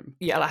placed on him.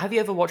 Yeah, like, have you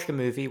ever watched a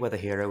movie where the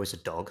hero is a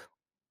dog?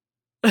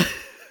 Yeah,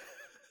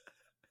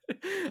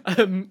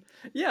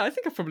 I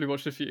think I've probably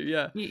watched a few.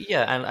 Yeah,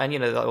 yeah, and you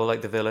know, or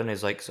like the villain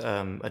is like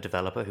a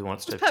developer who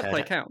wants to pet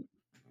play count.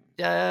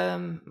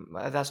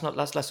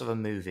 That's less of a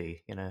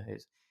movie. You know,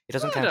 it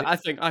doesn't count. I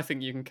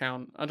think you can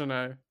count. I don't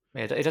know.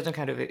 Yeah, it doesn't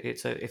count if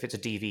it's a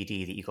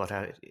DVD that you got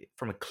out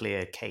from a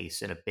clear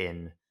case in a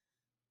bin.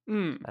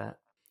 Yeah,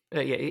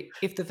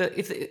 if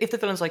the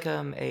villain's like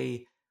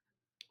a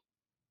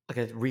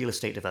real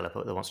estate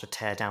developer that wants to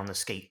tear down the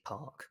skate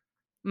park,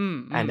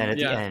 and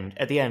then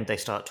at the end they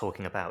start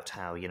talking about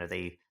how, you know,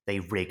 they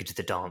rigged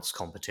the dance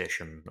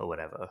competition or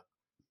whatever.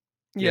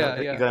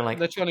 You're going like,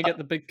 they're trying to get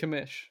the big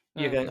commish.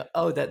 You're going,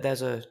 oh,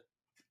 there's a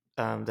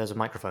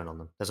microphone on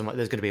them. There's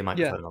going to be a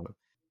microphone on them.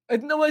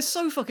 No, it's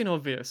so fucking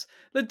obvious.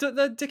 They're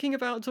dicking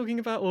about, talking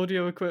about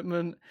audio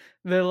equipment.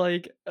 They're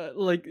like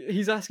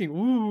he's asking,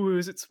 "Ooh,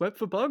 is it swept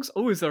for bugs?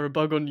 Oh, is there a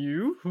bug on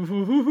you?"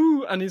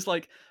 And he's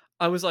like,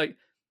 I was like,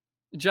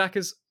 Jack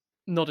is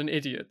not an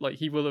idiot. Like,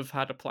 he will have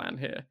had a plan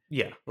here.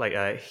 Yeah,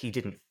 like he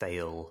didn't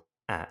fail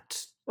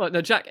at. Well,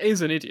 no, Jack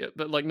is an idiot,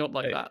 but like not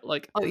like that.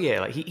 Like, oh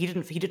yeah, like he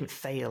didn't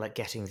fail at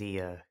getting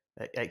the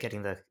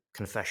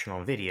confession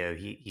on video.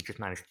 He just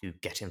managed to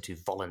get him to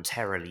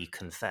voluntarily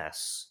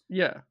confess.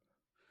 Yeah.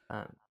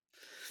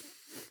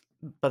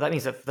 But that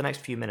means that for the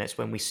next few minutes,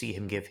 when we see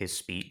him give his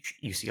speech,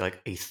 you see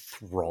like a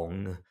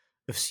throng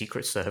of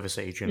Secret Service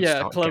agents.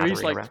 Yeah,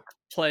 Chloe's like around.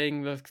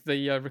 Playing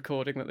the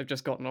recording that they've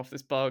just gotten off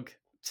this bug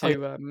to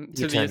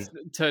the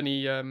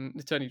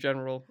attorney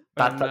general.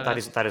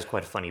 That is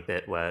quite a funny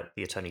bit where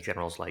the attorney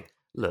general's like,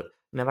 "Look,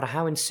 no matter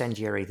how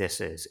incendiary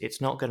this is,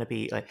 it's not going to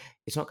be like,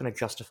 it's not going to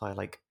justify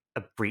like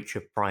a breach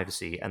of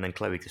privacy." And then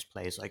Chloe just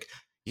plays like,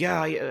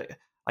 "Yeah,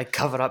 I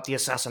covered up the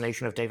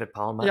assassination of David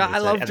Palmer." Yeah, I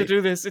love to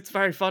do this. It's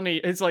very funny.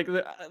 It's like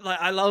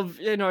I love,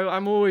 you know,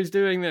 I'm always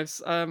doing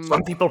this.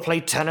 Some people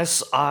play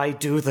tennis. I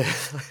do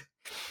this.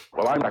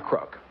 Well, I'm a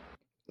crook.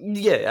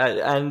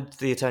 Yeah, and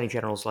the attorney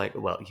general's like,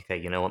 "Well, okay,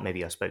 you know what?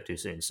 Maybe I spoke too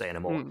soon. Say no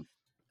more."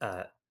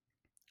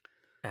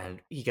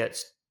 And he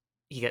gets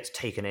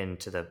taken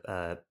into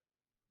the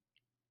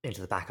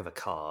back of a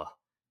car.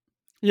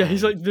 Yeah,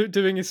 he's like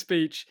doing his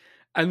speech,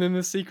 and then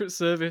the Secret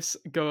Service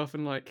go up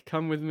and like,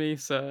 "Come with me,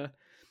 sir."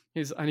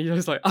 And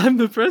he's like, "I'm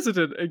the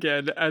president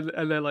again,"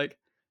 and they're like,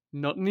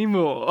 "Not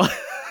anymore."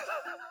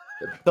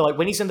 But like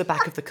when he's in the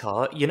back of the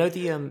car, you know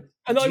the and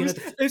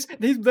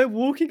they're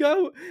walking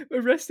out,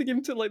 arresting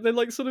him they're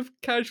like sort of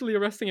casually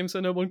arresting him,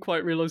 so no one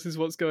quite realizes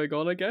what's going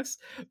on, I guess.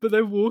 But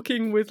they're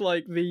walking with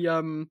like the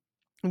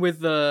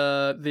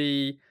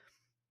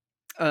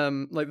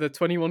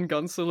 21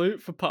 gun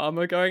salute for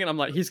Palmer going, and I'm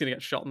like, he's gonna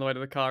get shot on the way to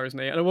the car, isn't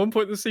he? And at one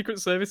point, the Secret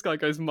Service guy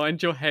goes,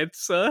 "Mind your head,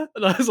 sir,"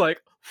 and I was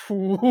like,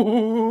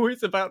 "Ooh,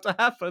 it's about to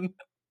happen."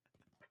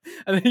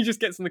 And then he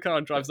just gets in the car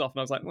and drives off, and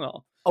I was like,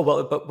 "Oh." Oh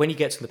well, but when he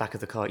gets in the back of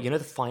the car, you know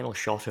the final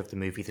shot of the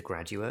movie The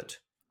Graduate?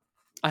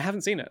 I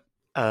haven't seen it.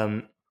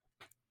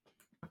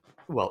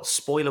 Well,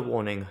 spoiler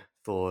warning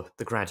for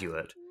The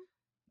Graduate.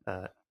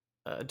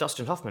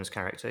 Dustin Hoffman's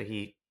character,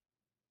 he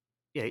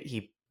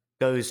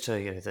goes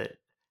to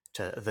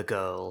the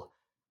girl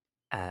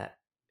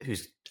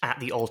who's at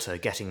the altar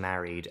getting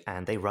married,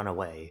 and they run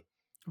away.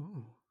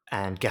 Ooh.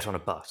 And get on a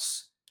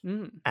bus.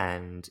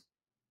 And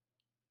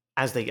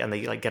as they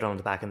like get on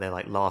the back, and they're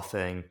like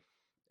laughing,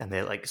 and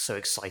they're like so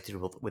excited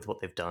with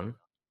what they've done.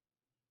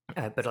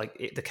 But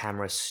like the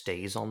camera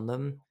stays on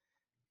them,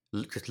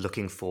 just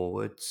looking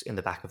forwards in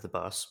the back of the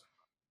bus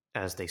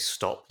as they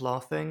stop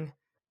laughing,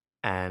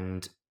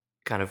 and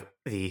kind of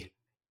can't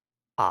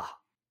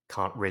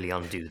really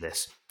undo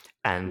this,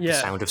 and the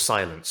sound of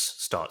silence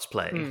starts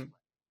playing.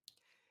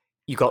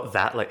 You got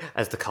that, like,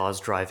 as the car's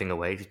driving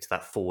away, to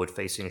that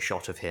forward-facing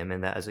shot of him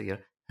in that as a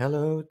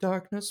 "Hello,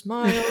 darkness,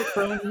 my old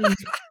friend."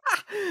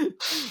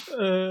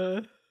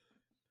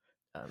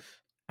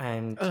 But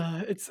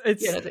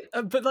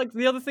like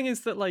the other thing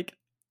is that like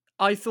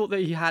I thought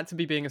that he had to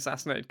be being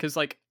assassinated because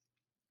like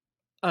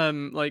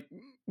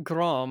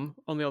Grom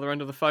on the other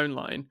end of the phone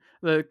line,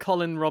 the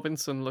Colin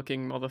Robinson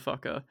looking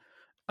motherfucker,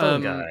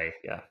 phone guy,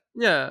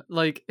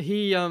 like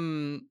he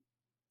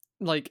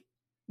like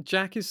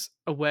Jack is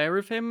aware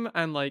of him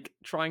and like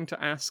trying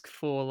to ask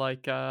for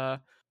like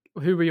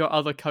who were your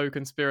other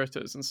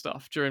co-conspirators and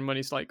stuff during when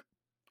he's like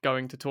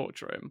going to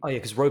torture him. Oh yeah,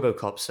 because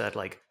RoboCop said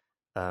like,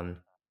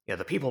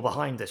 the people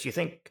behind this. You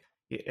think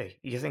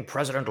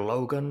President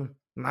Logan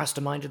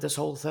masterminded this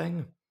whole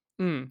thing?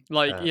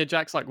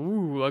 Jack's like,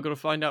 ooh, I got to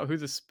find out who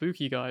the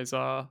spooky guys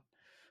are.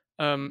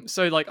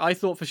 So like I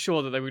thought for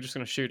sure that they were just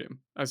going to shoot him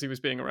as he was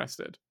being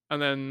arrested,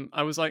 and then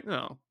I was like,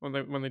 no, when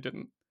they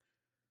didn't.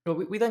 Well,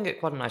 we then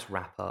get quite a nice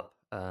wrap up.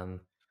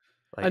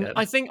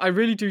 I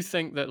really do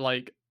think that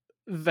like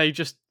they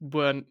just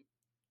weren't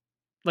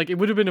like it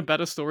would have been a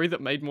better story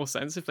that made more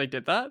sense if they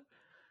did that.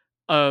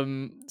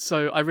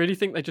 So I really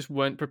think they just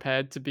weren't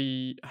prepared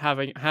to have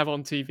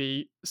on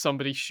TV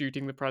somebody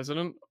shooting the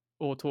president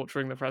or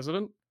torturing the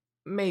president.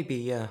 Maybe,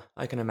 yeah,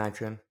 I can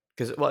imagine.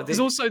 Because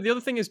Also the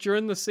other thing is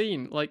during the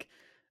scene, like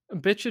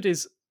Bitchard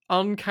is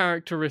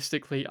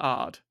uncharacteristically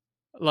odd.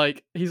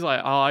 Like he's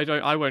like, oh,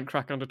 I won't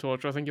crack under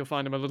torture. I think you'll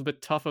find him a little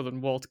bit tougher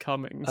than Walt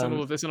Cummings and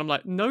all of this. And I'm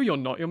like, no, you're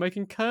not. You're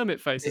making Kermit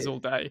faces all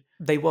day.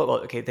 They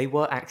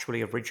were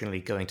actually originally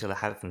going to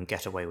have him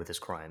get away with his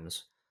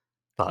crimes,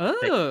 but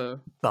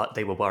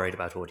they were worried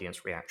about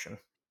audience reaction.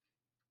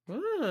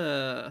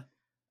 Because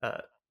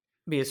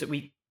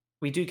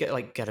we do get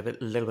a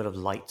little bit of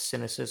light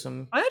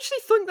cynicism. I actually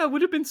think that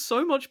would have been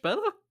so much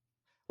better.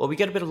 Well, we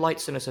get a bit of light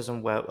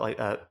cynicism where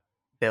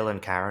Bill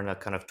and Karen are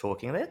kind of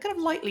talking, and they're kind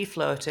of lightly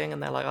flirting,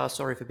 and they're like, "Oh,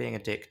 sorry for being a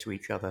dick to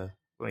each other."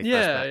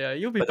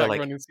 You'll be back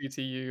running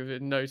CTU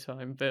in no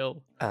time,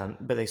 Bill.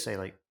 But they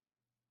say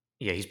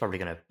he's probably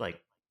gonna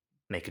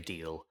make a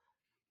deal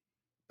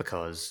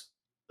because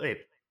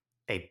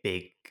a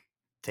big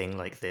thing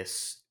like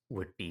this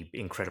would be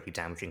incredibly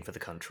damaging for the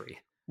country.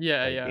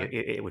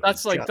 It would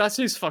that's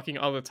his fucking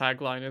other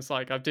tagline. It's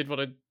like, I did what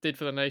I did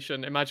for the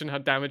nation. Imagine how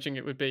damaging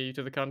it would be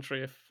to the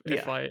country if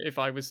he's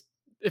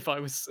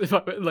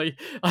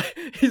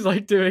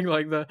like doing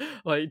like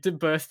the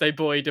birthday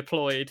boy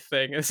deployed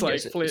thing. It's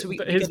like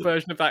his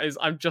version of that is,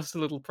 I'm just a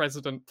little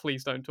president.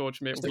 Please don't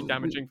torture me. It will be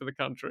damaging for the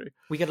country.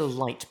 We get a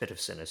light bit of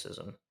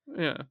cynicism.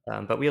 Yeah.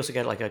 But we also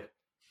get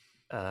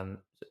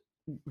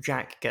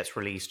Jack gets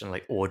released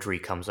and Audrey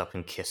comes up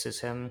and kisses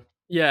him.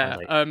 Yeah,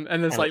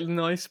 and there's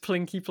nice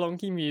plinky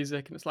plonky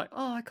music, and it's like,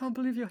 oh, I can't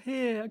believe you're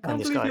here. I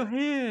can't believe you're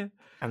here.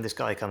 And this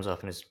guy comes up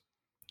and is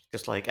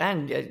just like,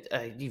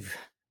 you've.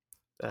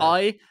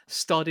 I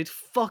started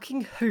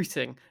fucking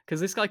hooting because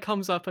this guy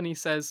comes up and he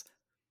says,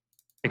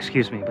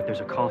 "Excuse me, but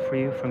there's a call for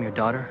you from your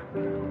daughter."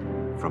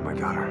 From my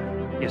daughter?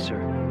 Yes, sir.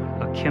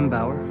 Kim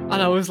Bauer.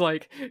 And I was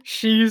like,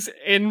 she's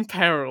in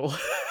peril.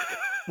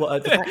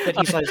 Well, the fact that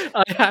he's like,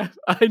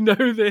 I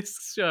know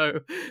this show.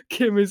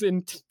 Kim is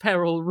in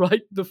peril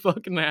right the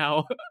fuck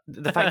now.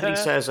 The fact that he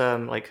says,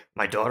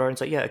 my daughter, and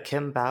it's like, yeah,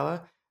 Kim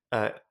Bauer.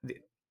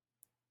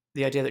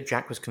 The idea that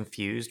Jack was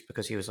confused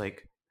because he was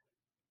like,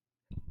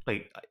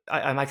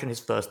 I imagine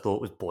his first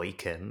thought was boy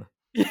Kim.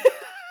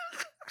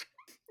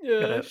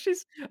 Yeah,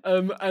 she's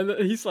and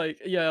he's like,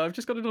 yeah, I've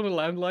just got it on a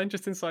landline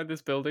just inside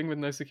this building with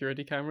no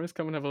security cameras.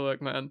 Come and have a look,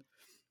 man.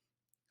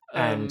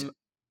 And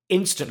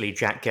instantly,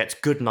 Jack gets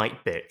 "good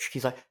night, bitch."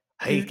 He's like,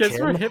 "Hey, he gets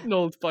Kim."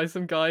 hypnotized by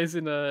some guys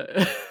in in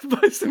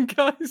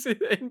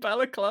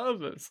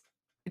balaclavas.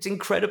 It's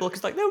incredible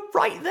because they're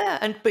right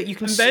there, but you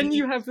can. And then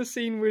you have the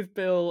scene with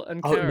Bill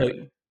and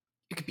Karen.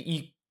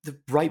 No,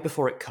 right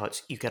before it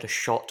cuts, you get a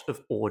shot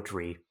of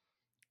Audrey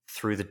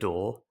through the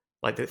door,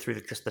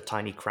 through just the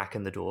tiny crack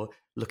in the door,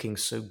 looking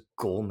so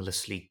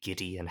gormlessly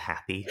giddy and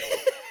happy,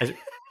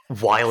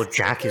 while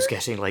Jack is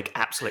getting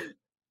absolute.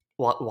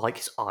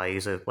 His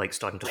eyes are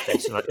starting to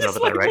face in other directions.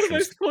 One of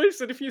those toys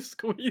that if you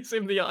squeeze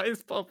him, the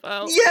eyes pop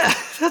out. Yeah,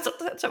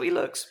 that's how he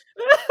looks.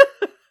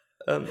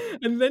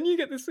 And then you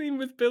get the scene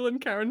with Bill and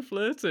Karen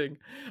flirting,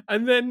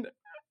 and then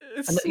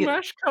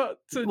smash cut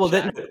to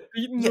Jack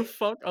beaten the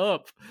fuck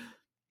up,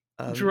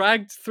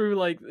 dragged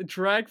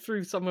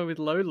through somewhere with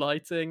low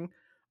lighting.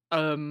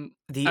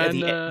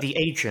 The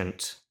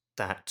agent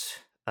that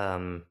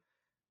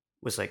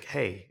was like,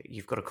 "Hey,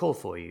 you've got a call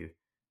for you."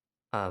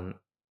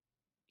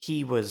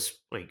 He was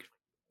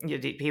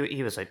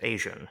he was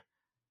Asian,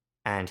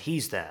 and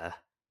he's there,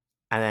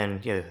 and then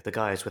the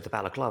guys with the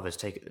balaclavas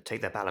take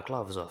their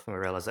balaclavas off, and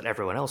we realize that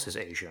everyone else is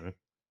Asian.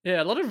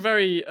 Yeah, a lot of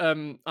very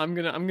I'm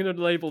gonna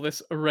label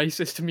this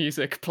racist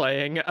music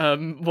playing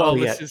while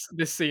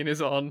this scene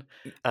is on.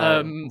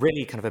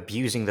 Really kind of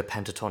abusing the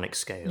pentatonic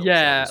scale.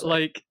 Yeah,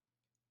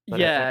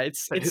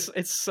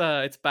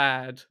 it's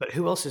bad. But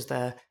who else is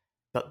there?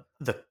 But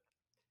the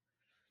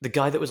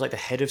guy that was the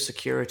head of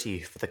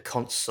security for the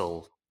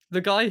consul. The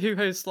guy who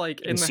was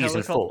in the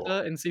helicopter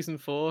 4. in season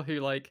 4,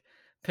 who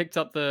picked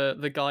up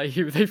the guy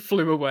who they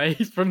flew away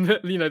from,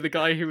 the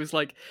guy who was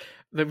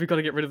we've got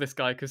to get rid of this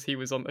guy because he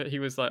was on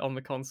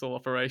the consul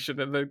operation,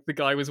 and the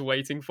guy was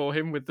waiting for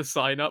him with the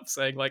sign up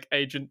saying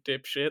Agent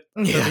Dipshit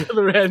at the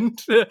other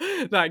end.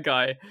 That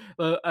guy,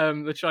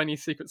 the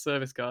Chinese Secret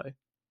Service guy.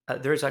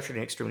 There is actually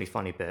an extremely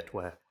funny bit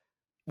where,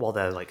 while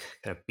they're kind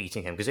of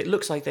beating him, because it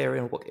looks like they're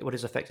in what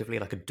is effectively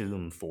a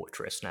Doom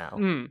fortress now,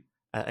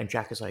 and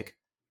Jack is like,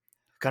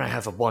 "Can I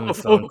have one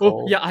phone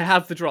call?" Yeah, I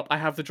have the drop.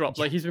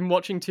 Yeah. He's been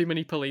watching too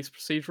many police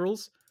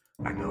procedurals.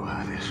 I know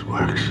how this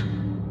works.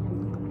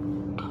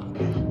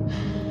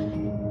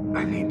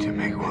 I need to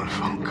make one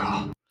phone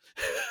call.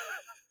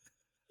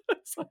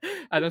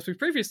 And as we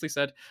previously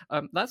said,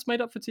 that's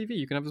made up for TV.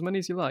 You can have as many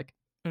as you like.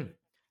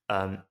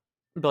 But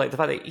like the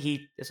fact that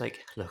he is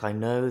like, look, I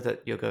know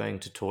that you're going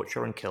to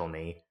torture and kill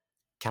me.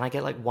 Can I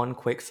get like one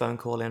quick phone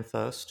call in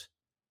first?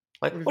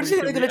 Like, what is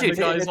it they're going to do?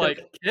 The guy's like,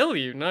 kill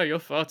you? No, you're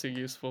far too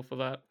useful for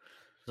that.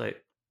 So,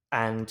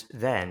 and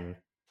then,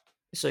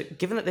 so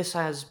given that this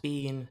has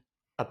been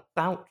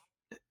about,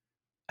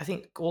 I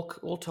think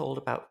all told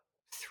about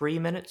 3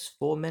 minutes,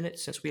 4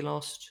 minutes since we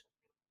last.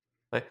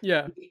 Like,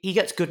 yeah, he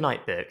gets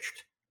goodnight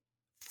bitched.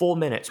 4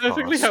 minutes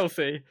perfectly pass,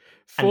 healthy.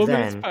 4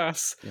 minutes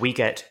pass. We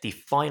get the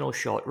final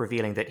shot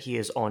revealing that he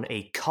is on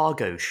a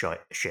cargo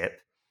ship,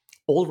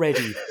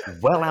 already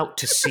well out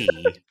to sea,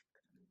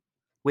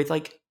 with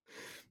like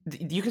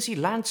you can see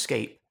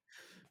landscape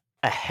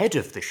ahead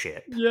of the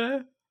ship.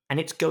 Yeah, and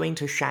it's going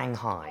to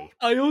Shanghai.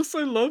 I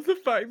also love the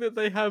fact that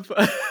they have.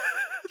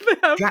 They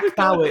have Jack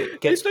Bauer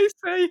gets. They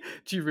say,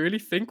 "Do you really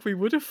think we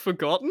would have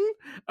forgotten?"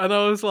 And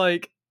I was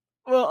like,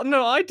 "Well,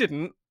 no, I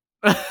didn't."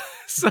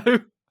 So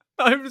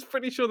I was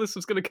pretty sure this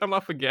was going to come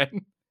up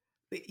again.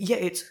 Yeah,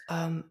 it's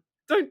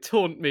Don't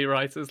taunt me,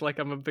 writers, like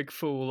I'm a big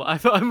fool.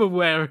 I'm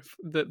aware of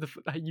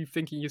you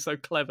thinking you're so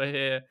clever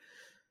here.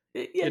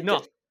 Yeah, you're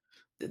not.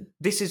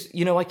 This is,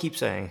 I keep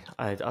saying,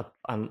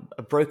 I'm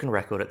a broken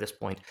record at this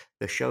point.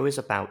 The show is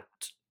about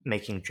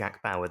making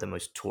Jack Bauer the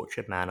most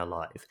tortured man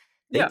alive.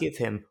 They give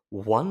him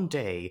 1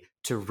 day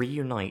to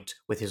reunite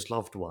with his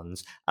loved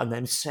ones, and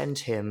then send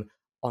him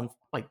on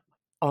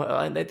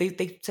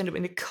they send him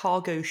in a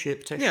cargo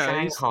ship to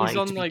Shanghai he's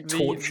on, to be like,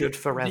 tortured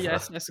forever. The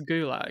SS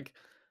Gulag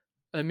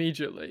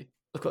immediately.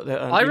 Look at the,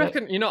 I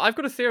reckon. I've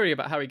got a theory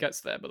about how he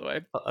gets there. By the way.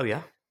 Oh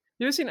yeah.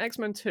 You ever seen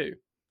X-Men 2?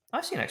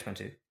 I've seen X-Men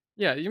 2.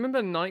 Yeah, you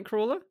remember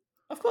Nightcrawler?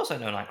 Of course, I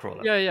know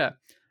Nightcrawler. Yeah.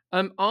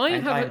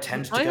 I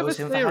intend to go with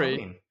him for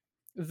Halloween.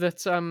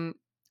 That that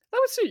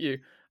would suit you.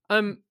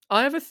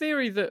 I have a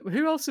theory that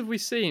who else have we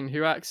seen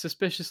who acts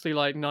suspiciously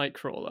like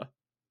Nightcrawler?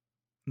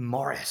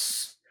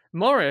 Morris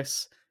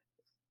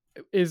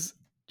is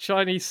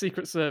Chinese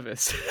Secret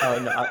Service. Oh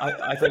no,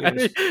 I thought it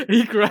was...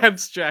 he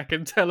grabs Jack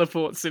and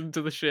teleports him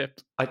to the ship.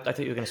 I thought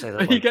you were going to say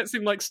that he gets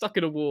him like stuck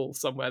in a wall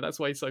somewhere. That's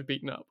why he's so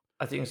beaten up.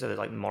 I think you said that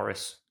like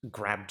Morris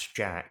grabbed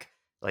Jack,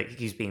 like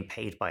he's being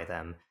paid by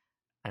them,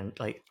 and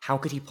like how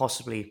could he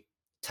possibly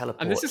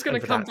teleport? And this is going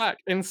to come back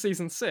in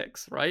season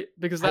 6, right?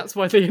 Because that's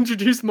why they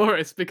introduced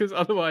Morris. Because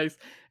otherwise,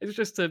 it's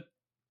just to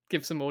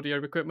give some audio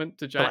equipment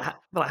to Jack.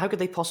 But how could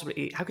they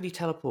possibly? How could he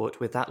teleport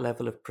with that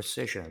level of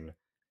precision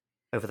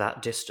over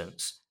that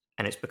distance?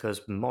 And it's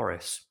because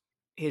Morris,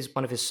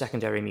 one of his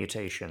secondary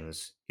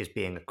mutations is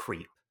being a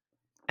creep,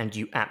 and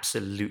you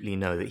absolutely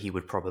know that he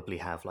would probably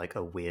have like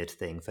a weird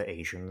thing for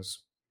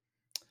Asians.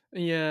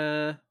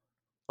 Yeah,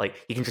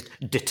 like he can just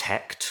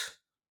detect.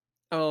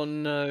 Oh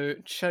no!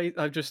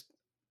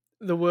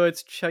 The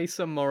words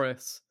Chaser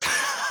Morris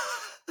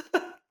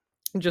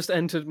just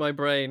entered my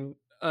brain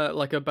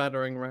like a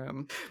battering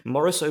ram.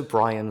 Morris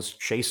O'Brien's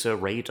Chaser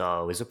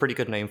Radar is a pretty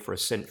good name for a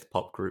synth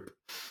pop group.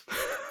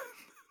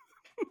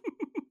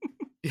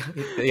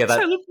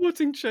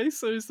 Teleporting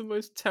Chaser is the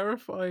most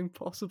terrifying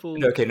possible.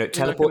 Okay, no, I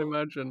can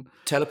imagine.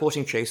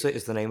 Teleporting Chaser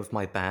is the name of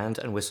my band,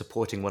 and we're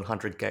supporting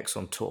 100 Gecs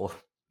on tour.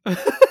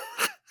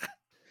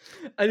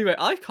 Anyway,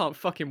 I can't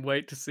fucking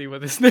wait to see where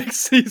this next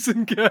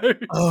season goes.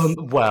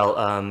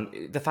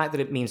 The fact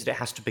that it means that it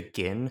has to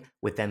begin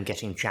with them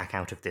getting Jack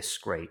out of this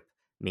scrape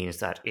means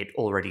that it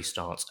already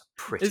starts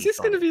pretty. Is this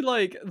going to be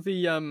like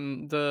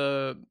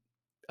the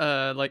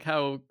like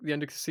how the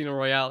end of Casino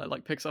Royale it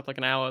like picks up like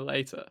an hour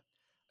later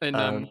in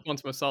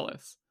Quantum of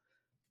Solace?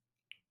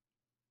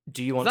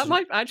 Do you want that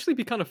might actually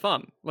be kind of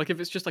fun? Like if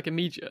it's just like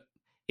immediate.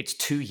 It's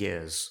 2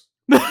 years.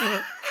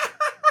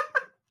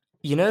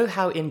 You know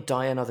how in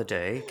Die Another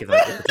Day, given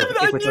I knew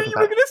you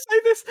were going to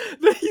say this,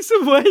 that he's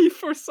away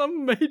for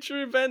some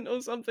major event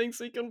or something,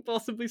 so he can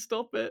possibly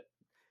stop it.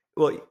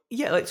 Well,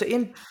 yeah, like so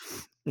in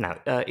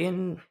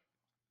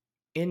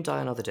Die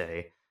Another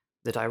Day,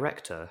 the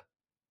director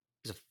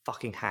is a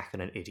fucking hack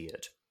and an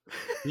idiot.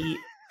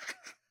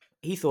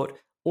 He thought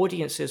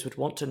audiences would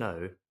want to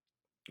know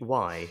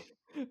why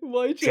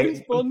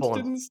James Bond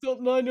didn't stop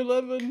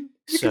 9/11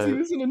 because he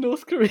was in a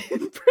North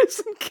Korean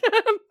prison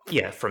camp.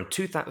 Yeah, from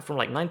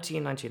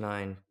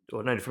 1999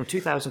 or no, from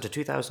 2000 to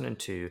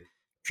 2002,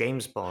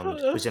 James Bond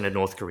was in a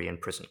North Korean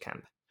prison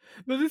camp.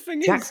 But the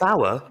thing Jack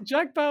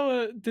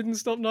Bauer didn't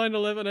stop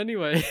 9/11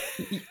 anyway.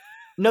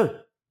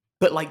 No,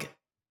 but like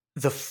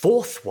the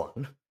fourth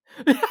one.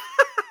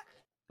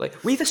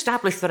 Like, we've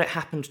established that it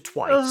happened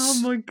twice.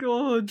 Oh my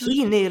god.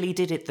 He nearly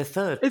did it the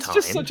third time. It's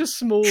just such a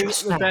small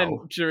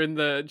event during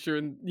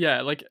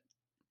like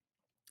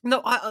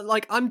no,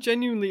 I'm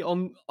genuinely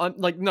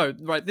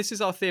no, this is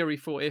our theory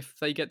for if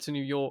they get to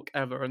New York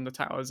ever and the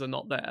towers are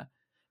not there.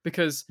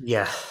 Because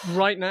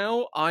right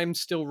now I'm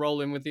still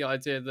rolling with the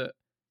idea that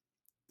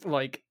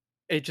like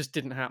it just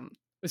didn't happen.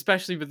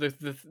 Especially with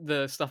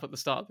the stuff at the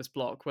start of this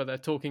block where they're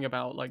talking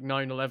about like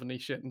 9/11-y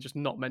shit and just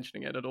not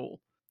mentioning it at all.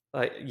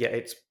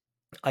 It's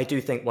I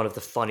do think one of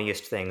the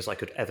funniest things I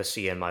could ever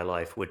see in my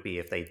life would be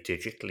if they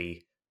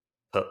digitally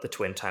put the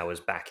Twin Towers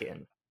back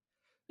in.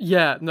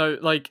 Yeah, no,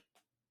 like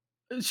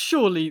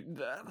surely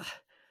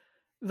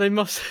they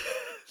must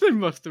they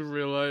must have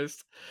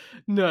realized.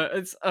 No,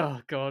 it's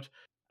oh god.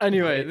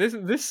 Anyway,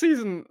 this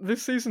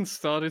season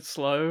started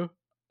slow,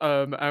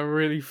 and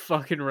really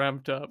fucking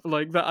ramped up.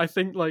 Like that, I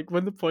think like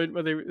when the point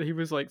where he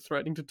was like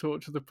threatening to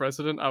torture the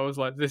president, I was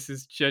like, this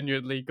is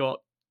genuinely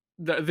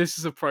this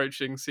is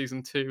approaching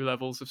season 2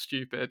 levels of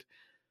stupid.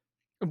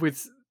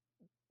 With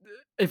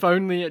if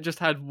only it just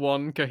had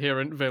one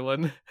coherent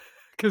villain,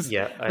 because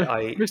Yeah,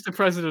 Mr.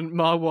 President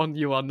Marwan,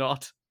 you are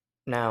not.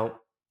 Now,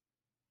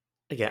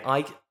 again,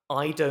 I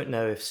don't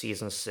know if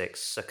season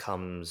 6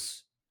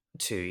 succumbs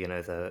to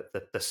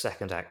the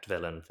second act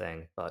villain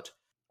thing, but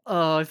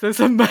Oh, there's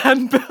a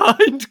man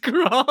behind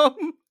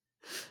Grom.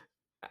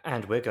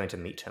 and we're going to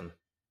meet him.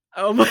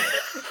 Oh my!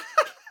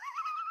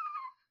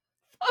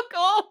 Fuck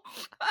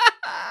off!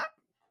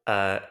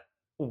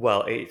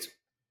 Well, again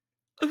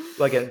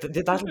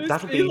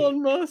that'll be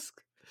Elon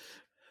Musk,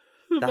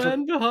 the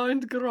man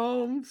behind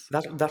Groms.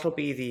 That'll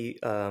be the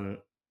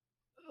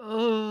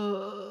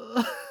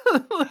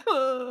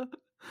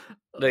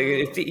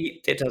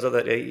it turns out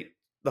that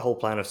the whole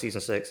plan of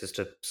season 6 is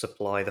to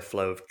supply the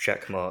flow of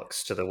check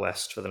marks to the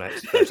West for the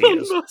next 30 Elon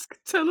years. Musk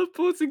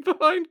teleporting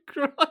behind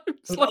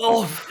Grimes like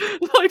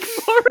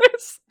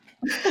Morris.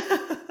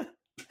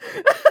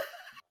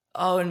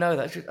 Oh no,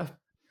 that should.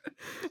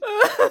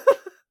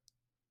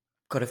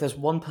 God, if there's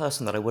one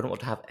person that I wouldn't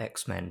want to have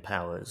X-Men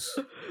powers.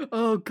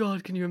 Oh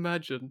God, can you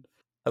imagine?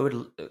 I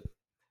would.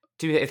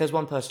 If there's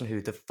one person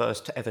who the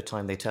first ever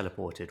time they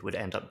teleported would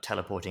end up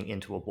teleporting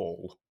into a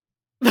wall.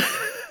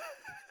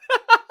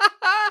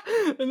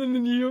 And then the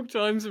New York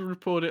Times would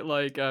report it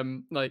like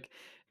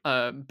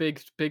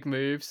big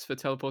moves for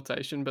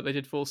teleportation, but they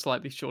did fall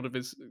slightly short of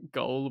his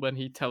goal when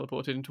he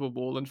teleported into a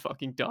wall and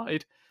fucking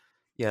died.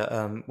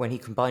 Yeah, when he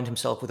combined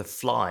himself with a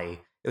fly,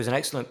 it was an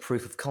excellent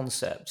proof of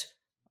concept.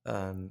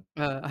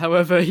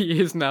 However, he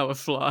is now a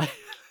fly.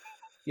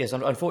 Yes,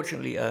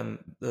 unfortunately,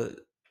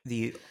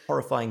 the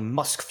horrifying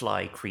musk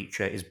fly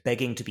creature is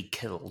begging to be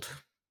killed.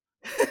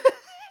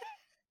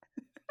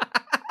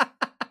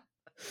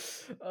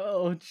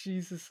 Oh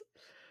Jesus!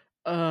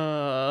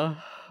 So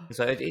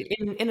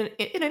in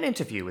an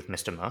interview with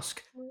Mr.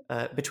 Musk,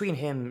 between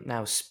him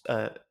now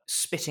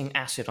spitting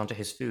acid onto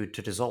his food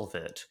to dissolve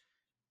it,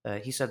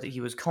 he said that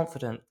he was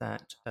confident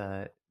that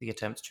the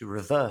attempts to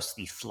reverse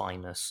the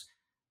flyness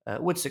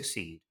would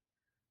succeed.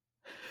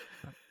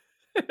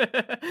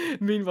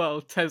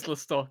 Meanwhile, Tesla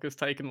stock has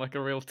taken like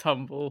a real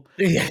tumble.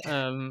 Yeah.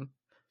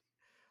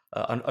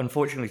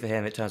 Unfortunately for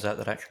him, it turns out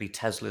that actually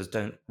Teslas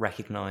don't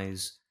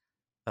recognize,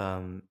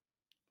 in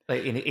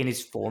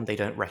his form, they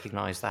don't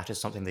recognize that as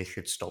something they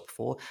should stop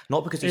for.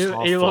 Not because he's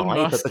half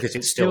fly, but because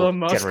it's still Elon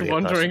Musk generally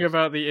wandering a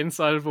about the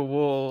inside of a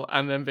wall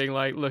and then being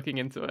like looking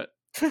into it.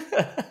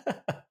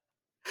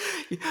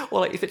 Well,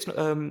 like, if it's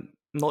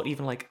not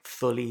even like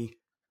fully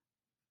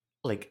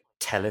like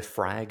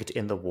telefragged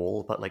in the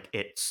wall, but like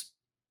it's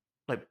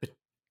like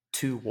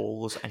two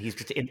walls and he's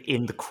just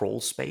in the crawl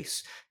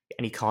space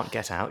and he can't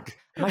get out.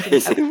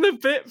 He's in the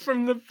bit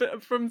from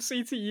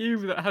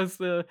CTU that has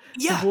the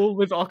wall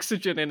with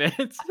oxygen in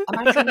it.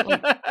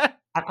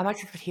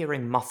 Imagine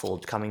hearing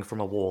muffled coming from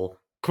a wall.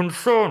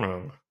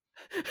 Concerning.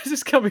 It's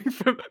just coming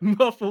from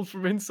muffled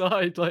from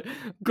inside, like,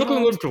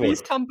 God,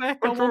 please come back.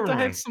 I want to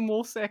have some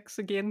more sex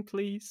again,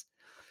 please.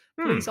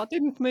 Please, I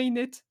didn't mean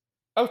it.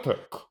 Okay.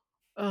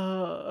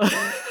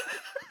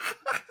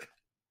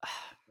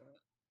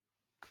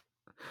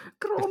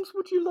 Groms,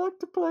 would you like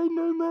to play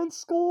No Man's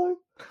Sky?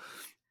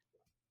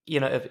 You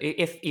know,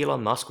 if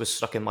Elon Musk was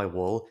stuck in my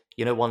wall,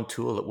 you know one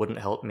tool that wouldn't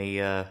help me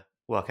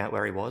work out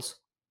where he was?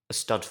 A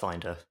stud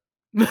finder.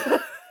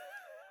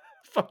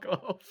 Fuck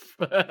off.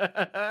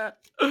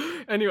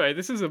 Anyway,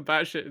 this is a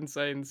batshit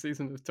insane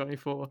season of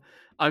 24.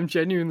 I'm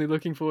genuinely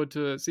looking forward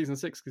to season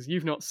 6 because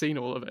you've not seen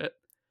all of it.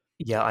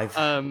 Yeah, I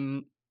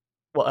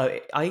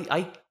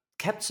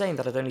kept saying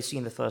that I'd only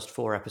seen the first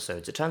 4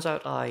 episodes. It turns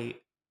out I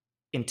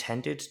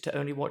intended to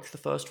only watch the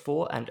first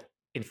 4, and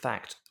in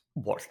fact,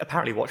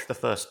 apparently watched the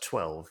first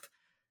 12.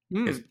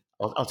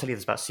 I'll tell you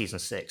this about season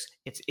 6.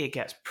 It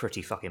gets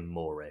pretty fucking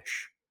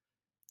moreish.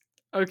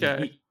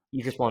 Okay.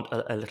 You just want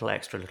a little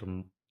extra,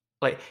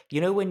 like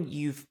when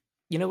you're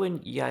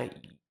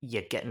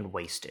getting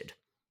wasted,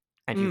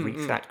 and you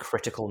reach that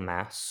critical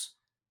mass.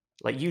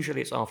 Like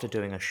usually it's after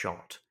doing a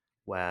shot,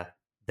 where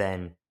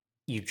then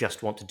you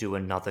just want to do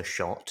another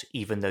shot,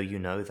 even though you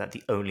know that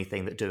the only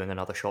thing that doing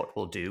another shot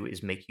will do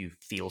is make you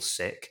feel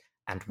sick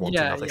and want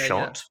another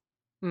shot.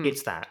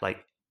 It's that,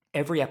 like,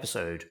 every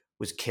episode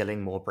was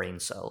killing more brain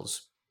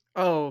cells.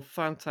 Oh,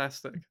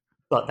 fantastic.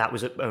 But that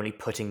was only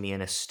putting me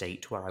in a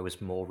state where I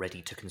was more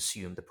ready to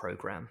consume the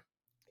program.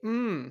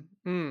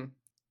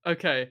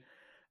 Okay.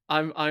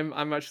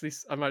 I'm actually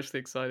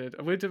excited.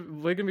 We're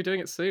gonna be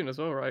doing it soon as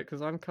well, right?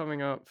 Because I'm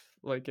coming up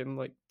like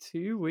in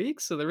 2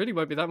 weeks, so there really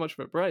won't be that much of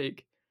a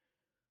break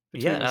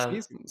between the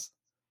seasons,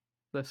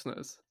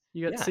 listeners.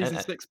 You get season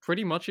 6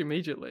 pretty much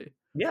immediately.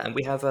 Yeah, and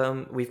we've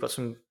got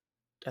some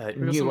We've got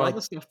new some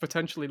other stuff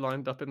potentially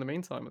lined up in the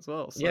meantime as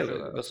well. So, yeah,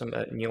 we've got some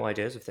new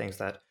ideas of things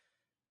that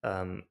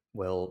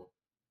will,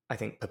 I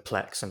think,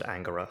 perplex and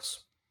anger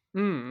us.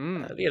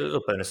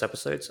 Little bonus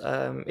episodes.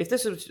 If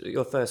this is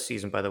your first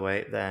season, by the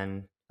way,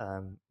 then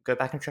go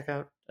back and check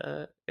out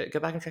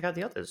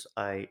the others.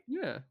 I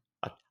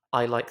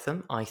like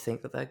them. I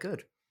think that they're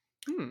good.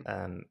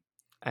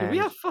 Well, we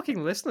have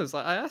fucking listeners.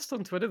 Like, I asked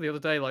on Twitter the other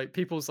day, like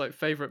people's like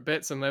favorite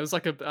bits, and there was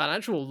like a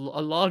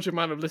large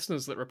amount of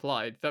listeners that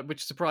replied.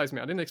 Which surprised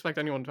me. I didn't expect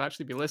anyone to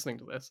actually be listening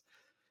to this.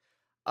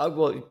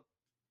 Well,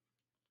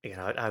 you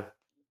know, our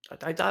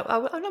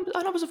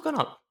numbers have gone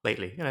up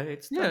lately. You know,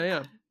 it's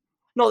yeah.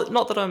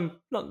 Not that I'm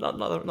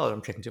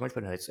checking too much,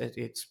 but no,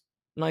 it's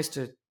nice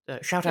to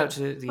shout out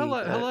to the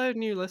hello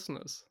new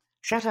listeners.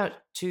 Shout out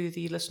to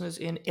the listeners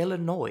in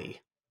Illinois.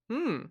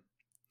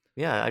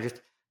 Yeah,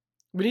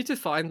 we need to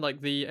find like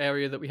the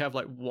area that we have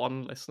like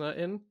one listener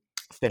in.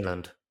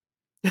 Finland.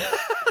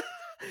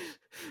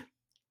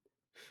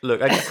 Look,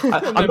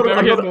 I'm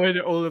very annoyed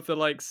at all of the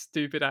like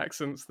stupid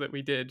accents that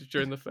we did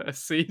during the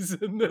first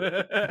season.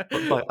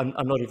 But I'm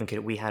not even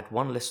kidding. We had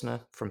one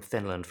listener from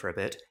Finland for a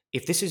bit.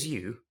 If this is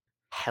you,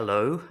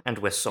 hello, and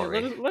we're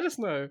sorry. Yeah, let us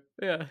know.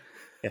 Yeah.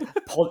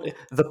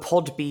 The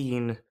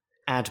Podbean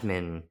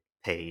admin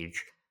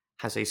page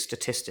has a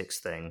statistics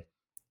thing,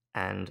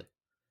 and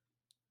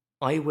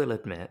I will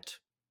admit,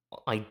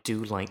 I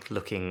do like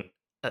looking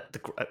at the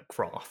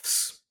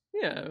graphs.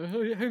 Yeah,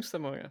 who's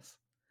among us?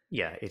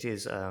 Yeah, it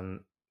is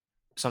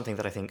something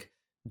that I think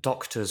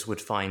doctors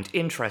would find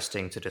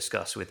interesting to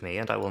discuss with me,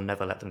 and I will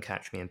never let them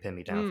catch me and pin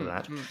me down for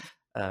that.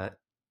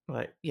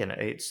 But you know,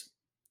 it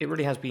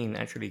really has been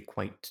actually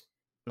quite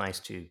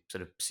nice to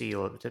sort of see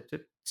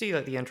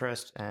like the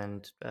interest,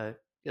 and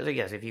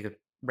yes, if you could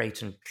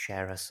rate and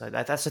share us,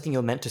 that's the thing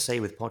you're meant to say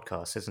with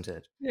podcasts, isn't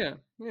it? Yeah.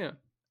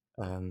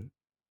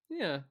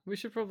 Yeah, we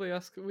should probably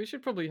have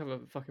a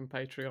fucking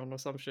Patreon or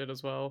some shit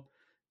as well.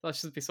 That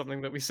should be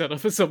something that we set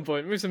up at some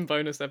point. Maybe some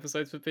bonus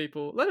episodes for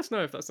people. Let us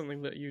know if that's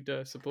something that you'd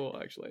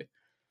support, actually.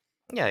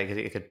 Yeah,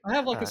 it could. I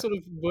have like a sort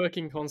of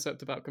working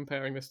concept about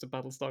comparing this to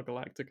Battlestar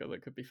Galactica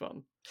that could be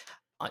fun.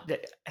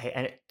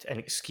 An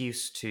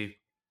excuse to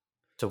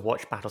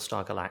watch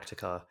Battlestar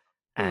Galactica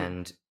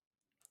and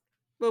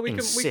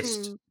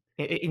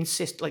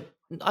insist. Like,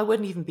 I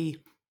wouldn't even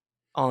be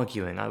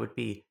arguing. I would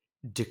be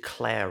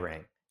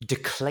declaiming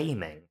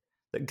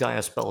that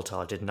Gaius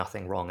Baltar did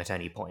nothing wrong at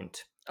any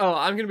point. Oh,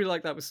 I'm gonna be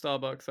like that with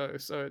Starbucks, though,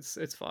 so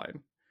it's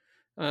fine.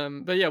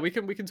 But yeah, we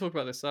can talk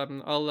about this. I'll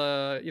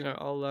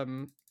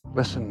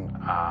Listen,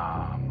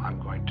 I'm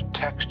going to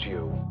text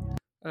you.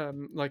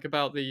 Like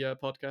about the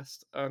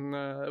podcast, and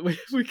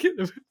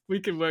we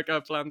can work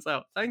our plans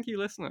out. Thank you,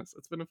 listeners.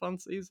 It's been a fun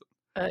season.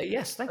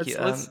 Yes, thank you.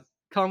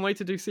 Can't wait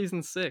to do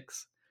season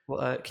 6.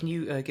 Well, can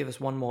you give us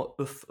one more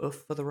oof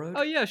for the road?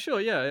 Oh yeah, sure,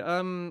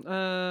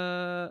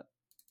 yeah.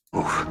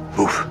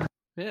 Oof.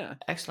 Yeah.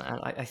 Excellent. And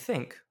I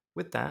think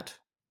with that,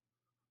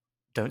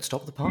 don't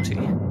stop the party.